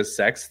the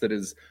sex that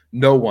is,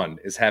 no one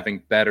is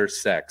having better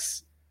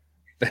sex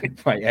than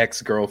my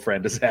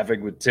ex-girlfriend is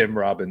having with Tim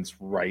Robbins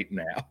right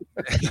now.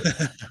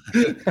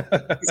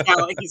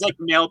 he's like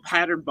male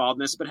pattern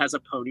baldness, but has a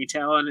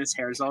ponytail and his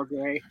hair's all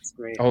gray. It's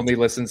great. Only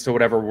listens to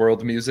whatever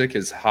world music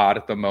is hot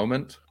at the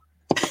moment.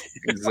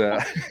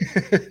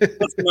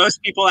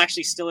 Most people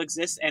actually still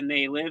exist, and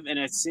they live in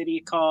a city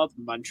called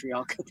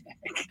Montreal,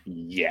 Quebec.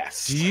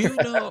 Yes. Do you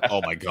know?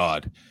 Oh my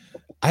God.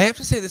 I have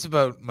to say this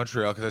about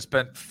Montreal because I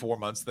spent 4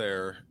 months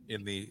there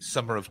in the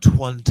summer of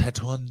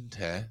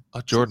 2020.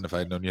 Oh, Jordan, if I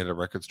had known you had a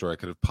record store, I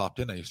could have popped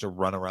in. I used to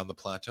run around the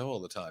plateau all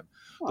the time.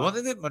 Oh. The one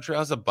thing that Montreal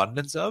has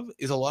abundance of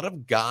is a lot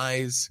of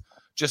guys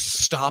just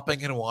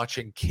stopping and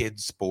watching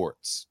kids'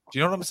 sports. Do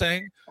you know what I'm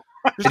saying?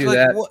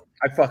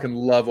 I fucking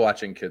love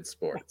watching kids'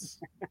 sports.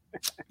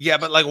 Yeah,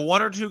 but like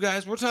one or two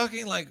guys, we're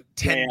talking like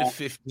 10 to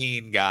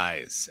 15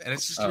 guys. And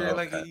it's just you're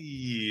like,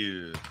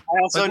 ew.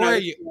 I also know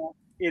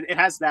it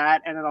has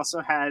that, and it also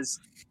has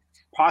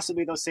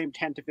possibly those same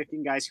 10 to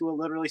 15 guys who will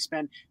literally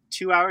spend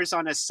 2 hours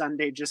on a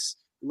Sunday just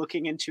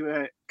looking into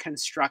a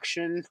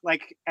construction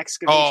like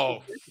excavation.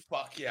 Oh,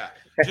 fuck yeah.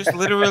 Just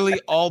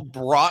literally all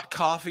brought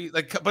coffee,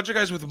 like a bunch of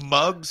guys with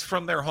mugs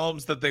from their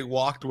homes that they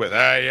walked with.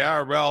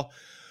 Yeah, well,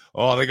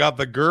 oh, they got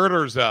the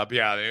girders up.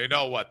 Yeah, you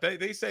know what?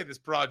 They say this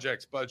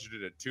project's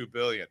budgeted at $2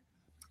 billion.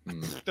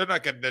 They're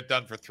not getting it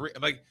done for $3 million.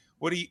 I'm like,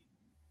 what do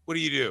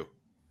you do?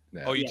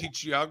 Yeah. Oh, you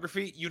teach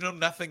geography? You know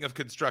nothing of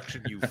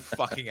construction, you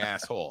fucking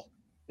asshole.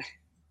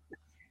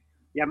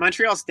 Yeah,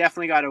 Montreal's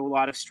definitely got a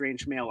lot of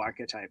strange male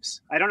archetypes.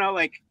 I don't know,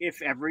 like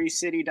if every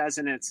city does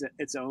in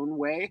its own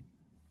way,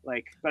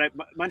 like, but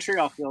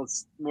Montreal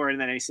feels more than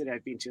any city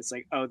I've been to. It's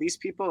like, oh, these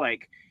people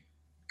like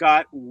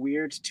got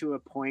weird to a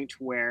point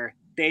where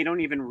they don't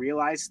even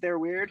realize they're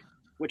weird,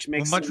 which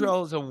makes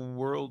Montreal is a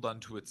world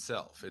unto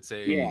itself. It's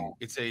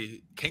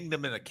a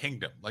kingdom in a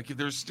kingdom. Like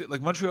there's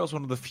like Montreal is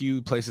one of the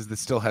few places that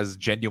still has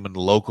genuine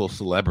local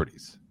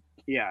celebrities.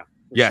 Yeah.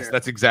 Yes, sure.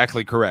 That's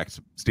exactly correct,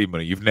 Steve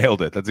Mooney. You've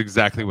nailed it. That's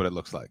exactly what it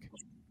looks like.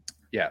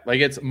 Yeah,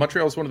 like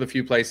Montreal is one of the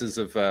few places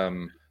of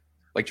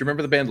like, do you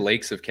remember the band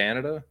Lakes of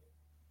Canada?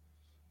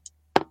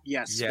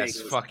 Yes.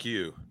 Fuck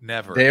you.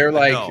 Never. They're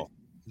like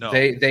no.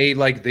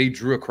 They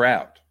drew a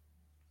crowd,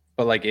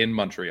 but like in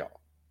Montreal.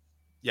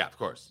 Yeah, of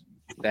course.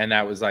 And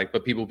that was like,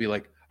 but people be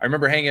like, I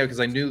remember hanging out because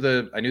I knew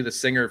the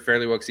singer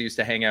fairly well because he used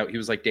to hang out. He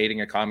was like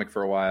dating a comic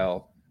for a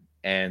while,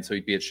 and so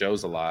he'd be at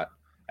shows a lot.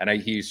 And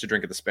he used to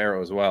drink at the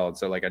Sparrow as well. And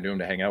so like I knew him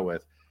to hang out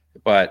with.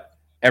 But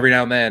every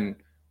now and then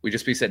we'd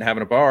just be sitting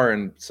having a bar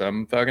and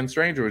some fucking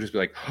stranger would just be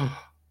like,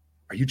 oh,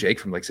 are you Jake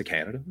from Lakes of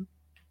Canada?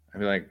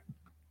 I'd be like,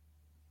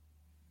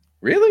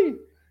 really?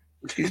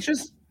 He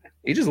just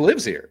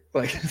lives here.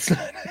 Like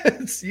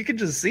you can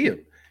just see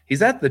him.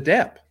 He's at the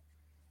Dep.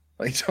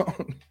 Like,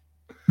 don't.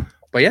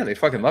 But yeah, they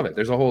fucking love it.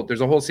 There's a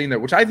whole scene there,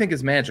 which I think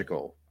is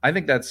magical. I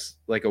think that's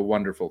like a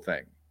wonderful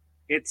thing.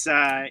 It's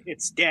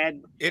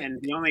dead, and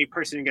the only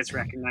person who gets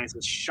recognized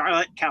is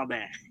Charlotte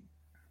Caldin.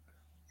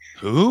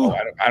 Who? Oh,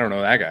 I don't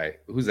know that guy.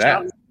 Who's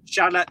that?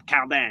 Charlotte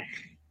Caldin.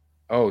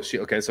 Oh,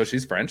 so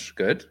she's French.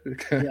 Good.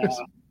 Yeah.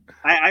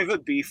 I have a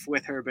beef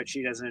with her, but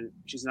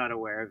she's not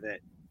aware of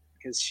it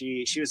because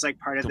she was like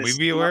part of Can this. we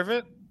be aware of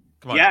it?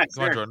 Come on, Yeah,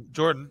 come on,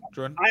 Jordan.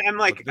 I'm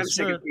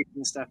sick of beef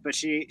and stuff, but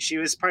she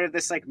was part of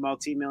this like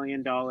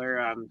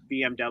multi-million-dollar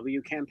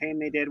BMW campaign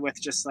they did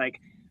with just like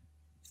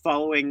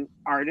following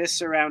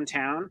artists around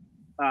town.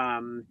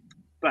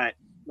 But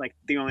like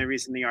the only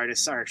reason the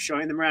artists are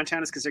showing them around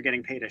town is because they're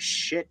getting paid a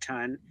shit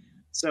ton.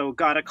 So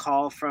got a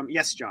call from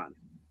John.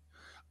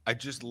 I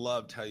just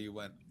loved how you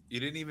went. You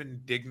didn't even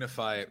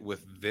dignify it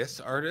with this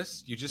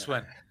artist. You just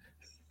went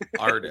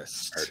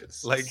artist.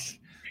 Artists.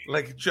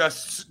 Like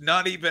just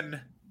not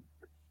even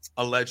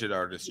alleged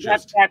artist.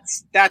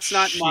 That's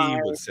not she my.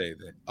 would say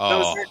that.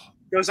 Oh,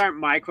 Those aren't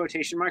my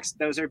quotation marks.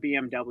 Those are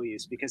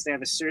BMWs because they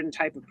have a certain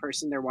type of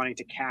person they're wanting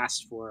to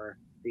cast for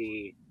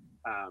the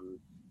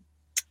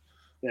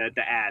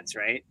ads,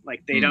 right?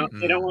 Like they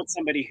don't want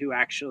somebody who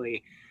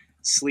actually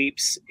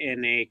sleeps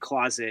in a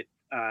closet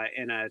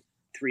in a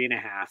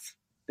 3.5.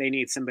 They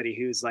need somebody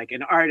who's like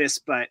an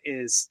artist but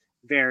is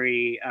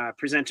very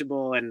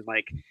presentable, and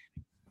like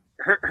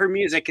her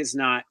music is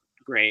not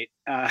great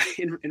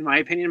in my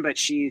opinion, but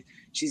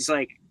she's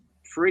like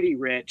pretty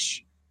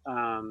rich,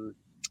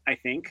 I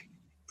think,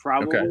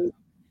 probably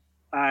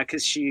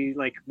because she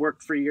like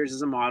worked for years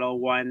as a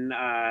model.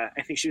 I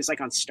think she was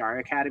like on Star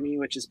Academy,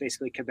 which is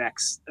basically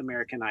Quebec's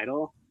American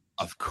Idol.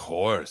 of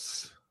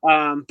course.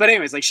 But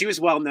anyways, like she was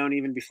well known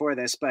even before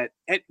this, but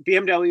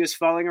BMW was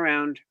following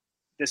around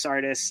this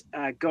artist,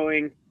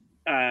 going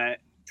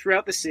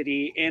throughout the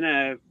city in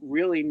a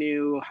really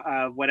new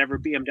whatever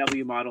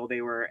BMW model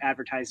they were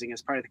advertising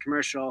as part of the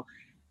commercial.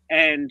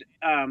 And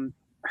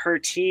her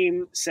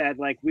team said,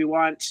 like, we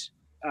want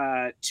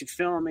to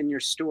film in your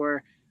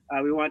store.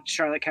 We want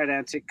Charlotte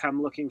Cardin to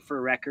come looking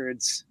for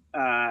records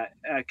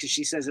because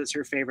she says it's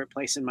her favorite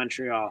place in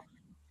Montreal.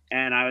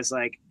 And I was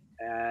like,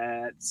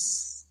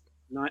 it's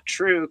not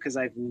true because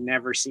I've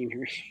never seen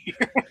her here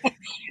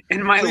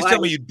in my Please life.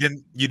 tell me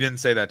you didn't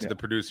say that to the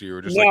producer. You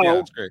were just like, yeah,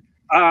 that's great.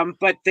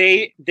 But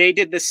they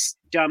did this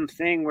dumb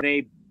thing where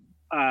they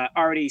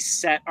already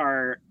set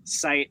our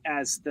site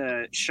as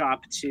the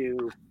shop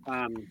to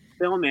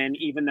film in,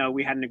 even though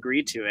we hadn't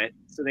agreed to it.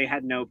 So they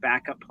had no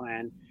backup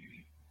plan.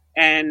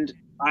 And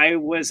I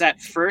was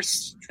at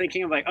first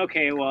thinking of like,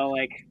 okay, well,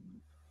 like,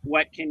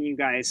 what can you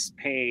guys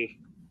pay,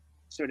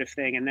 sort of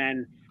thing. And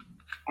then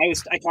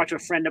I talked to a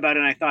friend about it,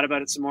 and I thought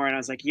about it some more, and I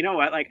was like, you know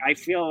what? Like, I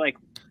feel like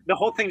the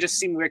whole thing just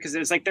seemed weird because it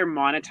was like they're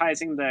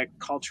monetizing the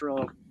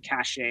cultural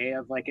cachet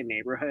of like a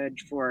neighborhood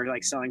for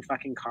like selling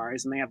fucking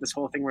cars, and they have this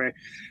whole thing where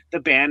the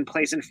band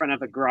plays in front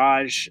of a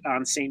garage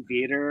on St.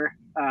 Viator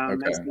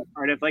as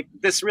part of like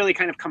this really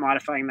kind of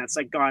commodifying that's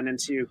like gone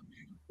into,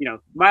 you know,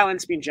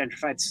 Milan's being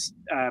gentrified.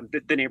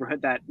 The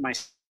neighborhood that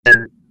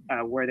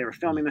where they were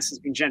filming this has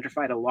been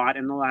gentrified a lot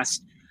in the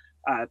last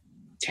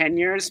 10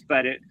 years,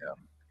 but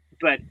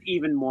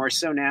even more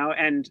so now.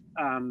 And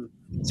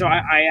so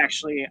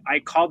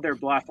I called their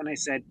bluff and I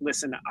said,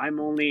 listen, I'm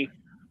only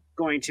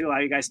going to allow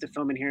you guys to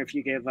film in here if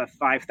you give a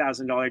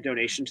 $5,000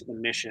 donation to the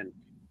mission.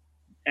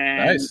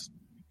 And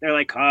they're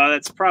like, oh,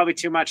 that's probably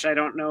too much. I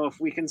don't know if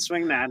we can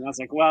swing that. And I was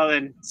like, well,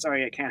 then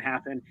sorry, it can't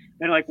happen.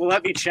 They're like, well,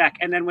 let me check.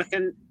 And then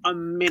within a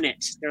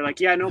minute, they're like,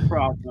 yeah, no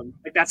problem.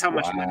 Like, that's how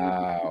much money.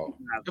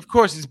 Of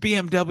course, it's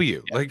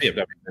BMW. Yeah, like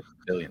BMW,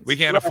 billions. we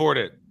can't afford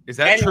it. Is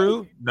that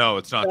true? No,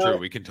 it's not true.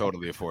 We can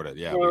totally afford it.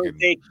 Yeah, so we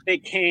can. They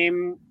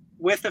came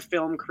with a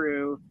film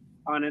crew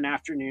on an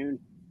afternoon,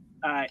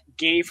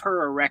 gave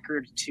her a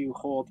record to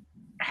hold,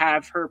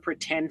 have her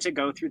pretend to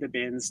go through the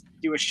bins,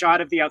 do a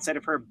shot of the outside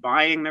of her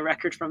buying the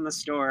record from the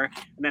store,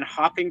 and then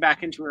hopping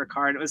back into her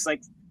car. And it was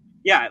like,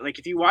 yeah, like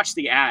if you watch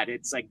the ad,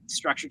 it's like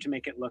structured to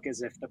make it look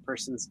as if the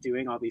person's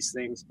doing all these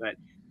things, but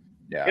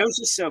it was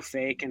just so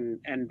fake. And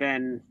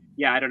then,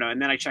 yeah, I don't know.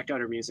 And then I checked out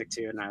her music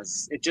too, and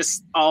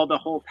the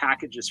whole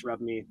package just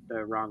rubbed me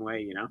the wrong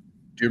way, you know?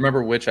 Do you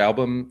remember which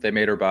album they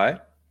made her buy?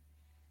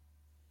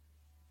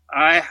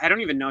 I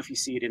don't even know if you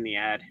see it in the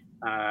ad.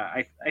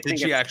 I think Did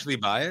she actually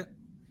buy it?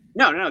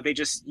 No, they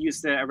just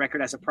used a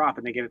record as a prop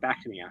and they gave it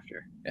back to me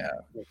after. Yeah.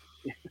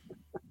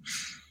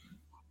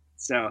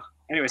 So,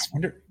 anyways,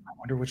 I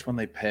wonder which one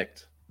they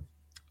picked.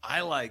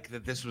 I like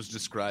that this was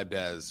described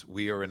as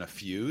we are in a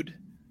feud.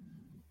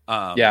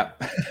 Yeah.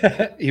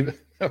 Even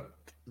though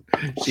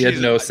she had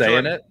no say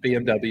in it.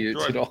 BMW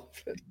did all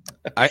of it.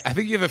 I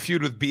think you have a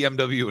feud with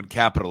BMW and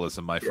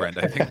capitalism, my friend.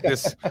 I think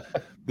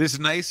this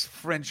nice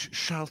French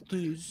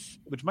chanteuse,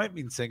 which might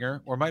mean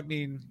singer or might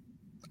mean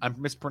I'm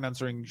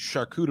mispronouncing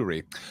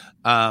charcuterie.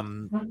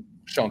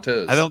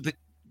 Chanteuse. I don't think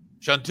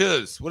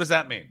chanteuse. What does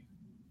that mean?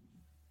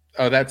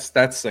 Oh, that's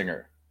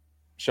singer.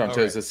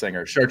 Chanteuse is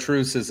singer.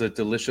 Chartreuse is a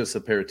delicious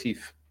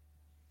aperitif.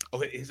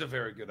 Oh, it is a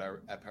very good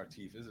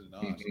aperitif, is it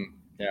not? Mhm.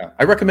 Yeah,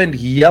 I recommend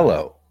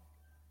yellow.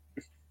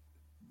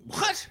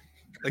 What?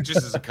 Like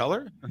just as a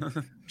color?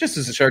 Just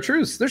as a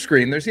chartreuse. There's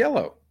green, there's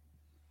yellow.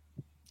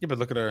 Yeah, but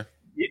look at her.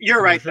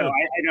 You're right, though.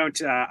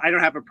 I don't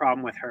have a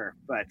problem with her,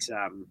 but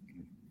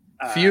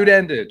Feud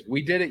ended.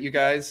 We did it, you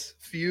guys.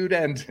 Feud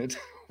ended.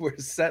 We're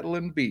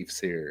settling beefs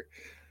here.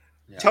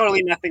 Yeah.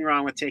 Totally nothing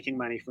wrong with taking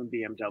money from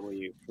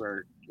BMW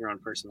for your own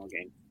personal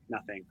gain.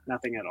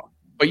 Nothing at all.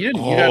 But you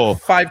didn't. You Oh.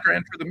 got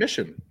 $5,000 for the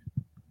mission.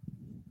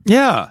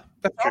 Yeah.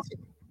 That's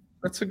awesome.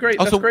 That's a great.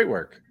 Also- That's great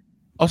work.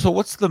 Also,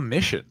 what's the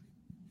mission?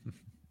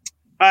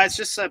 It's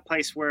just a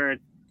place where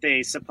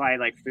they supply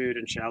like food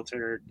and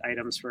shelter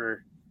items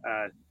for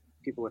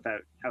people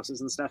without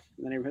houses and stuff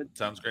in the neighborhood.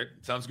 Sounds great.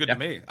 Sounds good Yeah. to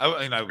me.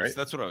 Great.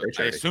 That's what Great I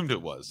charity. assumed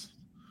it was.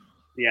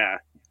 Yeah.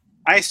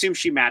 I assume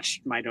she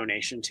matched my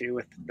donation too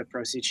with the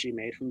proceeds she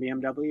made from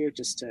BMW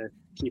just to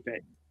keep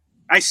it.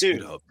 I You'd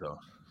assume. hope though.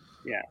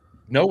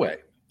 No way.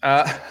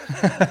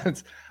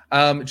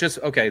 Just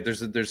okay.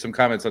 There's some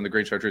comments on the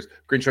green chartreuse.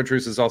 Green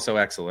chartreuse is also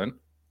excellent.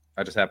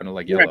 I just happen to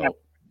like Right. yellow.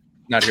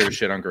 Not here to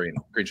shit on green.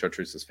 Green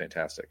chartreuse is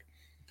fantastic.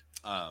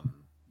 Let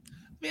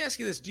me ask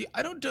you this: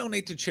 I don't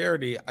donate to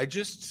charity.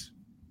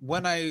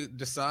 When I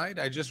decide,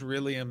 I just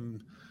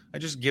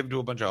give to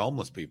a bunch of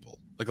homeless people.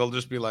 Like I'll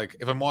just be like,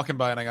 if I'm walking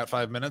by and I got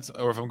 5 minutes,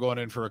 or if I'm going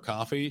in for a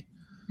coffee,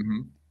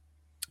 Mhm.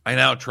 I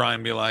now try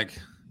and be like,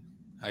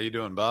 "How you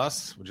doing,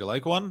 boss? Would you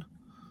like one?"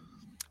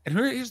 And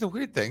here's the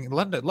weird thing: in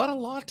London, a lot of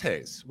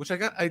lattes, which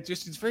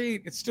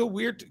it's still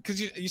weird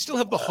because you still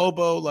have the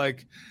hobo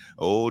like,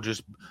 oh,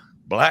 just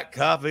black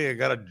coffee. I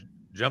gotta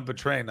jump a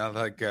train. I'm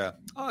like, a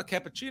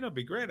cappuccino would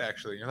be great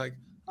actually. And you're like,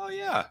 oh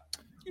yeah,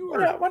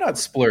 Why not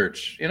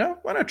splurge? You know,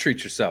 why not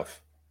treat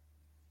yourself?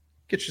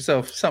 Get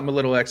yourself something a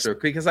little extra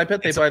because I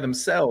bet they buy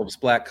themselves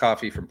black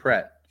coffee from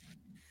Pret.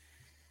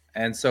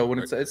 And so when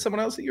it's someone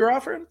else that you're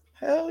offering,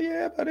 hell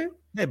yeah, buddy.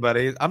 Hey,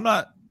 buddy, I'm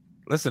not.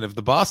 Listen, if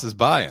the boss is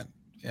buying,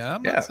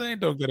 I'm Yeah. not saying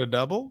don't get a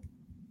double.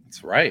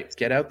 That's right.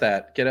 Get out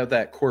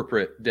that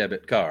corporate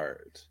debit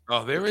card.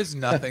 Oh, there is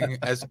nothing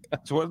as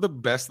it's one of the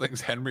best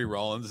things Henry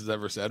Rollins has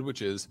ever said,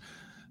 which is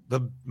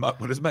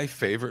what is my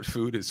favorite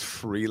food is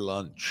free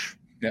lunch.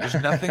 There's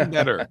nothing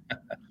better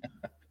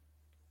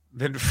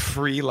than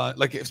free lunch.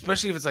 Like,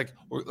 especially if it's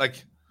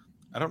like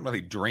I don't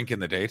really drink in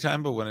the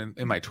daytime, but when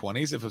in my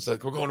 20s, if it's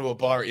like we're going to a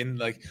bar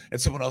and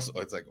someone else,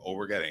 it's like, oh,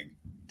 we're getting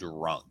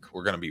drunk.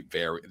 We're gonna be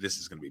this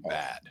is gonna be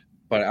bad.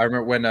 But I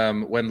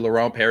remember when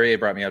Laurent Perrier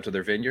brought me out to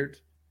their vineyard,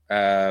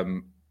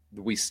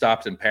 we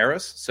stopped in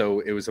Paris. So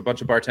it was a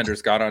bunch of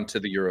bartenders got onto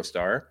the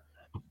Eurostar,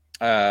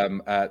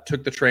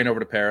 took the train over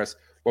to Paris.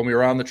 When we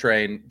were on the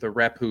train, the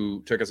rep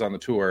who took us on the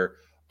tour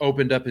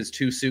opened up his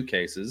 2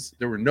 suitcases.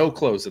 There were no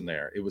clothes in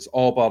there. It was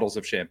all bottles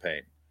of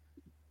champagne.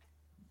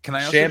 Can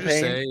I also Champagne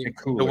just say and the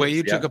coolers, way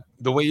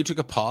you took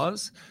a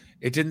pause?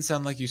 It didn't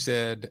sound like you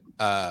said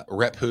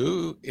rep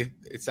who.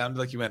 It sounded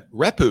like you went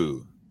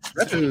repu.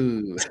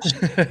 Repu.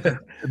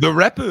 The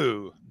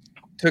repu.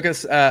 Took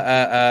us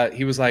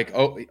he was like,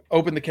 oh,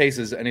 open the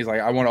cases, and he's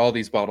like, I want all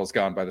these bottles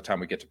gone by the time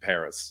we get to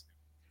Paris.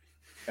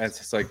 And it's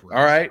just like,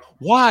 all right,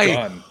 Why?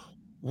 done.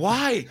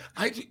 Why?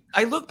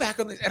 I look back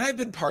on this, and I've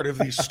been part of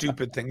these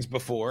stupid things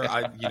before.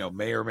 I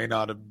may or may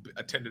not have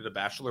attended a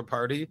bachelor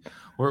party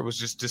where it was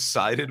just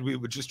decided we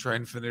would just try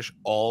and finish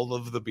all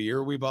of the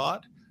beer we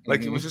bought.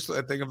 Like, it was just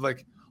a thing of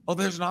like, oh,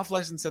 there's an off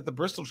license at the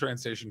Bristol train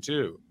station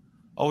too.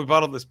 Oh, we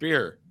bought all this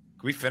beer.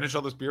 Can we finish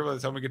all this beer by the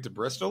time we get to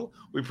Bristol?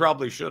 We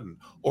probably shouldn't,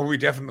 or we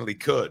definitely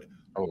could.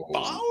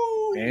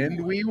 Oh,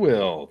 and we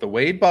will. The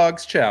Wade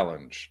Boggs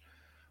challenge.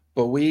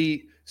 But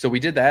we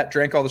did that,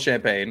 drank all the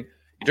champagne.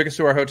 He took us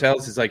to our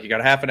hotels. He's like, you got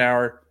a half an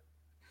hour.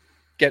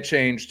 Get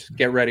changed.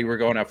 Get ready. We're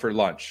going out for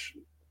lunch.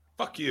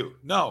 Fuck you.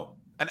 No,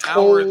 an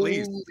hour at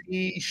least.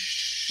 Holy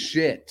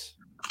shit.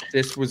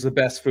 This was the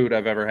best food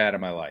I've ever had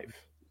in my life.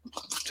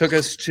 Took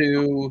us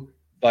to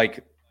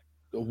like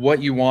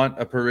what you want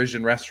a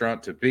Parisian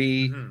restaurant to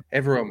be. Mm-hmm.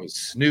 Everyone was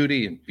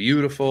snooty and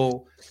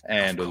beautiful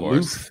and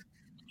aloof.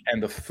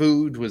 And the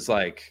food was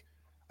like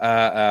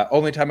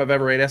only time I've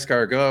ever ate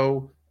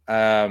escargot.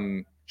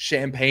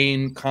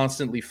 Champagne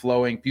constantly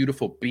flowing,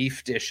 beautiful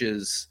beef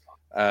dishes.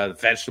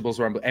 Vegetables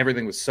were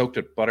everything was soaked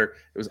in butter.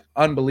 It was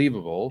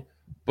unbelievable,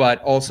 but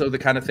also the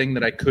kind of thing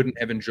that I couldn't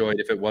have enjoyed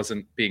if it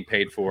wasn't being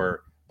paid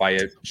for by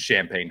a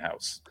champagne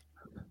house.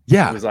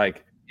 Yeah. It was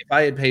like, if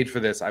I had paid for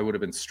this, I would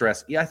have been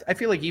stressed. Yeah, I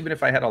feel like even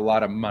if I had a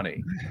lot of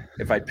money,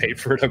 if I paid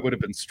for it, I would have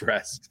been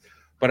stressed.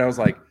 But I was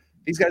like,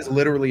 these guys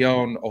literally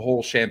own a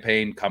whole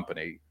champagne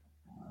company.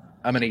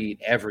 I'm going to eat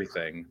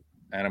everything,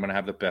 and I'm going to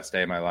have the best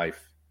day of my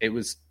life. It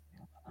was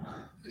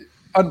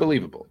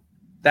unbelievable.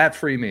 That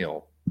free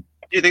meal. Do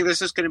you think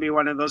this is going to be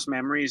one of those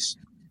memories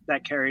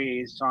that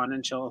carries on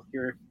until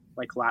your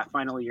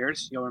final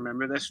years? You'll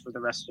remember this for the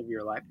rest of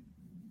your life.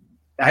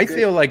 I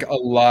feel like a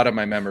lot of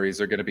my memories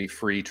are going to be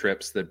free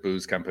trips that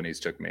booze companies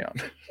took me on.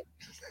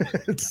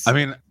 I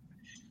mean,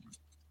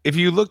 if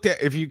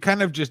you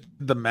kind of just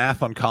did the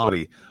math on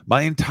comedy,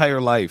 my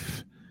entire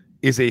life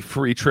is a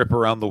free trip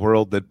around the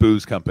world that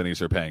booze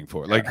companies are paying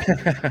for. Like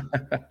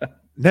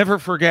Never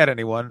forget,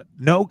 anyone.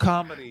 No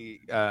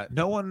comedy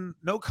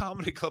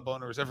club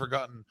owner has ever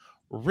gotten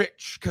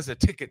rich because of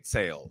ticket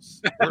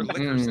sales. We're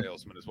liquor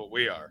salesmen is what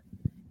we are.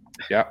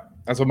 Yeah,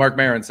 that's what Mark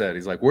Maron said.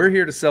 He's like, we're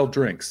here to sell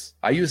drinks.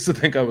 I used to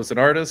think I was an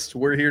artist.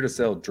 We're here to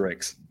sell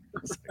drinks.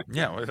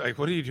 Yeah, like,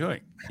 what are you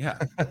doing? Yeah,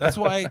 that's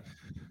why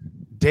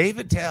Dave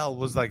Attell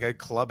was like a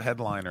club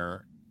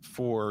headliner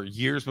for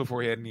years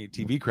before he had any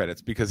TV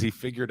credits, because he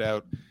figured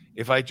out,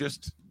 if I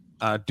just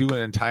do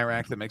an entire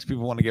act that makes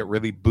people want to get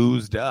really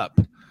boozed up,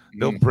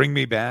 they'll bring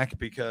me back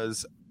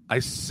because I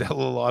sell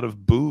a lot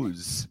of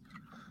booze.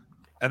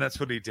 And that's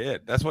what he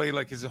did. That's why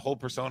his whole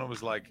persona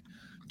was like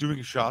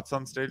doing shots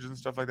on stage and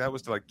stuff like that,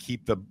 was to like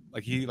keep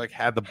he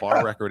had the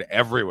bar record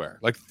everywhere,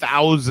 like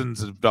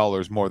thousands of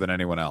dollars more than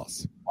anyone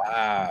else.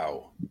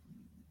 Wow.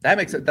 That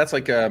makes it. That's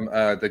like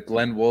the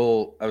Glenn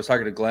Wool. I was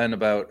talking to Glenn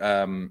about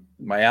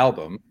my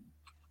album,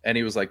 and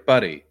he was like,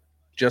 buddy,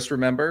 just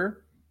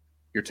remember,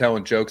 you're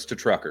telling jokes to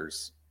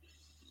truckers.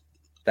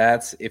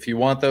 That's, if you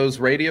want those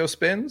radio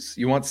spins,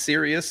 you want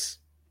Sirius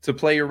to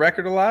play your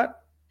record a lot,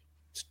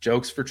 it's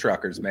jokes for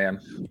truckers, man.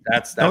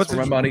 That's where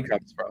my money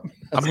comes from.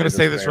 I'm going to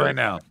say this right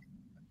now.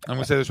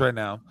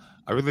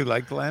 I really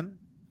like Glenn,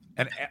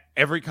 and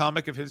every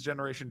comic of his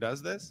generation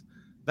does this.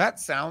 That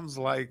sounds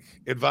like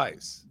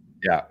advice.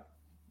 Yeah.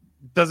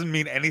 Doesn't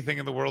mean anything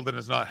in the world and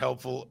is not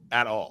helpful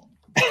at all.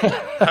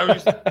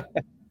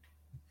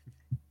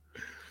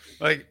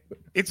 Like,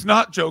 it's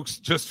not jokes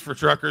just for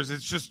truckers.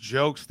 It's just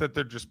jokes that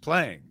they're just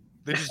playing.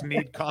 They just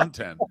need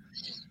content.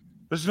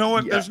 There's no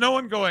one. Yeah. There's no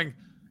one going,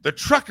 the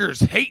truckers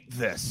hate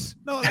this.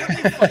 No, what are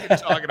you fucking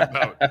talking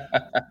about?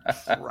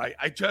 Right.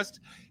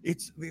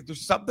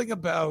 There's something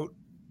about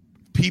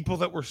people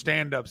that were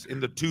stand-ups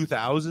in the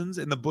 2000s,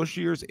 in the Bush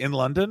years in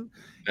London,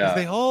 because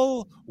they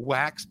all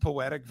wax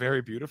poetic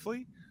very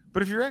beautifully.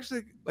 But if you're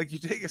actually, like, you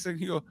take a second,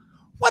 you go,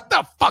 what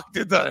the fuck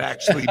did that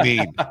actually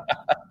mean?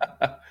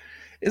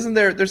 Isn't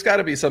there's got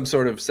to be some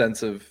sort of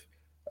sense of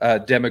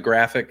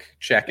demographic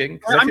checking?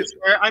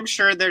 I'm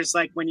sure there's,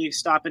 like, when you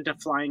stop into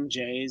Flying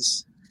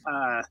J's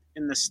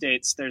in the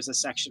States, there's a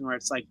section where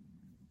it's like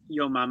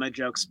Yo Mama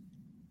jokes,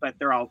 but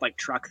they're all like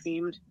truck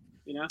themed,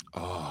 you know?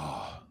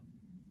 Oh,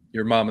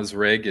 your mama's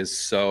rig is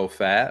so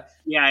fat.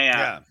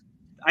 Yeah.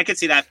 I could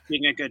see that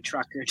being a good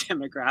trucker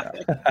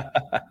demographic.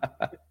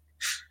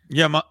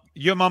 Yeah,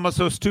 your mama's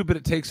so stupid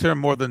it takes her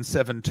more than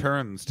 7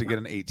 turns to get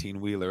an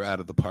 18-wheeler out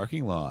of the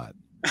parking lot.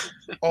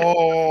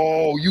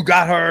 Oh, you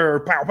got her.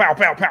 Pow, pow,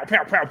 pow, pow,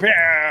 pow, pow,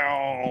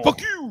 pow.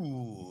 Fuck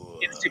you.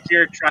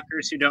 Insecure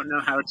truckers who don't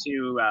know how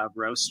to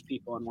roast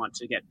people and want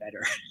to get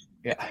better.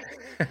 Yeah.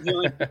 The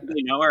only people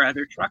they know are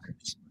other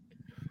truckers.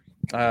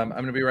 I'm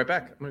going to be right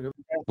back.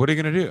 What are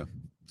you going to do?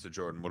 So,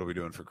 Jordan, what are we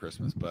doing for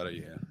Christmas,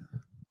 buddy? Yeah.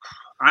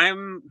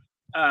 I'm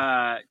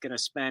going to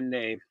spend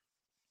a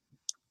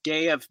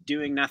day of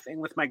doing nothing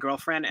with my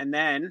girlfriend, and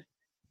then...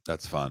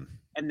 That's fun.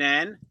 And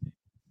then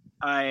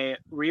I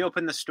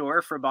reopen the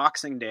store for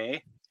Boxing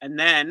Day, and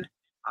then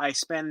I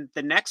spend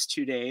the next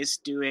 2 days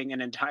doing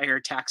an entire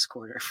tax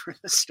quarter for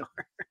the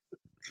store.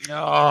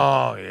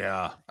 Oh,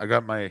 yeah. I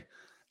got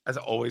as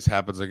it always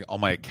happens, like all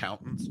my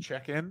accountants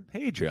check in.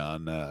 Hey,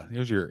 John,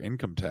 here's your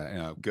income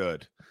tax.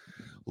 Good.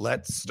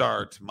 Let's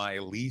start my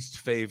least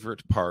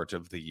favorite part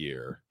of the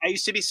year. I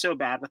used to be so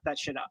bad with that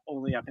shit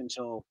only up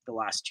until the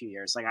last 2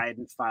 years. Like, I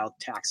hadn't filed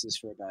taxes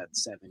for about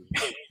 7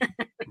 years.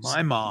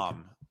 My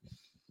mom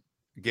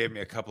gave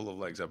me a couple of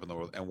legs up in the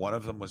world, and one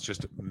of them was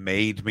just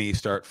made me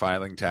start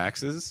filing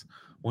taxes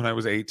when I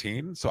was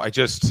 18. So I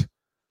just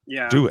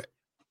do it.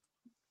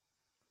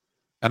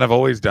 And I've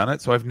always done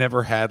it. So I've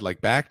never had like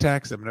back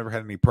tax. I've never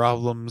had any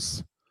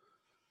problems.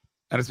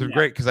 And it's been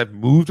great because I've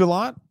moved a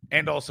lot.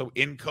 And also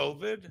in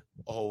COVID,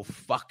 oh,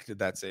 fuck, did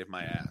that save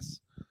my ass.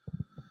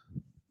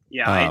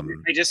 Yeah,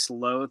 I just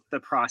loathe the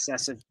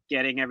process of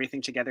getting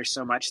everything together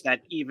so much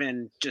that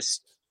even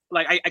just,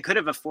 like, I could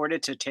have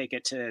afforded to take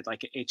it to,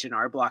 like,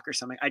 H&R Block or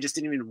something. I just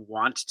didn't even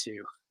want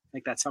to.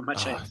 Like, that's how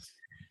much I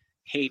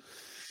hate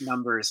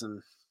numbers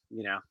and,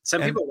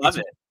 some people love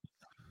it.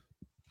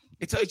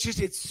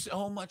 It's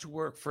so much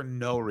work for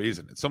no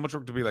reason. It's so much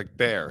work to be like,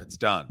 there, it's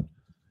done.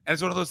 And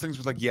it's one of those things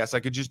where, like, yes, I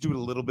could just do a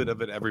little bit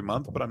of it every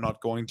month, but I'm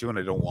not going to, and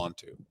I don't want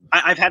to.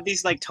 I've had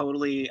these, like,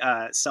 totally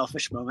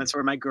selfish moments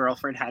where my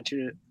girlfriend had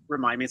to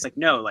remind me. It's like,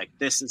 no, like,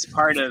 this is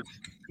part of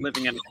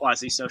living in a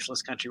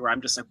quasi-socialist country where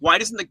I'm just like, why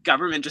doesn't the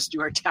government just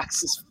do our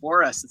taxes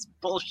for us? It's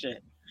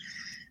bullshit.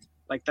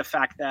 Like, the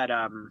fact that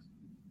I'm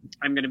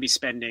going to be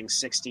spending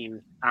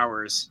 16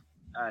 hours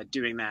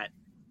doing that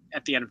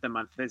at the end of the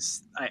month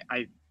is,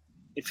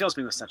 it fills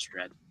me with such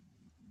dread.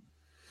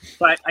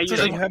 But I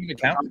usually have an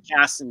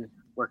podcast and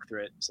work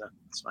through it, so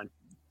it's fine.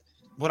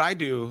 What I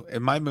do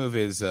in my move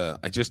is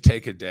I just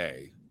take a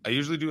day. I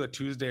usually do a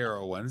Tuesday or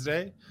a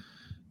Wednesday,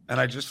 and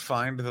I just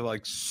find the,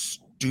 like,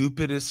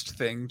 stupidest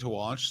thing to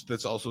watch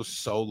that's also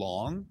so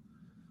long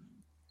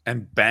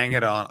and bang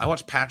it on. I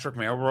watched Patrick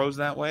Melrose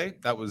that way.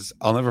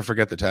 I'll never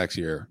forget the tax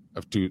year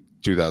of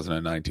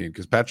 2019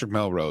 because Patrick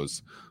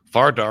Melrose,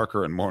 far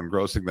darker and more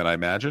engrossing than I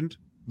imagined.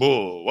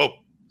 Whoa.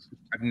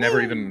 I've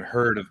never even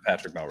heard of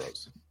Patrick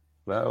Melrose.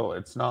 Well,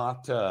 it's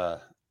not good.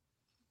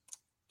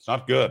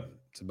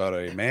 It's about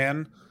a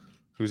man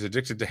who's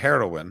addicted to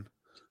heroin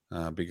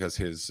because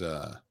his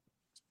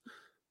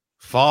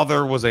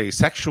father was a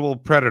sexual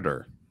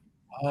predator.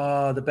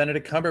 Oh, the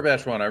Benedict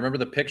Cumberbatch one. I remember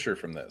the picture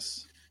from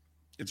this.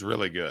 It's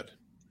really good.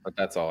 But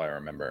that's all I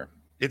remember.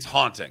 It's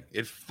haunting.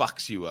 It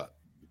fucks you up.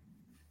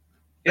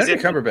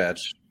 Benedict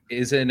Cumberbatch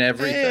is in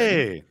everything.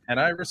 Hey. And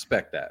I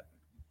respect that.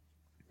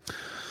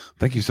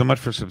 Thank you so much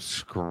for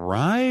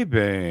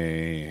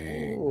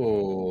subscribing.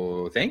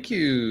 Oh, thank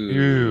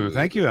you.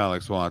 Thank you,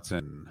 Alex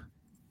Watson.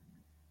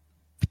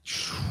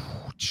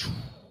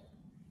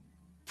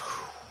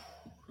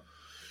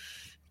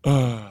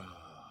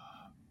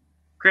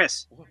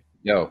 Chris,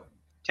 Yo.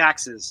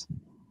 taxes.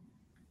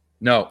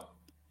 No.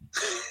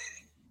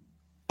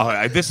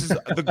 This is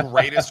the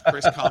greatest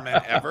Chris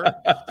comment ever.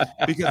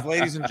 Because,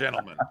 ladies and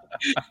gentlemen,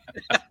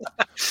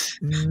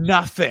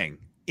 nothing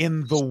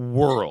in the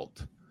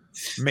world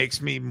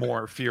makes me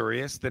more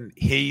furious than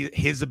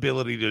his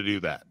ability to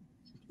do that.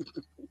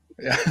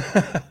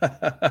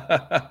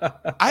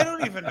 I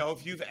don't even know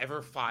if you've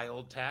ever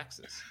filed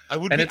taxes.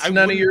 It's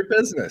none of your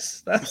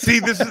business. See,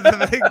 this is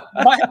the thing.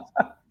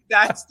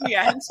 That's the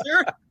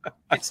answer.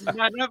 It's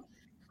none of.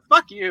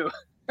 Fuck you.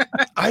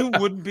 I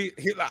wouldn't be.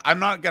 I'm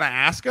not going to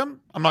ask him.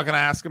 I'm not going to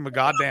ask him a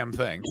goddamn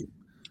thing.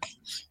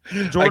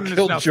 Jordan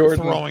is now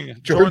throwing.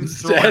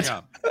 Jordan's throwing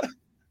up.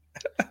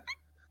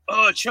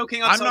 Oh,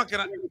 choking on. I'm not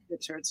gonna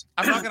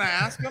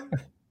ask him.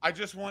 I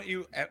just want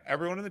you,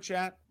 everyone in the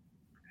chat,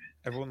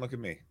 everyone look at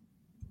me.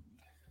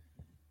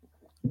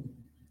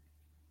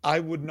 I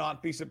would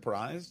not be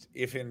surprised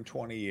if in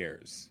 20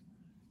 years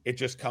it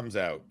just comes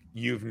out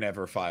you've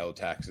never filed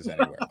taxes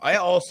anywhere. I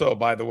also,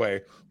 by the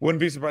way, wouldn't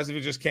be surprised if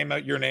it just came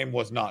out your name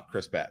was not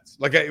Chris Betts.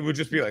 Like it would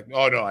just be like,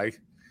 oh no,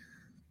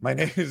 my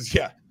name is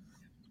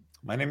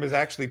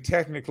actually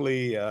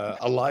technically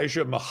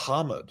Elijah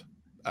Muhammad.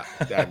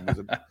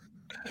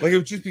 Like it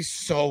would just be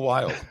so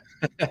wild.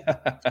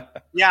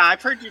 Yeah,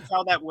 I've heard you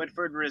tell that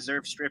Woodford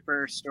Reserve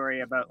stripper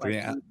story about 2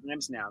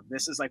 times now.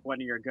 This is like one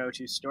of your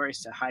go-to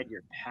stories to hide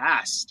your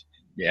past.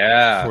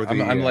 Yeah,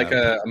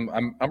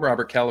 I'm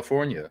Robert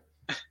California.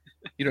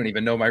 You don't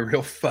even know my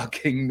real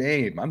fucking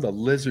name. I'm the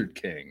Lizard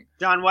King.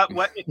 John,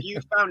 what if you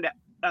found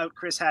out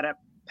Chris had a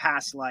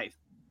past life?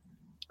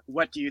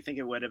 What do you think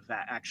it would have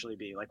actually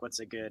be? Like, what's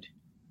a good?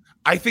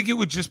 I think it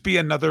would just be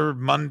another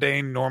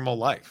mundane, normal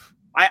life.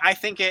 I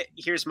think it.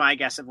 Here's my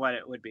guess of what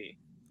it would be.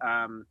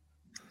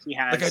 He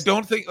has. Like, I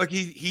don't think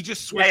he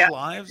just switched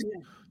lives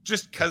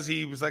just because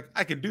he was like,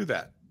 I can do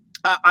that.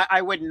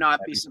 I would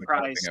not be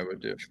surprised. I would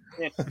do.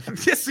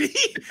 See.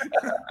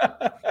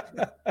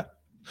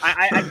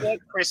 I feel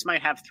like Chris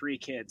might have 3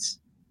 kids.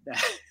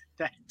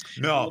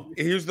 No,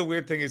 here's the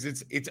weird thing is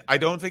it's I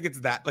don't think it's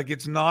that, like,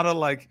 it's not a,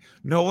 like,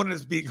 no one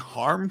is being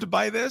harmed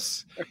by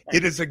this.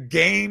 It is a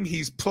game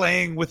he's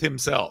playing with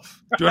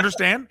himself. Do you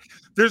understand?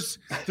 There's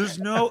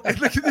no,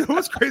 like, you know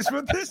what's crazy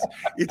about this?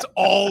 It's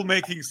all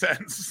making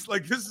sense.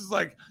 Like, this is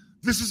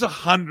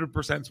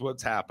 100%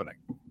 what's happening.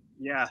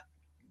 Yeah.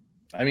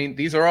 I mean,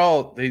 these are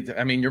all,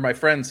 you're my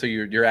friend, so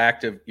you're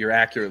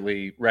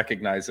accurately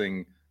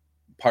recognizing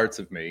parts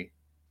of me,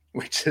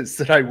 which is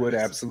that I would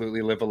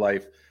absolutely live a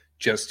life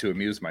just to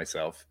amuse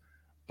myself.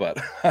 But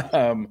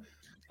I'm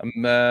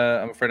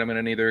afraid I'm going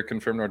to neither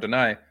confirm nor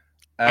deny.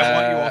 I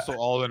want you also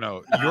all to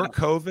know your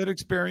COVID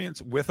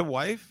experience with a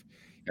wife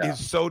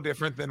is so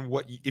different than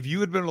if you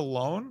had been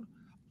alone.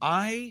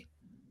 I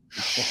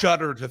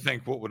shudder to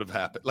think what would have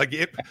happened. Like,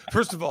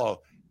 first of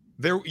all,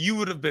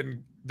 you'd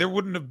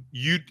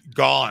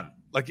gone.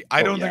 Like,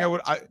 I don't think I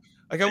would. I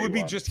would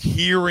be just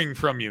hearing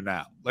from you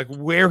now. Like,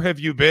 where have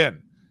you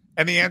been?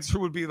 And the answer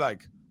would be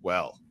like,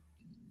 well,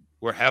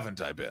 where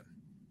haven't I been?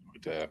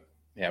 I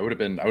would have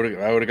been. I would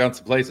have gone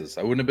some places.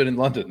 I wouldn't have been in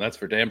London. That's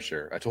for damn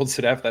sure. I told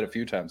Sadaf that a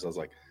few times. I was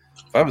like,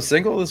 if I was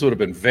single, this would have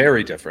been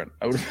very different.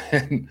 I would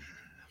have been.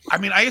 I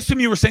mean, I assume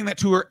you were saying that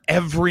to her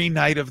every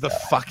night of the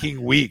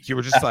fucking week. You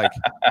were just like,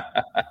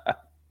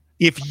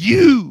 if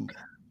you.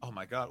 Oh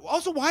my God.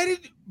 Also, why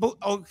did?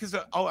 Because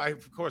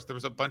of course there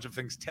was a bunch of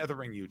things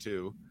tethering you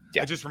to.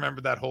 Yeah. I just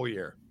remembered that whole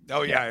year.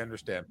 Oh yeah, I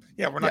understand.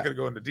 Yeah, we're not going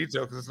to go into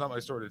detail because it's not my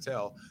story to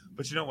tell.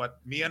 But you know what?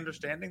 Me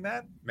understanding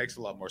that makes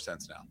a lot more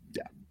sense now.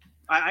 Yeah.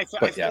 I feel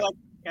like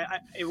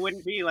it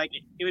wouldn't be like,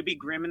 it would be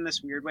grim in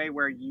this weird way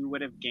where you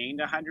would have gained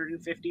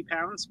 150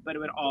 pounds, but it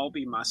would all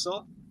be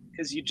muscle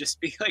because you'd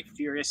just be like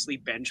furiously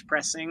bench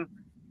pressing.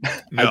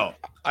 No,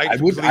 I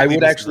would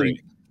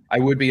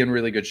be in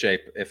really good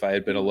shape if I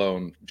had been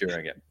alone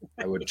during it.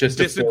 I would just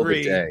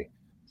disagree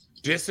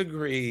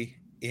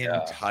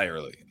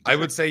entirely. I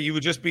would say you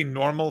would just be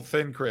normal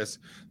thin Chris.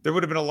 There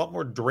would have been a lot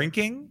more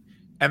drinking,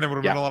 and there would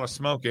have been a lot of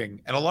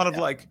smoking and a lot of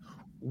like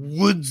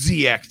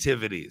woodsy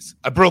activities.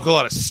 I broke a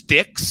lot of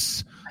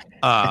sticks,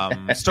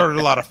 started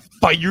a lot of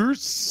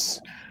fires.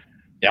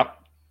 Yep.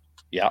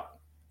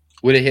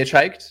 Would have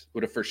hitchhiked.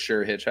 Would have for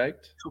sure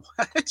hitchhiked.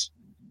 What?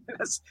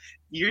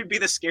 You'd be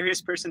the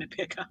scariest person to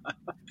pick up.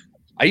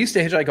 I used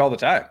to hitchhike all the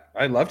time.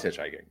 I loved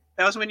hitchhiking.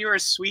 That was when you were a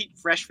sweet,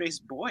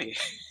 fresh-faced boy.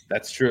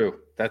 That's true.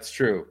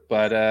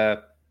 But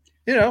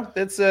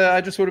it's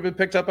I just would have been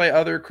picked up by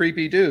other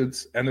creepy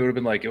dudes, and they would have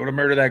been like, "You want to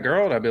murder that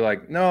girl?" And I'd be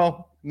like,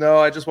 "No,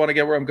 I just want to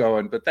get where I'm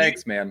going." But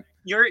thanks, man.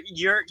 Your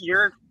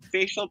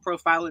facial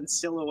profile and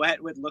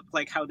silhouette would look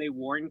like how they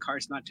warn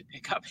cars not to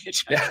pick up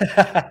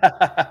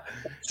hitchhikers.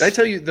 Did I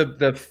tell you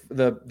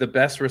the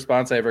best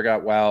response I ever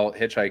got while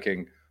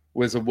hitchhiking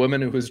was a woman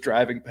who was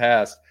driving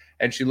past,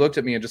 and she looked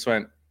at me and just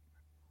went,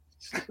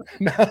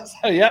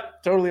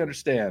 "Yep, totally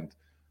understand,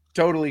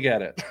 totally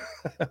get it."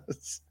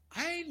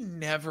 I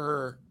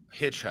never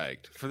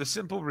hitchhiked for the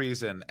simple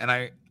reason, and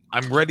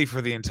I'm ready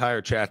for the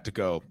entire chat to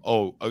go,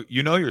 "Oh,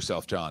 you know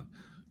yourself, John.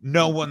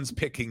 No one's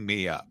picking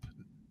me up."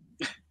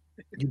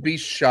 You'd be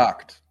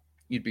shocked.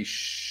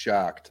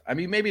 I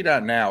mean, maybe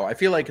not now. I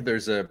feel like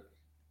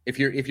if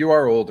you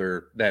are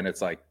older, then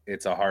it's a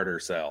harder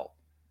sell.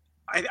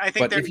 I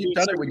think but if you've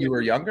done it when you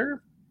were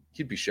younger,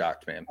 you'd be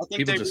shocked, man. I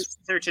think there's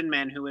certain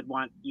men who would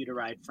want you to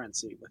ride front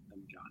seat with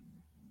them, John.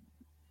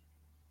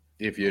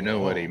 If you know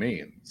what he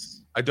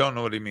means. I don't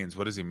know what he means.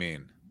 What does he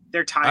mean?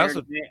 They're tired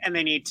and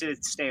they need to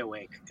stay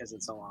awake because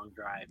it's a long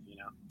drive,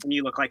 And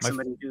you look like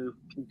somebody who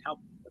can help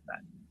with that.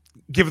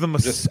 Give them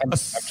I'm just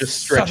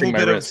stretching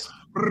my wrist.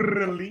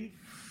 Relief.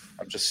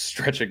 I'm just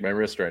stretching my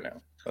wrist right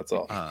now. That's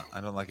all. I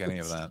don't like any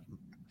of that.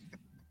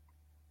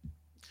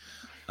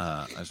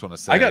 I just want to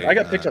say I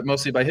got picked up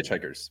mostly by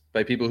hitchhikers,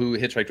 by people who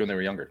hitchhiked when they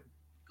were younger.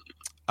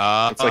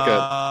 It's like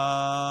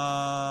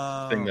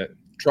a thing that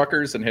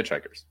truckers and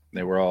hitchhikers.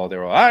 They were all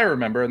I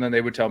remember, and then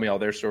they would tell me all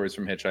their stories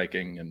from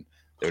hitchhiking, and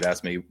they would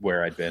ask me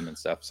where I'd been and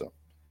stuff. So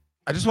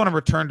I just want to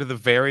return to the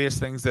various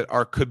things that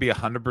could be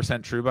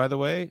 100% true, by the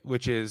way,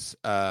 which is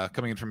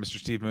coming in from Mr.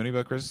 Steve Mooney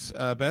about Chris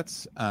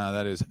Betts.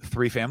 That is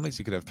 3 families.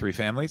 You could have 3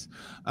 families.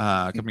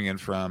 Coming in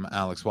from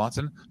Alex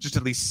Watson. Just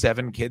at least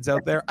 7 kids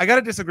out there. I got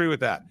to disagree with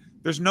that.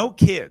 There's no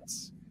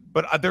kids,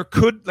 but there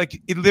could,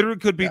 it literally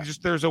could be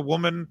just there's a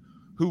woman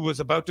who was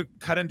about to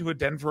cut into a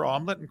Denver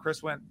omelet, and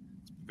Chris went,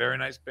 "It's very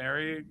nice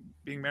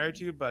being married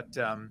to you, but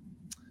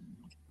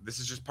this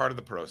is just part of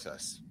the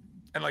process."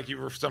 And you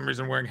were for some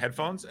reason wearing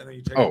headphones, and then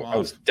you take them off. I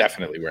was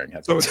definitely wearing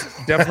headphones. So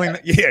it's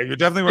definitely, you're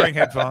definitely wearing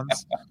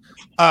headphones.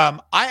 I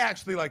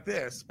actually like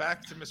this.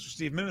 Back to Mr.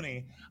 Steve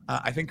Mooney.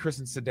 I think Chris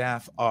and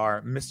Sadaf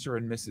are Mr.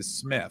 and Mrs.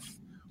 Smith,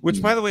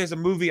 which, by the way, is a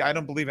movie I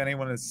don't believe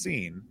anyone has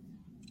seen.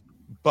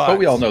 But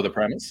we all know the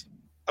premise.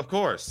 Of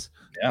course.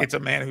 Yeah. It's a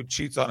man who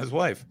cheats on his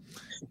wife.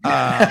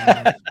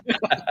 I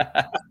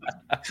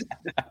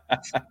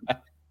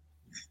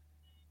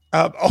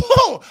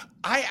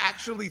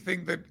actually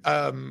think that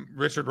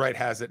Richard Wright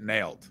has it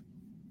nailed.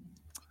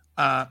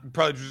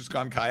 Probably just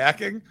gone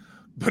kayaking,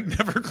 but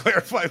never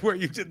clarified where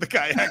you did the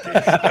kayaking.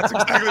 That's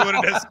exactly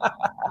what it is.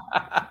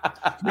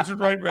 Richard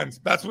Wright wins.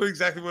 That's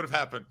exactly what would have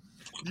happened.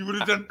 You would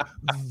have done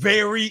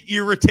very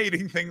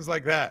irritating things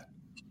like that.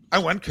 I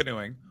went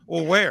canoeing.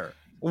 Well, where?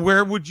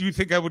 Where would you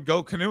think I would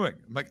go canoeing?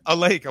 I'm like, a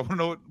lake. I want to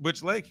know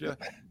which lake. Yeah.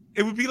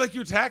 It would be like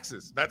your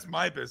taxes. That's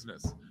my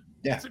business.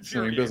 Yeah, it's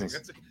infuriating.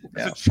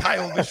 That's a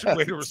childish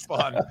way to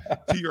respond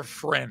to your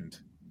friend.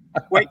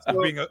 Wait,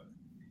 so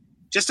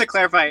just to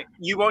clarify,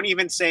 you won't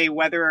even say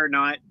whether or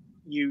not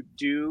you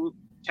do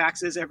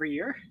taxes every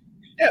year?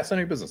 Yeah, it's none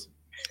of your business.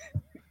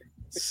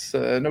 It's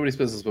nobody's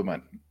business but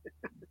mine.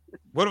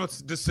 What about,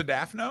 does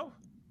Sadaf know?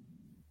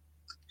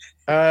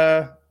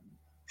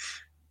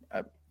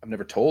 I've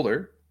never told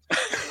her.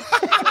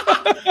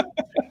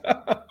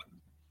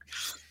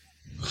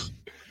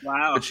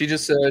 Wow. But she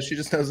just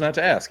knows not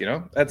to ask,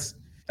 That's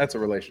a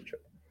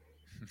relationship.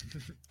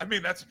 I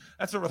mean, that's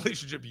a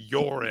relationship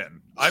you're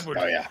in. I would.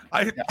 Oh, yeah.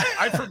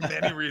 I for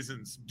many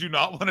reasons do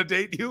not want to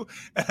date you,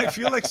 and I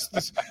feel like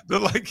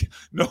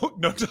no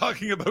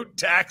talking about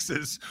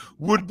taxes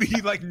would be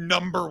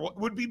number one.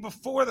 Would be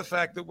before the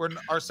fact that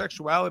our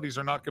sexualities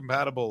are not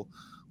compatible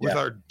with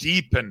our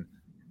deep and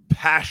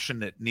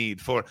passionate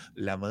need for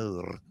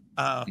l'amour.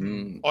 Oh,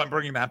 I'm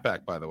bringing that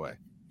back, by the way.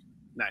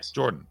 Nice.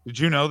 Jordan, did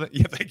you know that?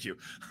 Yeah, thank you.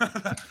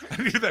 I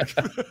knew that.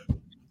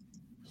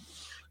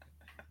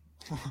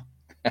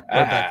 Right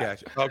back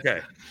at you.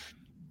 Okay.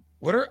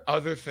 What are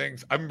other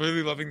things? I'm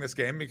really loving this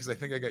game because I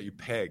think I got you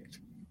pegged.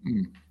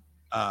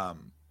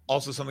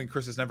 Also, something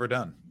Chris has never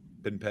done.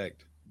 Been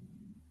pegged.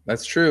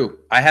 That's true.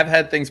 I have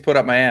had things put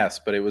up my ass,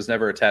 but it was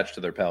never attached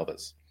to their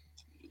pelvis.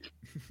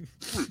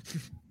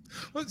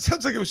 Well, it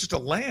sounds like it was just a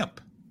lamp.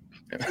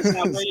 Is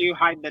that where you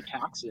hide the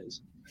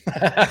taxes?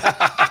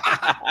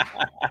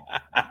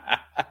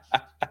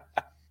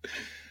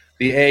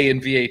 The A in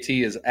VAT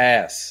is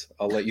ass.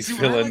 I'll let you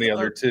fill in the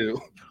other two.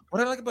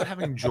 What I like about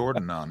having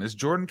Jordan on is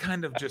Jordan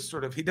kind of just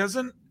sort of, he's sort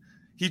of,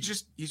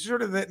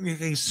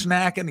 he's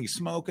snacking, he's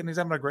smoking, he's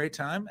having a great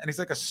time, and he's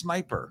like a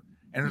sniper,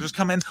 and he'll just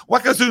come in,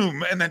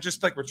 waka-zoom, and then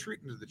just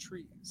retreat into the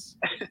trees.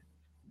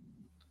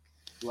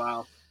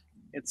 Wow.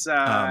 It's,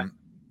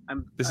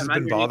 this has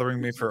been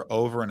bothering me for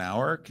over an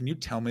hour. Can you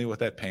tell me what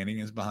that painting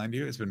is behind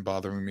you? It's been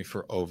bothering me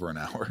for over an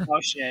hour. Oh,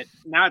 shit.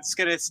 Now it's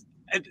going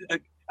to,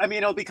 I mean,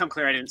 it'll become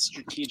clear I didn't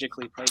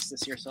strategically place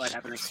this here, so I'd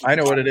have an excuse. I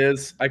know what it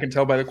is. I can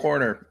tell by the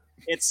corner.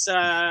 It's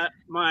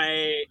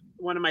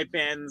one of my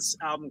band's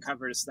album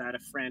covers that a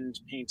friend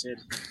painted.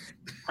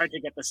 Hard to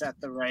get this at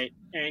the right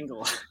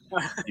angle.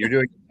 You're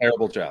doing a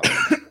terrible job.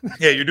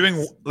 Yeah, you're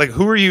doing like,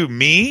 who are you?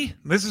 Me?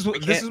 This is what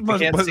We this is.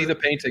 can't see the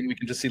painting. We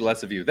can just see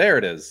less of you. There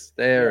it is.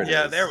 There it is.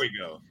 Yeah, there we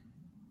go.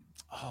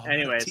 Oh,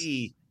 Anyways.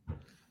 T.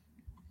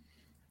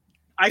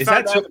 I Is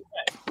thought that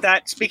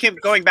that speaking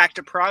of going back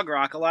to prog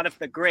rock, a lot of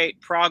the great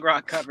prog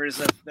rock covers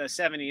of the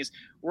 70s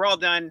were all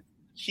done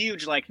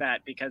huge like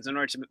that, because in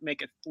order to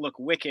make it look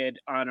wicked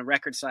on a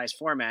record size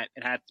format,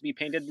 it had to be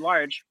painted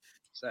large.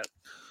 So,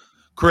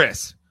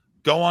 Chris,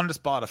 go on to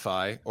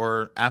Spotify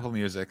or Apple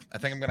Music. I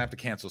think I'm gonna have to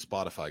cancel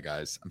Spotify,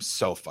 guys. I'm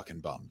so fucking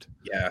bummed.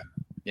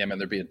 Yeah, man,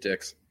 they're being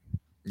dicks.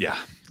 Yeah.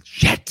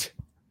 Shit.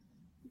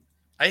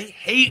 I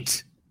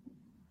hate.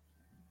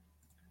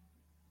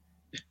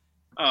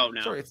 oh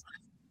no. Sorry.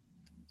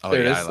 Oh,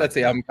 There it yeah, is. I like That's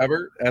the that. album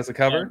cover as a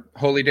cover.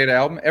 Holy Data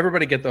album.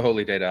 Everybody get the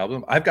Holy Data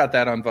album. I've got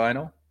that on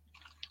vinyl.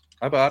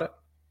 I bought it.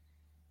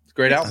 It's a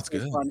great album. That's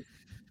good. Fun.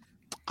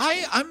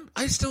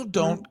 I still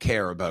don't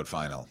care about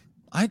vinyl.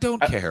 I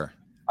don't care.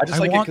 I just I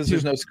like it want because to-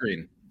 there's no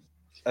screen.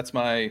 That's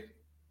my.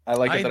 I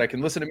like it that I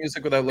can listen to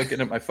music without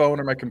looking at my phone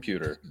or my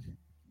computer.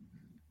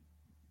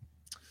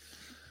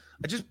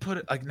 I just put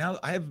it like, now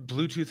I have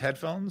Bluetooth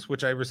headphones,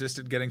 which I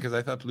resisted getting because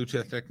I thought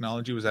Bluetooth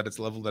technology was at its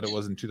level that it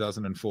was in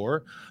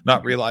 2004.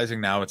 Not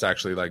realizing now it's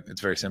actually like, it's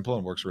very simple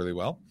and works really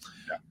well.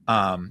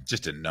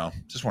 Just didn't know.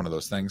 Just one of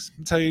those things.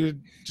 That's how you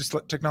just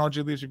let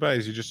technology leaves you by,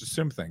 is you just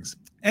assume things.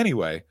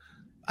 Anyway,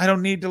 I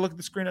don't need to look at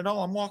the screen at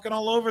all. I'm walking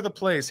all over the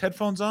place,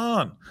 headphones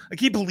on. I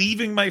keep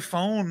leaving my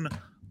phone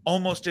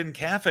almost in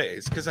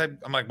cafes because I'm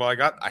like, well,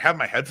 I have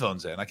my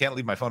headphones in. I can't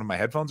leave my phone and my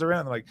headphones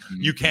around. They're like,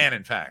 you can,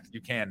 in fact, you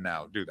can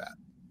now do that.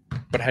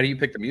 But how do you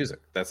pick the music?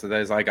 That's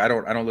like I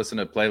don't listen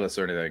to playlists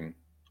or anything.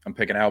 I'm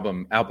picking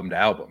album to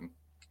album.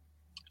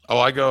 Oh,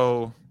 I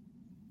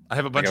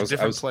have a bunch Like of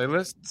different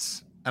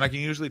playlists, and I can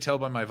usually tell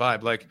by my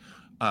vibe. Like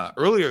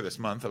earlier this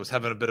month, I was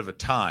having a bit of a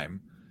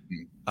time.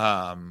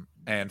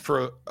 And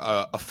for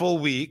a full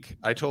week,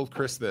 I told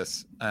Chris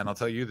this, and I'll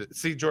tell you that.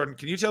 See, Jordan,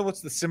 can you tell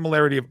what's the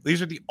similarity of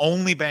these? Are the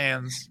only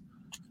bands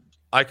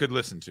I could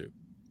listen to.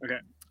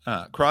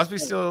 Okay. Crosby,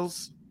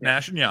 Stills,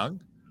 Nash and Young,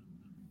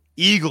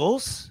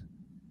 Eagles,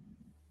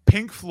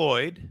 Pink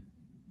Floyd,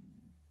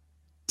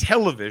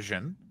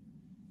 Television,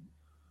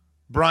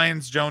 Brian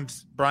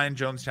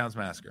Jonestown's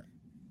Massacre.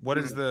 What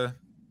are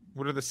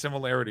the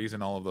similarities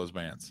in all of those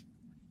bands?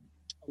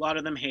 A lot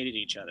of them hated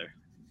each other.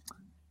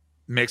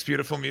 Makes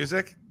beautiful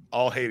music.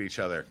 All hate each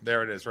other.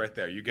 There it is, right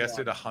there. You guessed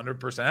it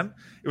 100%.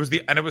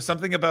 It was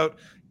something about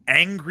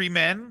angry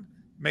men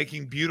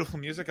making beautiful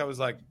music. I was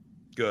like,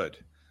 good.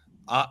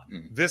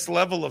 This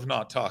level of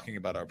not talking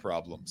about our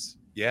problems.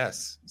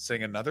 Yes,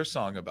 sing another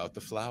song about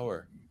the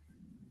flower.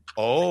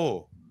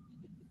 Oh,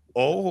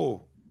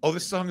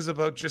 this song is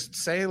about just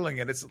sailing,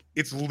 and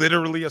it's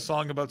literally a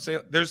song about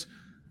sailing.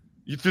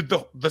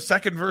 The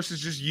second verse is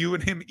just you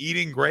and him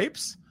eating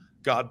grapes.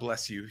 God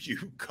bless you, you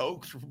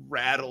coked,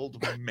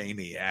 rattled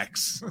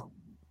maniacs.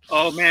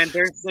 Oh man,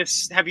 there's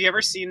this. Have you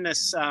ever seen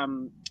this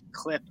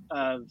clip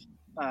of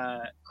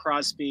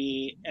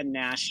Crosby and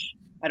Nash?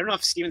 I don't know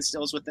if Steven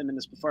Stills with them in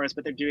this before us,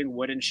 but they're doing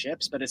Wooden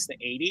Ships, but it's the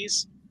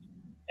 80s,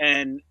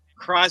 and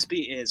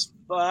Crosby is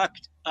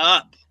fucked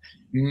up.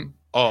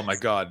 Oh my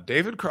God,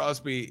 David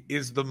Crosby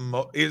is the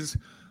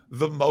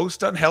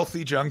most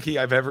unhealthy junkie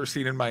I've ever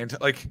seen in my entire.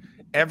 Like,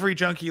 every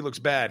junkie looks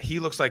bad. He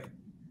looks like.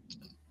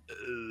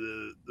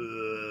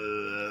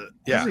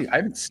 Yeah, I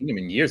haven't seen him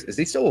in years. Is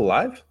he still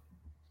alive?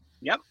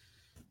 Yep,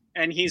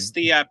 and he's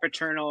the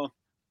paternal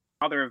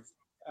father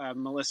of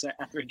Melissa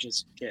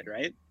Etheridge's kid,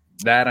 right?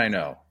 That I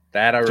know.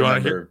 That I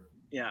remember.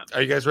 Yeah.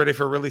 Are you guys ready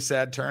for a really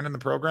sad turn in the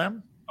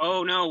program?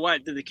 Oh no!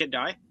 What, did the kid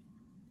die?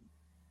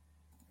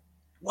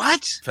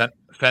 What?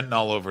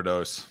 Fentanyl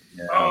overdose.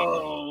 Yeah.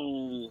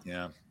 Oh,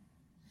 Yeah,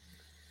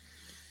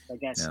 I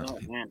guess. Yeah. Oh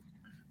man.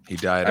 he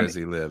died as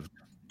he lived,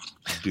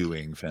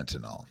 doing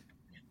fentanyl.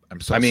 I'm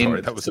so I mean,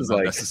 sorry. That was this an is like-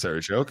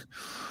 unnecessary joke.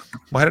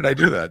 Why did I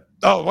do that?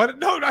 Oh, what?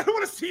 No, I don't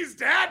want to see his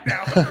dad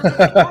now. That's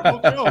a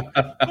horrible joke.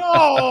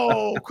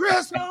 No,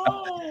 Chris,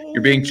 no.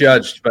 You're being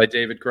judged by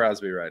David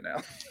Crosby right now.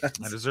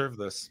 I deserve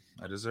this.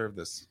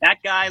 That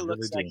guy really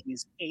looks do. like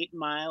he's 8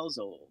 miles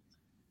old.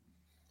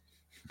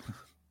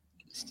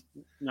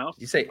 No?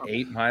 You say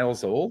 8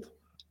 miles old?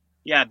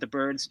 Yeah, the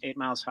bird's 8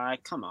 miles high.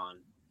 Come on.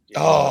 dude.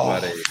 Oh,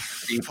 Buddy.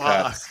 Deep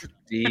fuck. cuts.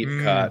 Deep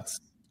Mm. cuts.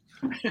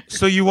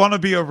 So you want to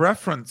be a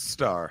reference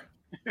star?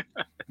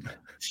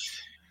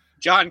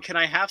 John, can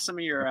I have some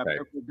of your Okay.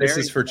 purple This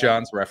berries? is for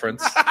John's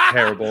reference.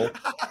 Terrible.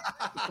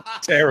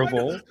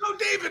 Terrible. No,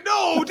 David.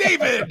 No,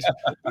 David.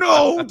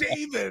 No,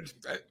 David.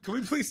 Can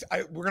we please?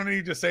 We're gonna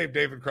need to save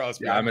David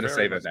Crosby. Yeah, I'm going to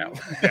very save it now.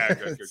 much- Yeah,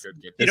 good. This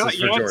know- is you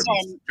for know Jordan.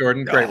 what's,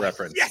 Jordan, great Oh,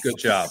 reference. yes. Good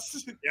job.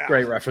 Yeah.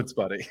 Great reference,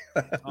 buddy.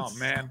 Oh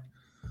man.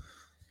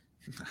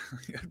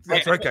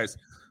 That's right, guys.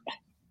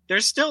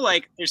 There's still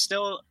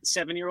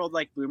 7-year-old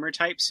like boomer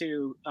types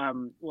who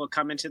will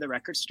come into the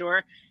record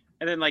store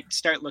and then like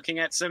start looking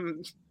at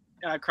some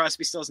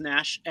Crosby, Stills,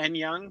 Nash and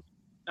Young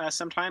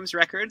sometimes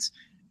records,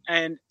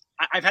 and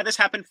I've had this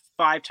happen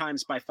 5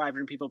 times by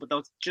 500 people, but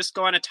they'll just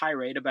go on a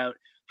tirade about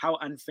how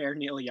unfair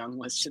Neil Young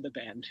was to the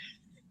band.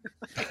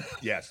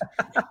 Yes.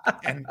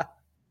 And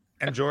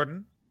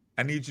Jordan,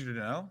 I need you to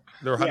know,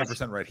 they're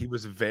 100% right. He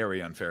was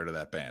very unfair to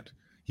that band.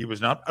 He was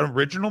not an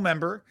original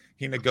member.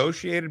 He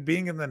negotiated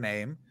being in the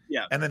name.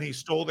 Yeah. And then he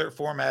stole their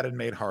format and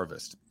made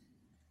Harvest.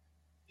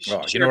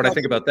 Oh, you know what I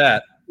think about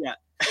that? Yeah.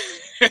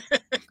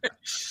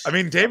 I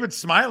mean, David's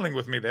smiling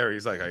with me there.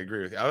 He's like, I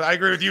agree with you. I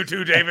agree with you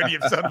too, David, you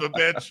son of a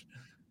bitch.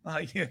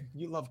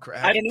 You love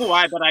crap. I don't know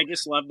why, but I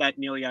just love that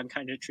Neil Young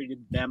kind of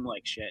treated them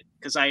like shit.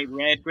 Because I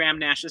read Graham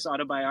Nash's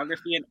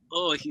autobiography, and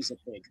he's a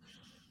pig.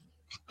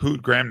 Who,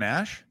 Graham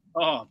Nash?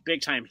 Oh,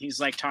 big time. He's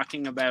like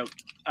talking about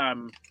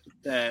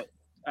the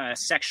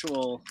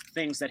sexual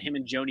things that him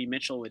and Joni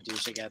Mitchell would do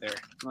together.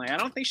 I'm like, I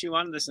don't think she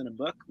wanted this in a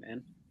book,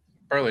 man.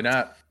 Probably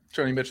not.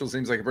 Joni Mitchell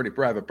seems like a pretty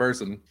private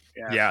person.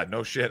 Yeah,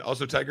 no shit.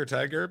 Also,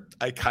 Tiger,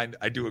 I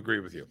do agree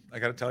with you. I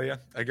got to tell you,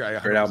 I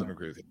great album.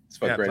 Agree with you. It's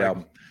a great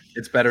album.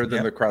 It's better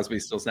than the Crosby,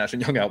 Stills, Nash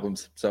and Young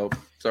albums. So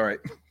it's all right.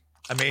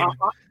 I mean,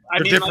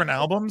 they're different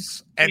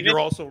albums, and you're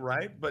also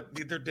right, but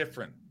they're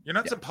different. You're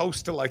not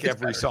supposed to like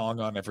every song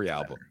on every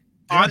album.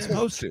 You're not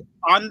supposed to.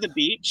 On the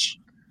Beach,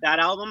 that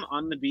album,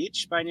 On the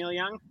Beach by Neil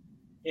Young,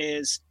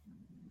 is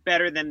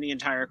better than the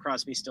entire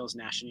Crosby, Stills,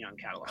 Nash and Young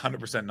catalog.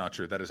 100% not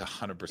true. That is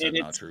 100%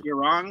 not true. You're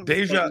wrong.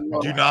 Deja,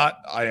 do not.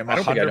 I am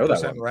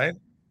 100% right.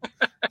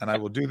 And I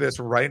will do this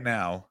right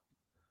now.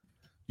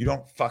 You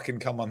don't fucking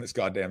come on this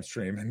goddamn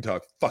stream and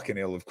talk fucking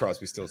ill of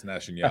Crosby, Stills,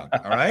 Nash and Young.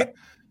 All right?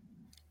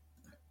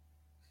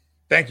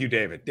 Thank you,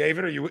 David.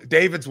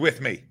 David's with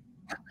me.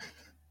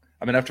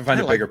 I'm gonna have to find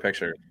a bigger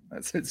picture.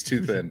 It's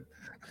too thin.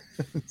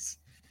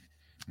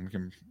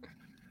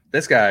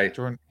 This guy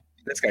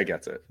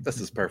gets it.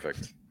 This is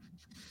perfect.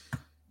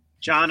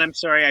 John, I'm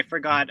sorry, I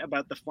forgot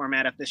about the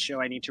format of this show.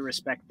 I need to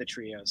respect the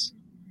trios.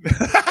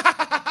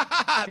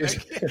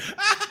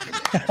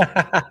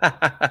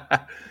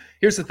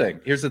 Here's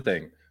the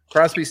thing.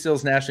 Crosby,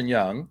 Stills, Nash and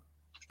Young,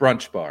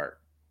 brunch bar.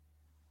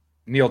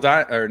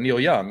 Neil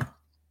Young,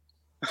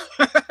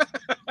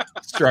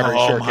 strawberry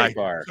shortcake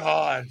bar.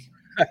 God,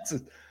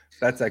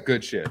 that's that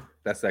good shit.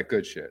 That's that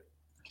good shit.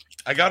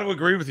 I got to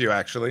agree with you.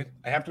 Actually,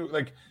 I have to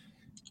like.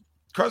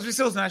 Crosby,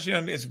 Stills, Nash &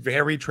 Young is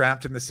very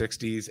trapped in the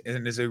 60s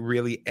and is a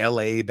really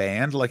LA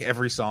band. Like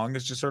every song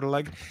is just sort of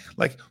like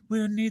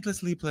we're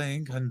needlessly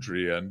playing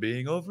country and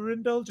being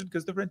overindulgent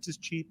because the rent is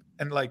cheap.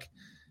 And like,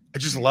 I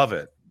just love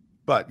it.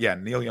 But yeah,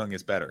 Neil Young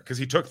is better because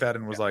he took that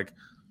and was like,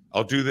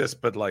 I'll do this,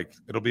 but like,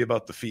 it'll be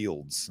about the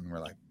fields. And we're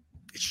like,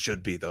 it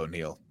should be though,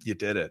 Neil. You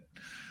did it.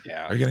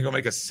 Yeah. Are you going to go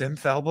make a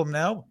synth album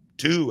now?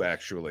 2,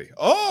 actually.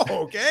 Oh,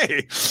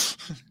 okay.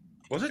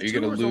 Was it? Are you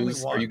going to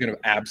lose? Are you going to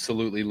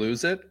absolutely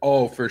lose it?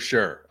 Oh, for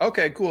sure.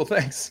 Okay, cool.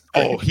 Thanks.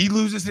 Oh, he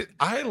loses it.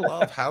 I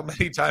love how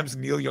many times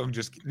Neil Young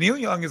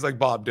is like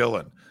Bob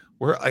Dylan.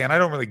 And I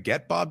don't really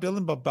get Bob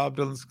Dylan, but Bob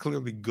Dylan's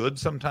clearly good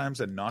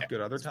sometimes and not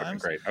good other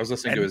times. Great. I was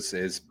listening to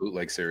his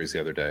bootleg series the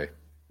other day.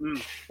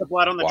 The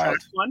Blood on the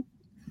Tracks one?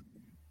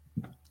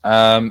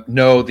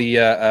 No,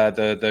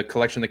 the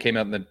collection that came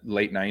out in the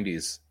late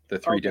 90s, the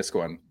 3-disc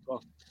one.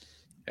 Cool.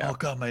 Yeah. Oh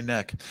God, my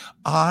neck.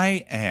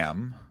 I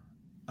am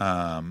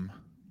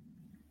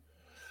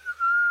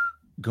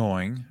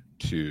going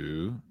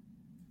to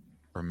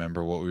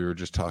remember what we were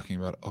just talking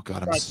about. Oh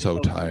God, I'm so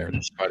tired.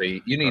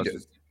 Buddy, you need to.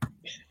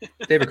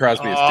 David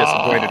Crosby is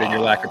disappointed in your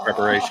lack of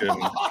preparation.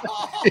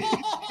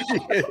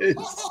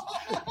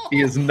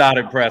 He is not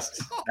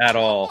impressed at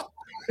all.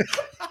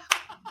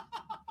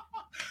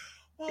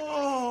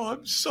 Oh,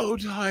 I'm so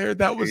tired.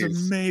 That was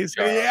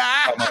amazing.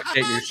 Yeah. Come on,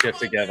 get your shit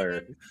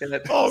together.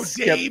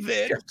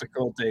 David.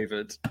 Skeptical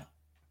David.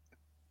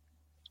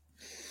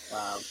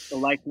 Wow. The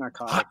life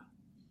narcotic.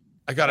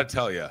 I got to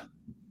tell you,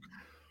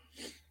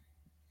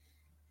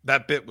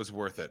 that bit was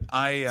worth it.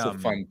 It's a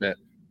fun bit.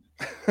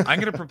 I'm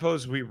going to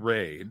propose we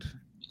raid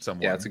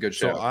someone. Yeah, it's a good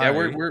show.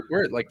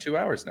 We're at like 2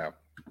 hours now.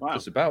 Wow.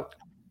 Just about.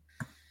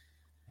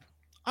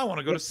 I want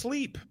to go to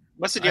sleep.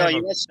 What's the deal? Are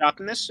you guys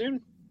stopping this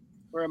soon?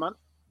 For a month?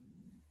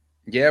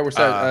 Yeah, we're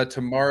starting.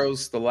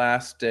 Tomorrow's the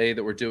last day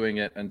that we're doing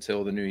it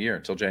until the new year,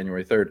 until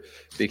January 3rd,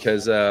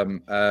 because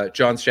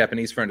John's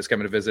Japanese friend is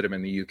coming to visit him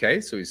in the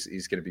UK, so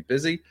he's going to be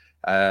busy.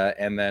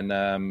 And then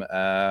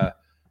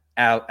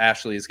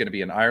Ashley is going to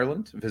be in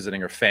Ireland visiting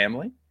her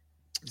family.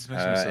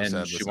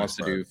 And she wants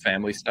to do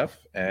family stuff,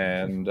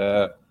 and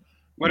we're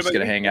just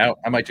going to hang out.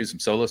 I might do some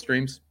solo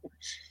streams.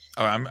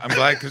 Oh, I'm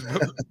glad because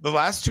the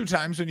last 2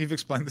 times when you've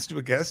explained this to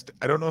a guest,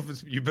 I don't know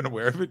if you've been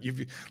aware of it.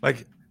 You've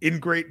like in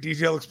great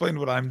detail explained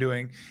what I'm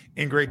doing,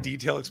 in great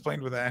detail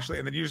explained with Ashley,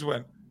 and then you just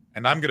went,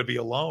 and I'm going to be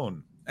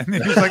alone. And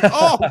then he was like,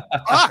 oh,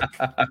 fuck.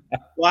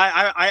 Well,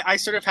 I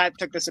sort of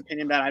took this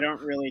opinion that I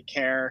don't really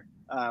care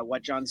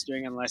what John's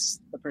doing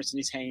unless the person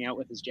he's hanging out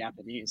with is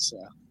Japanese. So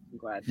I'm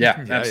glad.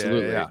 Yeah,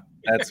 absolutely. Yeah.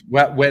 That's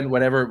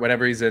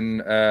whenever he's in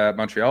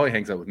Montreal, he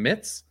hangs out with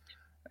Mitz.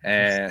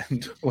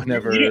 And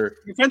whenever you're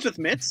friends with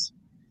Mitz,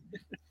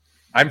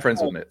 I'm friends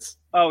with Mitz.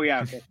 Oh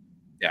yeah. Okay.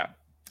 Yeah.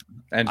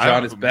 And I don't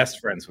John know is who best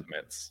friends with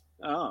Mitz.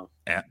 Oh,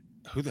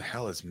 Who the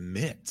hell is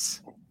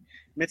Mitz?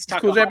 Mitz He's a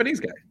cool Takahashi. Japanese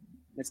guy.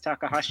 Mitz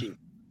Takahashi.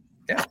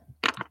 I Mitz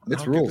don't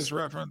get rules. this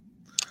reference.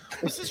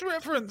 What's this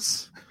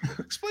reference?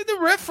 Explain the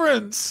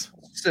reference.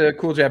 Just a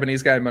cool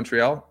Japanese guy in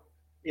Montreal.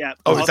 Yeah.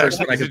 Oh, also, is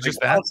it just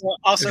that?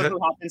 Also Is it- who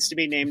happens to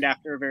be named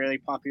after a very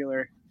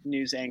popular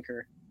news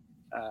anchor.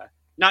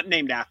 Not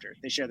named after.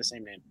 They share the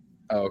same name.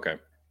 Oh, okay.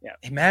 Yeah.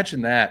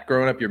 Imagine that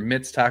growing up, you're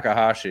Mitz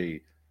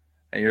Takahashi,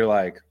 and you're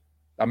like,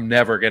 I'm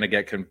never gonna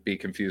be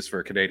confused for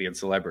a Canadian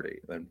celebrity.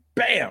 Then,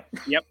 bam.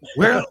 Yep.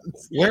 Where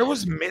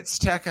was Mitz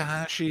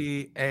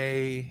Takahashi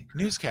a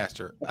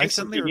newscaster? I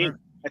suddenly CTV. remember.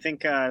 I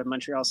think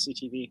Montreal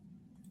CTV.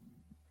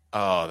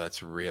 Oh,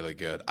 that's really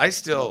good. I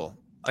still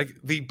like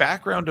the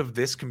background of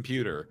this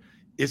computer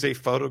is a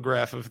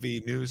photograph of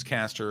the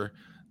newscaster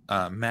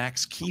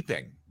Max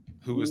Keeping,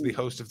 who was the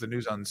host of the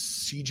news on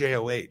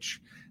CJOH.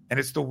 And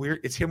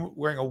it's him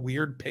wearing a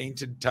weird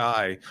painted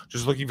tie,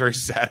 just looking very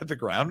sad at the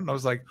ground. And I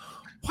was like,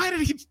 why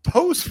did he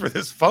pose for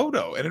this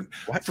photo? And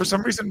for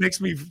some reason, it makes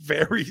me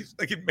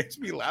it makes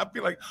me laugh. Be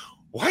like,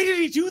 why did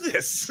he do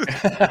this?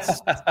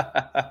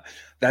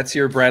 That's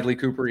your Bradley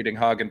Cooper eating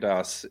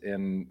Haagen-Dazs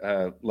in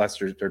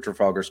Leicester or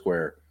Trafalgar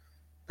Square.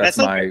 That's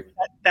like,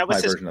 that was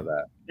my his version of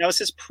that. That was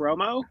his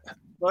promo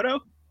photo.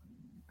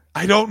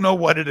 I don't know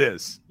what it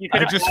is.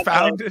 I just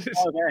found it.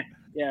 Okay.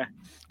 Yeah.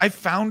 I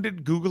found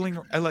it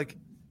Googling. I like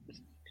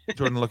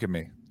Jordan. Look at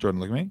me.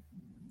 Jordan, look at me.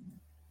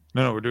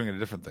 No, we're doing a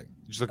different thing.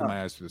 Just look at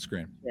my eyes through the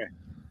screen. Yeah.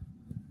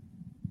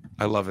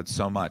 I love it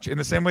so much. In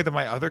the same way that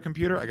my other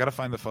computer, I got to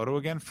find the photo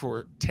again,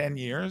 for 10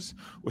 years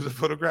was a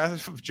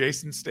photograph of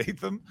Jason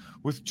Statham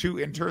with 2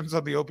 interns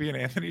on the Opie and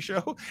Anthony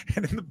show.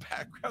 And in the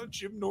background,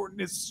 Jim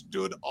Norton is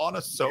stood on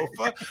a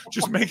sofa,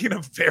 just making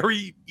a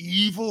very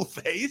evil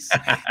face.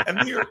 And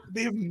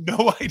they have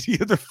no idea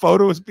the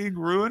photo is being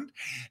ruined.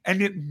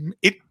 And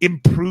it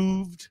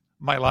improved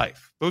my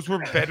life. Those were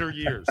better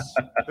years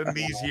than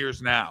these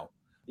years now.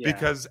 Yeah.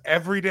 Because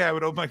every day I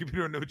would open my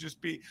computer and it would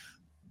just be,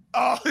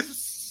 oh,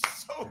 it's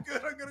so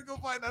good. I'm going to go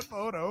find that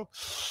photo.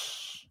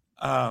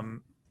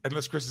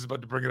 Unless Chris is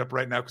about to bring it up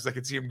right now, because I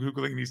can see him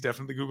Googling, and he's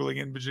definitely Googling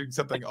imaging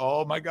something.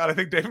 Oh, my God. I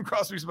think David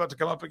Crosby's about to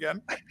come up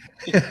again.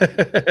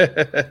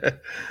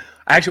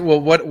 Actually,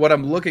 well, what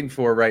I'm looking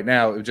for right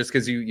now, just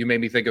because you made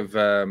me think of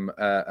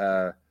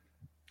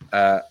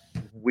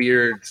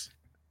weird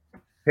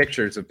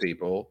pictures of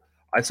people.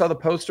 I saw the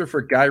poster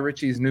for Guy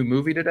Ritchie's new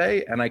movie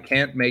today, and I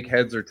can't make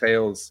heads or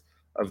tails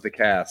of the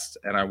cast,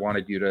 and I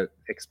wanted you to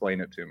explain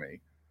it to me.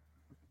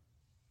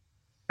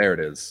 There it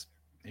is.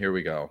 Here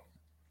we go.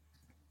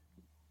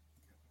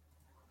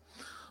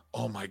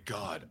 Oh, my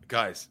God.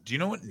 Guys, do you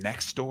know what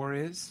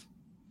Nextdoor is?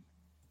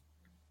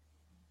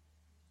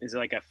 Is it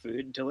like a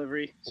food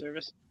delivery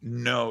service?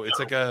 No, it's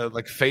like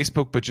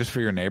Facebook, but just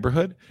for your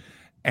neighborhood.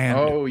 And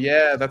Oh,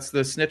 yeah, that's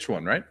the snitch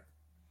one, right?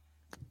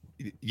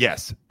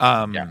 yes.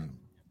 Yeah.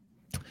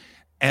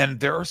 And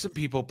there are some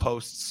people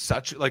post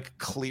such like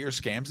clear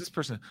scams. This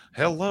person,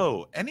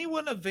 hello,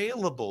 anyone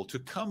available to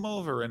come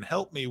over and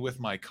help me with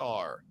my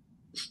car?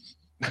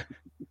 That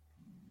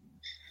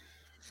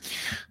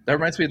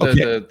reminds me of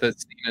the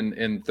scene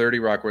in 30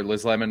 Rock where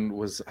Liz Lemon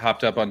was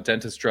hopped up on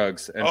dentist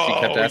drugs and she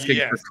kept asking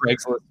for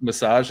Craigslist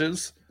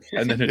massages,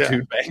 and then a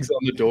dude bangs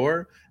on the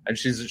door and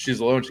she's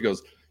alone. She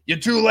goes, "You're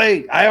too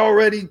late. I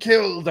already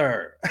killed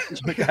her."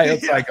 The guy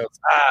outside goes,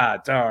 "Ah,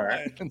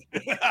 darn."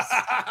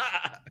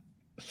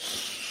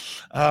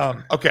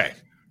 Okay,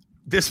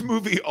 this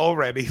movie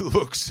already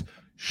looks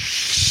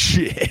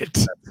shit.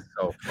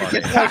 So funny.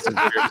 That's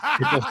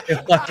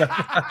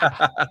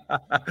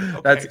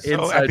so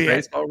inside at the end-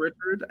 baseball,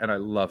 Richard, and I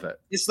love it.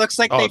 This looks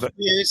like Oh, they've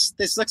fused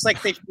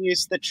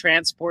the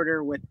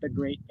transporter with the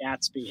Great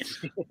Gatsby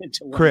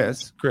into one.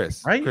 Chris,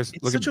 Right? Chris,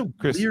 It's look such at a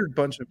Chris. weird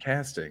bunch of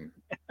casting.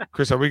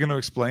 Chris, are we going to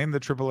explain the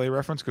AAA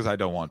reference? Because I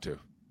don't want to.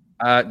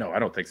 No, I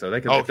don't think so. They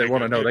can, if they Okay,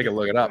 want to good, know, they good, can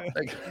look it up.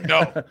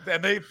 No,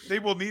 and they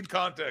will need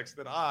context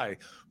that I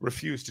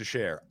refuse to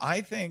share.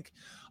 I think,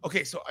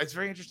 okay, so it's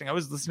very interesting. I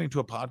was listening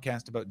to a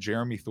podcast about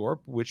Jeremy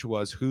Thorpe, which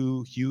was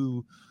who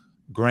Hugh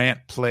Grant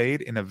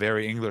played in A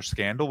Very English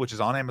Scandal, which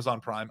is on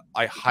Amazon Prime.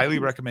 I highly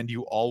recommend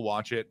you all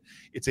watch it.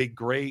 It's a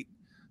great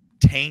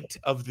taint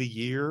of the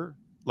year.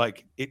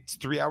 Like, it's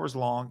 3 hours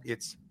long.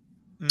 It's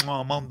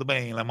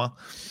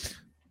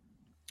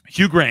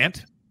Hugh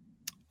Grant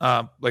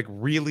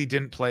really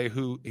didn't play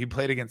who he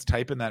played against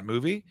type in that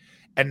movie,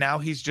 and now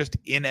he's just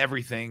in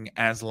everything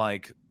as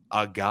like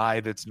a guy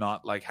that's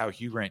not like how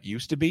Hugh Grant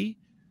used to be.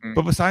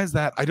 But besides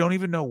that, I don't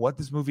even know what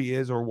this movie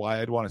is or why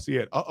I'd want to see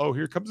it.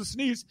 Here comes a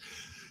sneeze.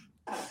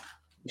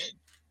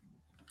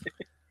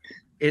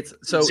 It's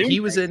so he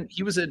was in.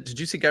 Did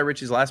you see Guy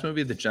Ritchie's last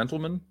movie, The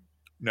Gentleman?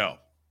 No.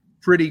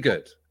 Pretty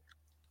good,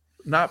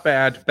 not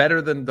bad,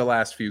 better than the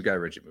last few Guy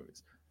Ritchie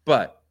movies,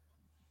 but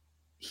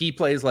he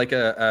plays like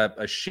a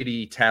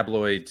shitty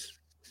tabloid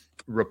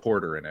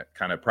reporter in it,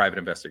 kind of private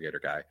investigator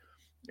guy.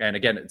 And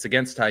again, it's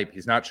against type.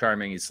 He's not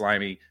charming. He's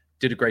slimy.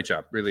 Did a great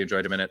job. Really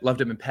enjoyed him in it.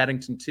 Loved him in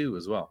Paddington 2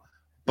 as well.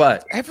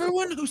 But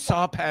Everyone who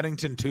saw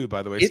Paddington 2,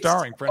 by the way, It's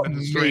starring friend of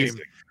the stream,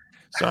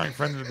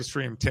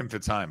 amazing. Tim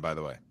Fitzheim, by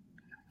the way.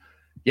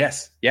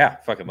 yes, yeah,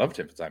 fucking love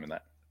Tim Fitzheim in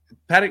that.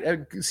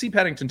 See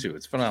Paddington 2.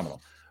 It's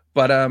phenomenal.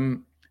 But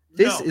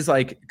this No, is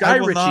like Guy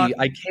will Ritchie.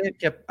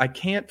 not- I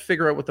can't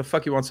figure out what the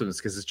fuck he wants with this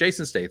because it's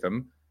Jason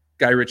Statham,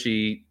 Guy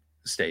Ritchie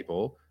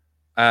staple,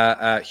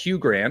 Hugh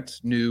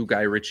Grant, new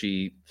Guy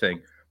Ritchie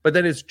thing. But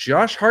then it's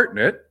Josh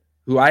Hartnett,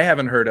 who I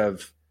haven't heard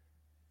of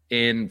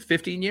in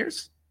 15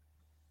 years.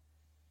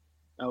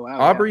 Oh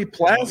wow. Aubrey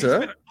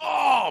Plaza.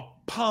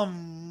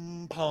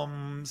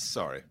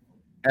 Sorry.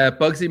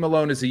 Bugsy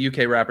Malone is a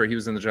UK rapper. He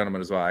was in The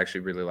Gentleman as well. I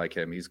actually really like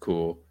him. He's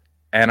cool.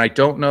 And I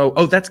don't know.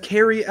 Oh, that's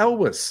Carrie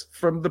Elwes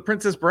from The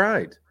Princess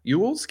Bride.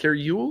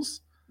 Carrie Ewells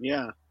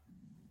Yeah.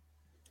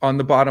 on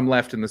the bottom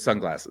left in the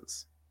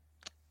sunglasses.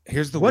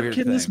 Here's the What weird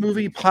can thing. this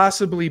movie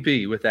possibly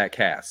be with that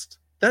cast?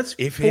 That's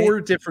If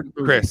four different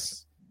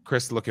movies.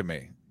 Chris, look at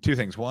me. Two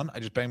things. One, I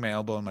just banged my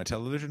elbow on my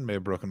television, may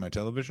have broken my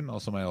television.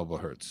 Also, my elbow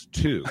hurts.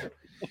 Two,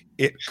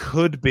 it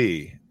could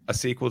be a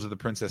sequel to The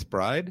Princess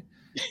Bride,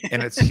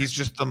 and he's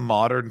just the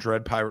modern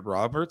Dread Pirate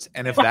Roberts.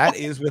 And if that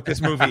is what this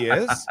movie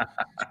is,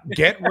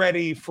 get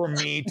ready for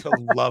me to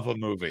love a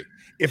movie.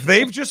 If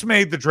they've just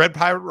made the Dread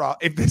Pirate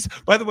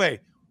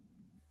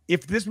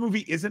if this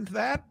movie isn't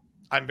that,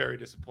 I'm very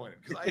disappointed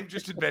because I've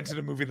just invented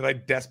a movie that I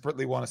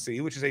desperately want to see,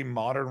 which is a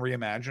modern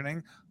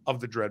reimagining of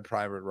the Dread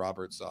Pirate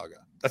Roberts saga.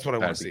 That's what I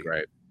want to see.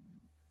 Great.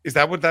 Is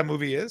that what that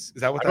movie is?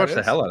 Is that what I watched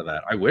the hell out of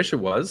that. I wish it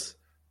was.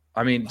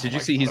 I mean, did you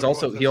see he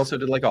also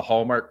did like a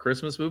Hallmark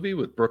Christmas movie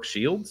with Brooke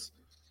Shields?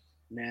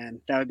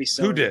 Man, that would be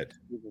so. Who did?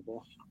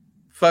 Unbelievable.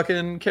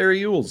 Fucking Carrie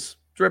Ewells,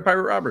 Dread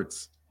Pirate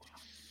Roberts.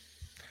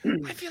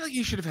 I feel like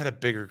he should have had a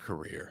bigger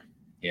career.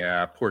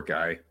 Yeah, poor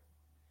guy.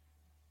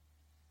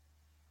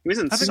 He was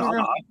in I think Saw. we're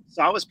gonna-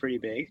 Saw was pretty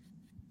big.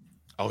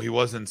 Oh, he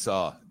was in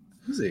Saw.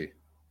 Who's he?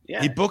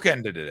 Yeah. He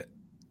bookended it.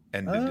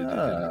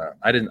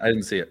 I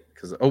didn't see it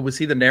because was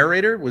he the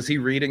narrator? Was he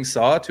reading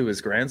Saw to his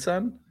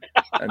grandson?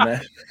 And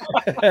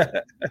then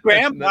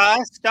Grandpa,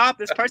 stop!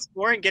 This part's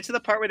boring. Get to the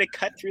part where they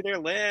cut through their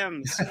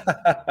limbs.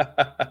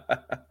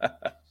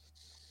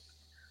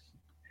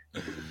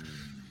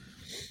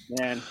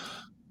 Man,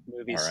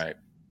 movies. All right,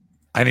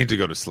 I need to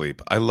go to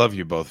sleep. I love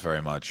you both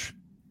very much.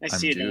 I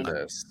see you. do Dylan.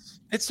 this.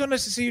 It's so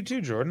nice to see you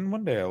too, Jordan.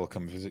 One day I will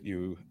come visit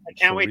you. I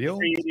can't for wait real.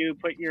 for you to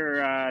put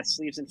your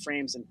sleeves in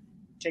frames and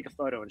take a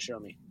photo and show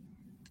me.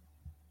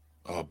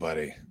 Oh,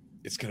 buddy.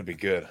 It's going to be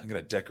good. I'm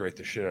going to decorate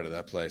the shit out of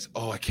that place.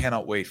 Oh, I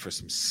cannot wait for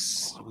some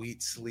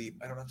sweet sleep.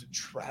 I don't have to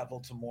travel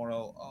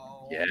tomorrow.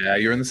 Oh, Yeah,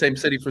 you're in the same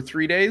city for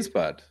 3 days,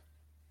 but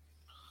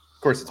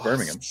of course it's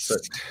Birmingham.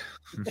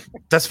 But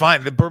That's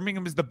fine. The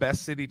Birmingham is the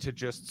best city to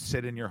just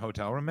sit in your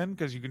hotel room in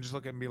because you can just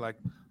look at it and be like,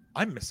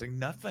 I'm missing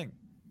nothing.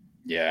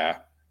 yeah,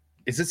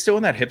 is it still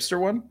in that hipster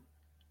one?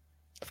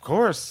 Of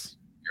course.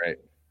 Right.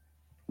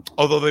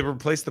 Although they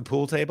replaced the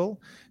pool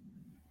table,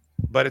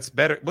 but it's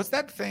better. What's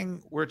that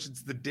thing where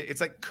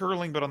it's like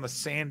curling but on the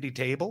sandy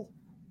table?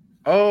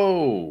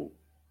 Oh,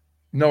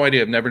 no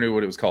idea. Never knew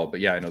what it was called,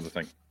 but yeah, I know the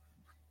thing.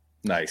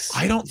 Nice.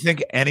 I don't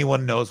think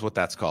anyone knows what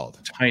that's called.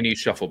 Tiny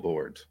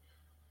shuffleboard.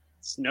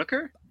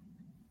 Snooker?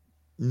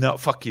 No,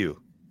 fuck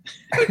you.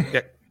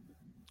 Yeah.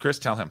 Chris,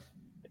 tell him.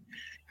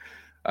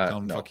 Tell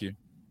him No. fuck you.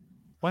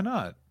 Why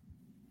not?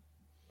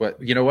 But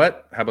you know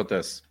what? How about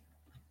this?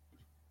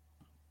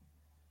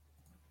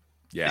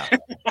 Yeah.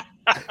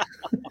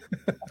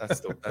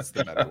 That's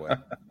the better way.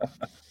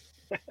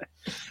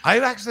 I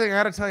actually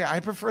got to tell you, I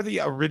prefer the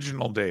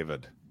original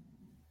David.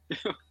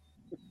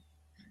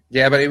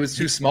 Yeah, but it was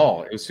too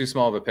small. It was too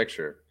small of a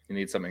picture. You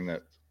need something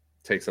that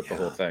takes up the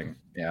whole thing.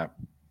 Yeah.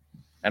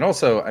 And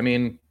also, I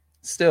mean,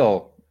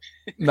 still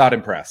not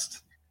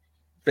impressed.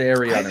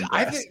 Very unimpressed.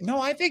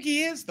 I think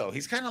he is though.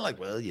 He's kind of like,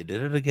 well, you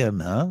did it again,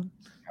 huh?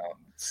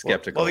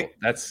 Skeptical.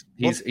 Well,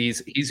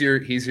 He's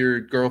your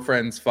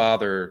girlfriend's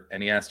father,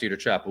 and he asked you to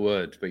chop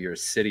wood, but you're a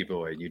city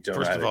boy and you don't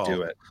know how to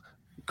do it.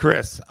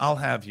 Chris, I'll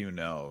have you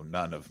know,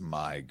 none of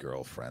my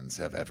girlfriends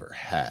have ever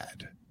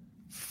had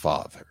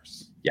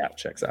fathers. Yeah,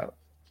 checks out.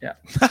 Yeah.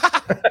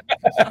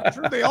 I'm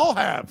sure they all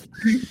have.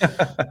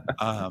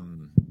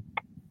 Jordan,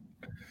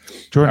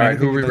 All right,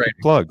 who are we ready rating?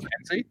 to plug?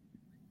 Kenzie?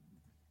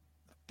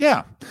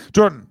 Yeah.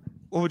 Jordan,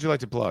 what would you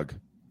like to plug?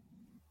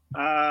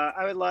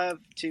 I would love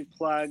to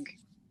plug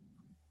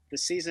the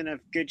season of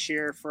Good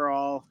Cheer for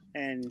all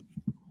and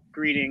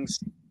greetings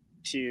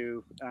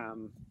to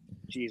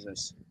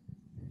Jesus.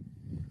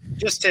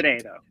 Just today,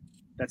 though.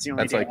 That's the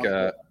only. That's day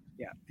like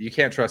yeah. You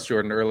can't trust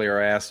Jordan.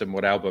 Earlier, I asked him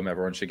what album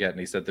everyone should get, and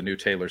he said the new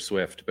Taylor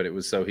Swift, but it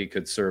was so he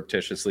could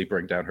surreptitiously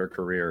bring down her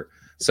career.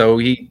 So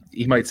he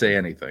might say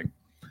anything.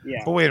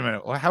 Yeah. But wait a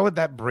minute. Well, how would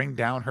that bring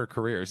down her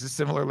career? Is this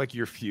similar like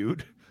your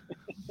feud?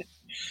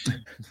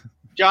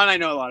 John, I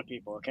know a lot of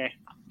people. Okay.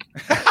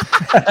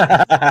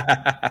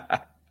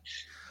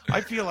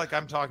 I feel like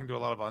I'm talking to a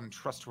lot of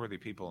untrustworthy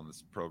people in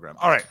this program.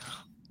 All right.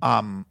 I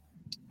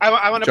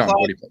want to John, plug.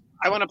 what do you think?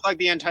 I want to plug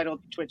the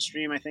Untitled Twitch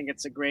stream. I think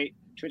it's a great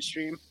Twitch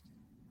stream.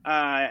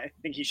 I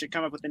think you should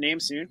come up with a name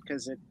soon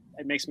because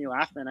it makes me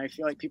laugh, and I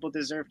feel like people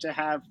deserve to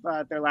have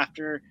their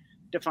laughter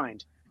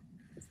defined.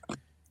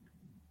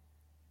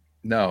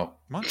 No.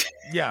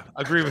 Yeah,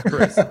 agree with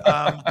Chris.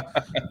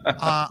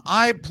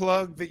 I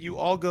plug that you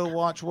all go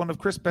watch one of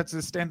Chris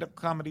Betts' stand-up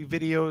comedy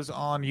videos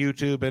on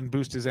YouTube and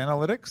boost his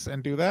analytics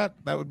and do that.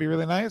 That would be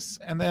really nice.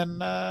 And then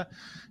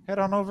head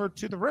on over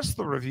to the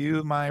Wrestler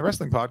Review, my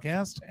wrestling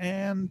podcast,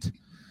 and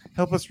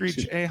help us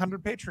reach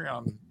 100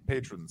 Patreon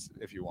patrons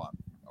if you want,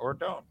 or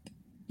don't.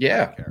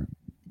 Yeah. I don't care.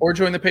 Or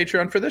join the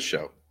Patreon for this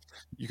show.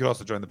 You could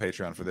also join the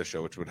Patreon for this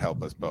show, which would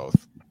help us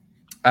both.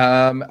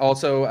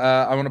 Also,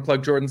 I want to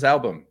plug Jordan's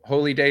album,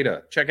 Holy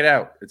Data. Check it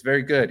out. It's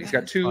very good. He's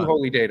got 2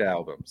 Holy Data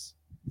albums.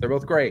 They're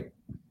both great.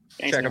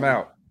 Thanks, Check them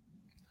man.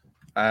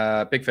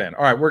 out. Big fan.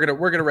 All right, we're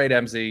gonna rate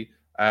MZ.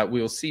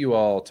 We will see you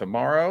all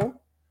tomorrow.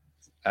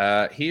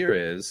 Here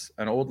is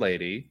an old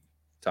lady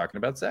talking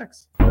about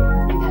sex.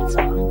 And that's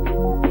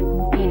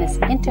all. Penis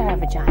into her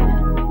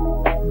vagina.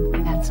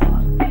 And that's all.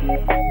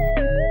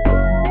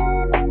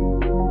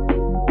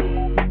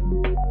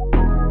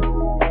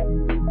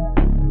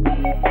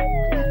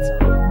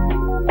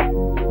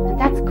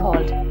 That's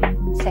called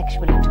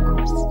sexual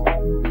intercourse.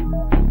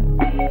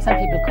 Some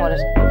people call it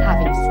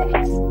having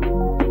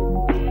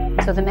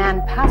sex. So the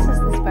man passes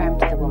the sperm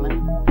to the woman,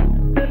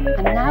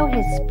 and now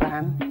his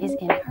sperm is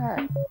in her.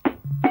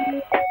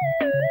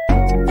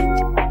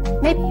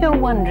 Maybe you're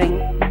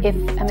wondering if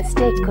a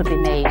mistake could be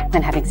made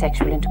when having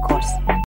sexual intercourse.